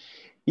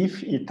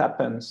 If it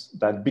happens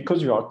that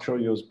because you are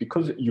curious,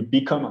 because you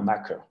become a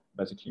hacker,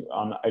 basically,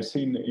 and I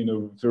say in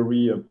a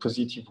very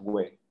positive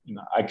way,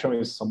 hacker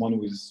is someone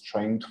who is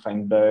trying to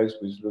find bugs,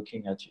 who is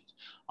looking at it.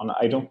 And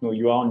I don't know,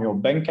 you are on your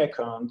bank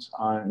account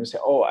and you say,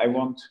 oh, I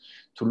want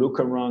to look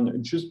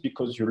around just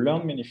because you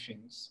learn many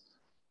things.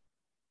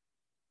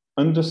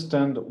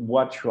 Understand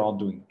what you are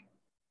doing,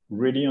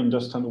 really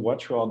understand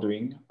what you are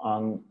doing.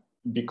 And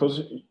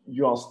because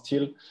you are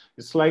still,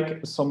 it's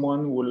like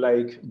someone who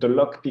like the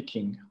lock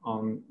picking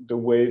on the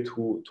way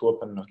to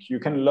open lock. You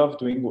can love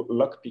doing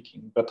lock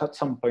picking, but at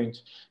some point,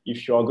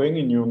 if you are going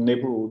in your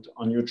neighborhood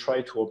and you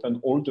try to open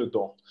all the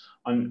door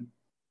and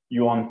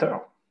you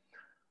enter,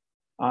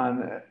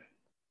 and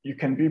you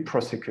can be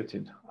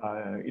prosecuted.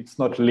 It's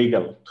not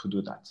legal to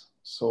do that.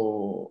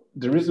 So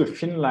there is a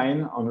thin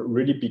line, and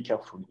really be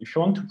careful. If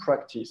you want to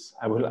practice,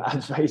 I will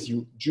advise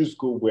you just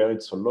go where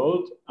it's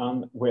allowed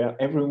and where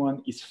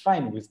everyone is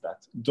fine with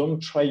that. Don't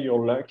try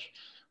your luck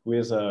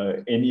with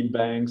any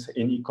banks,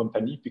 any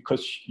company,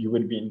 because you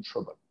will be in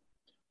trouble.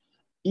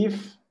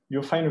 If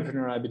you find a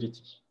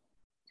vulnerability,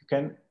 you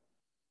can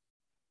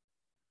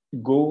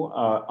go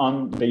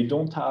on, they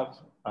don't have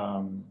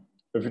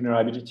a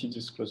vulnerability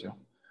disclosure.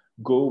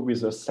 Go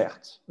with a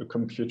CERT, a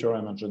computer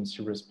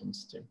emergency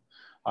response team.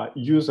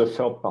 Use a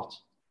third party.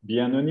 Be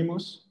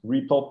anonymous,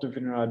 report the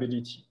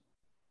vulnerability.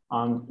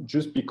 And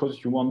just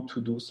because you want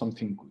to do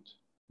something good,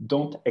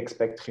 don't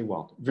expect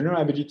reward.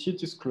 Vulnerability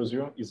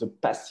disclosure is a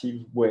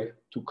passive way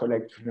to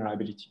collect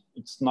vulnerability.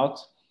 It's not,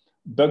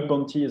 Bug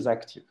Bounty is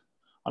active.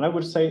 And I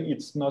would say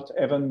it's not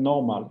even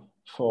normal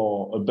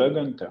for a bug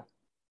hunter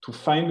to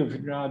find a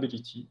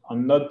vulnerability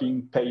and not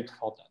being paid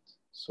for that.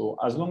 So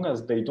as long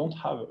as they don't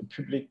have a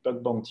public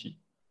Bug Bounty,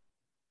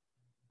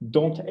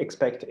 don't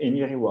expect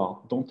any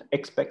reward, don't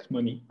expect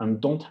money, and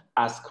don't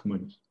ask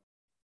money.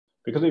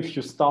 Because if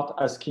you start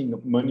asking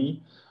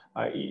money,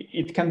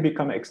 it can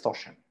become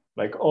extortion.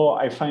 Like, oh,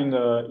 I find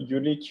you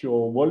leak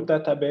your whole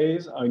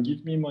database,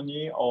 give me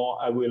money, or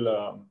I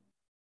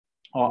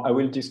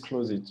will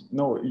disclose it.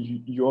 No,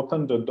 you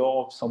open the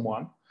door of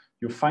someone,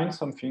 you find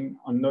something,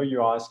 and now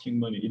you are asking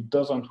money. It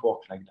doesn't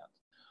work like that.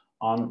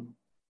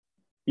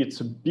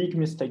 It's a big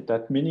mistake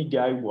that many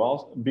guys were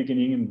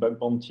beginning in Bug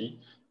Bounty,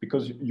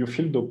 because you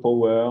feel the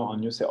power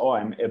and you say, oh,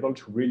 I'm able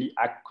to really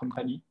hack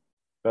company.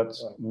 But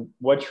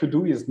what you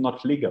do is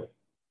not legal.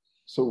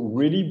 So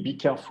really be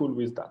careful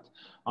with that.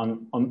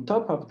 And on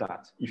top of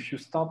that, if you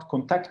start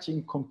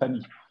contacting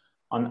company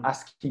and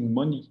asking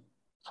money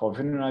for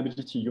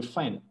vulnerability you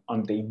find,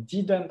 and they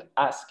didn't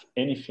ask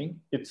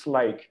anything, it's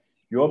like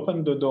you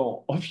open the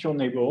door of your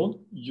neighborhood,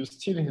 you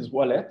steal his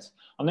wallet,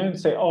 and then you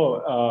say,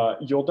 oh,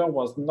 your door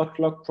was not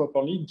locked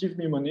properly, give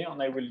me money and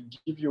I will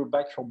give you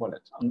back your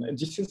wallet. And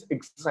this is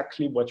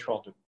exactly what you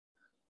are doing.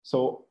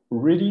 So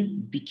really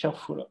be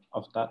careful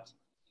of that.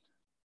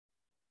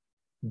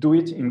 Do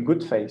it in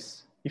good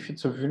faith. If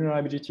it's a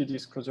vulnerability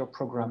disclosure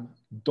program,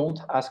 don't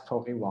ask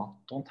for reward,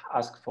 don't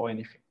ask for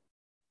anything.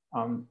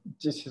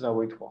 This is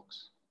how it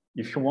works.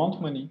 If you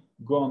want money,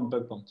 go on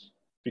Bug Bounty,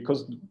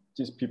 because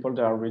these people,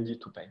 they are ready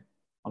to pay.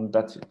 And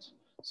that's it.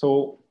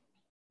 So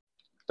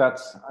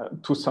that's,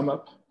 to sum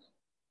up,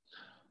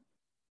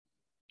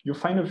 you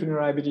find a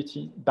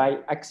vulnerability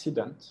by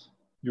accident,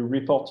 you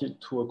report it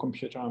to a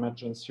computer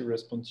emergency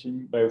response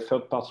team by a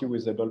third party who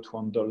is able to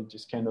handle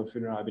this kind of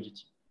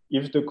vulnerability.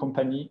 If the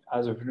company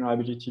has a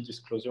vulnerability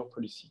disclosure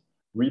policy,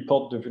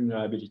 report the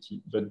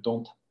vulnerability, but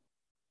don't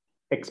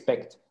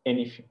expect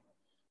anything.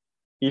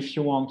 If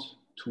you want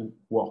to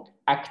work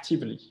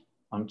actively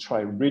and try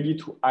really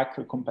to hack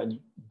a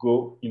company,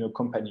 go in a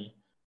company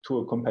to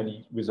a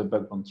company with a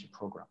Bug Bounty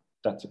program.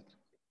 That's it.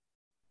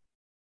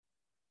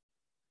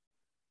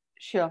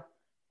 Sure.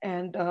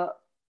 And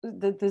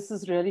this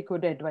is really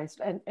good advice.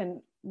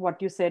 And what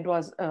you said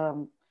was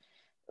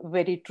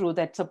very true,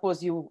 that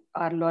suppose you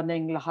are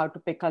learning how to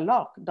pick a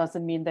lock,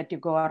 doesn't mean that you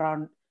go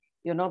around,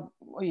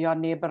 your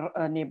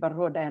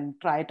neighborhood and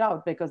try it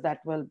out, because that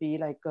will be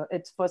like,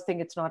 it's first thing,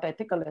 it's not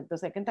ethical. At the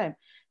second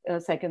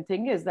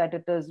thing is that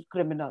it is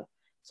criminal.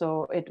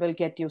 So it will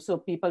get you. So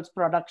people's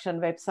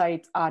production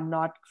websites are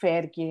not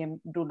fair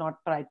game. Do not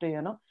try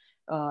to,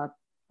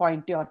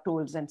 point your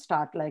tools and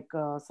start like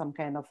some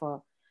kind of a,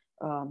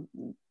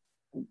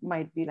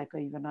 might be like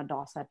even a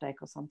DOS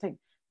attack or something,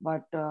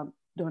 but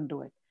don't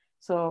do it.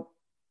 So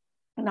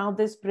now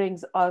this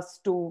brings us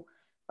to,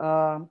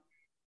 I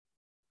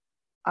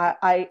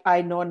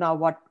know now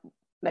what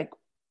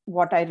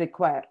I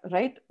require,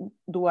 right?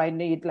 Do I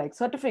need like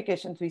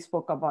certifications? We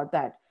spoke about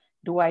that.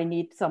 Do I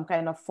need some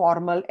kind of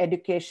formal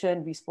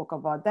education? We spoke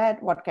about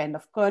that. What kind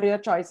of career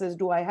choices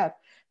do I have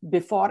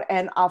before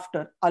and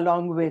after,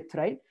 along with,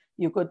 right?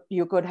 You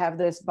could have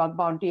this bug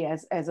bounty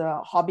as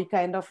a hobby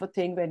kind of a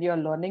thing when you're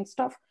learning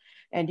stuff,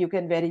 and you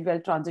can very well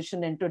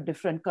transition into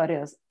different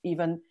careers,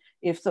 even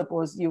if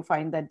suppose you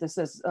find that this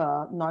is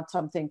not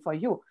something for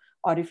you,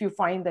 or if you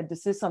find that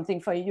this is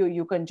something for you,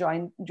 you can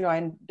join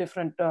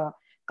different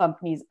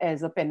companies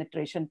as a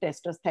penetration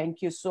testers.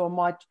 Thank you so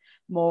much,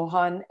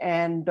 Mohan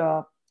and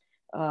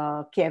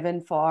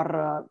Kevin,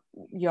 for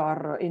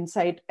your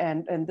insight,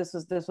 and this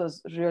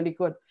was really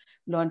good.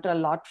 Learned a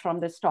lot from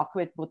this talk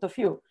with both of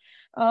you.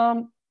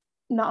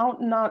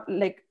 Now,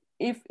 like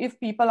if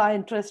people are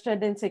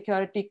interested in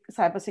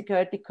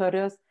cybersecurity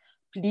careers,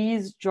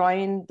 please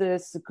join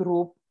this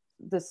group.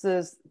 This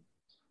is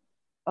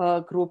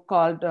a group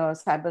called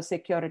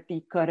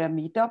Cybersecurity Career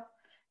Meetup,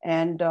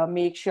 and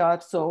make sure.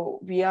 So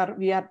we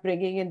are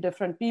bringing in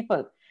different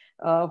people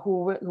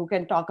who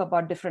can talk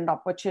about different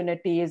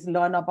opportunities,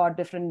 learn about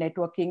different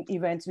networking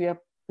events.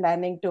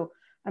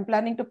 I'm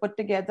planning to put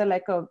together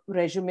like a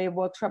resume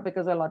workshop,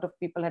 because a lot of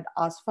people had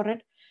asked for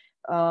it.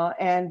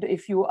 And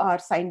if you are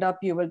signed up,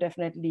 you will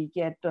definitely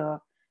get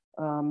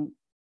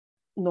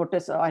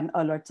notice and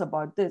alerts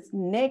about this.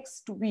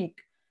 Next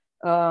week,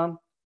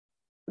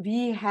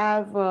 we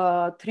have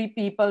 3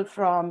 people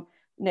from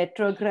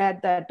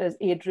Netrograd, that is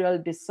Adriel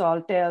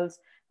Desaltels,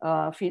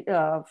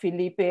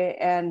 Felipe,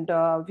 and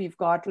we've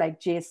got like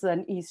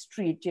Jason E.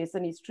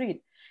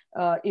 Street.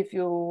 If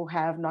you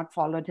have not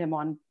followed him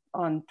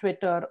on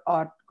Twitter,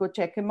 or go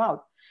check him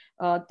out.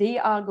 They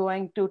are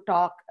going to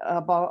talk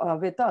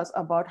about with us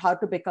about how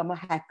to become a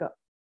hacker.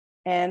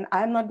 And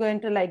I'm not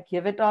going to like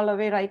give it all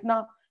away right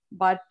now,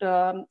 but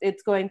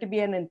it's going to be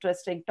an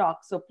interesting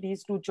talk. So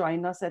please do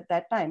join us at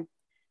that time,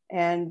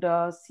 and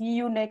see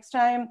you next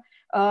time.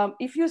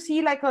 If you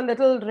see like a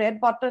little red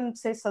button,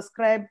 say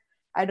subscribe,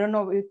 I don't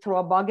know, you throw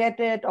a bug at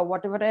it or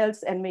whatever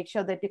else, and make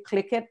sure that you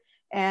click it.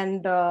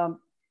 And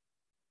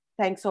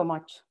thanks so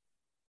much.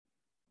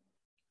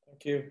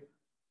 Thank you.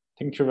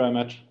 Thank you very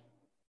much.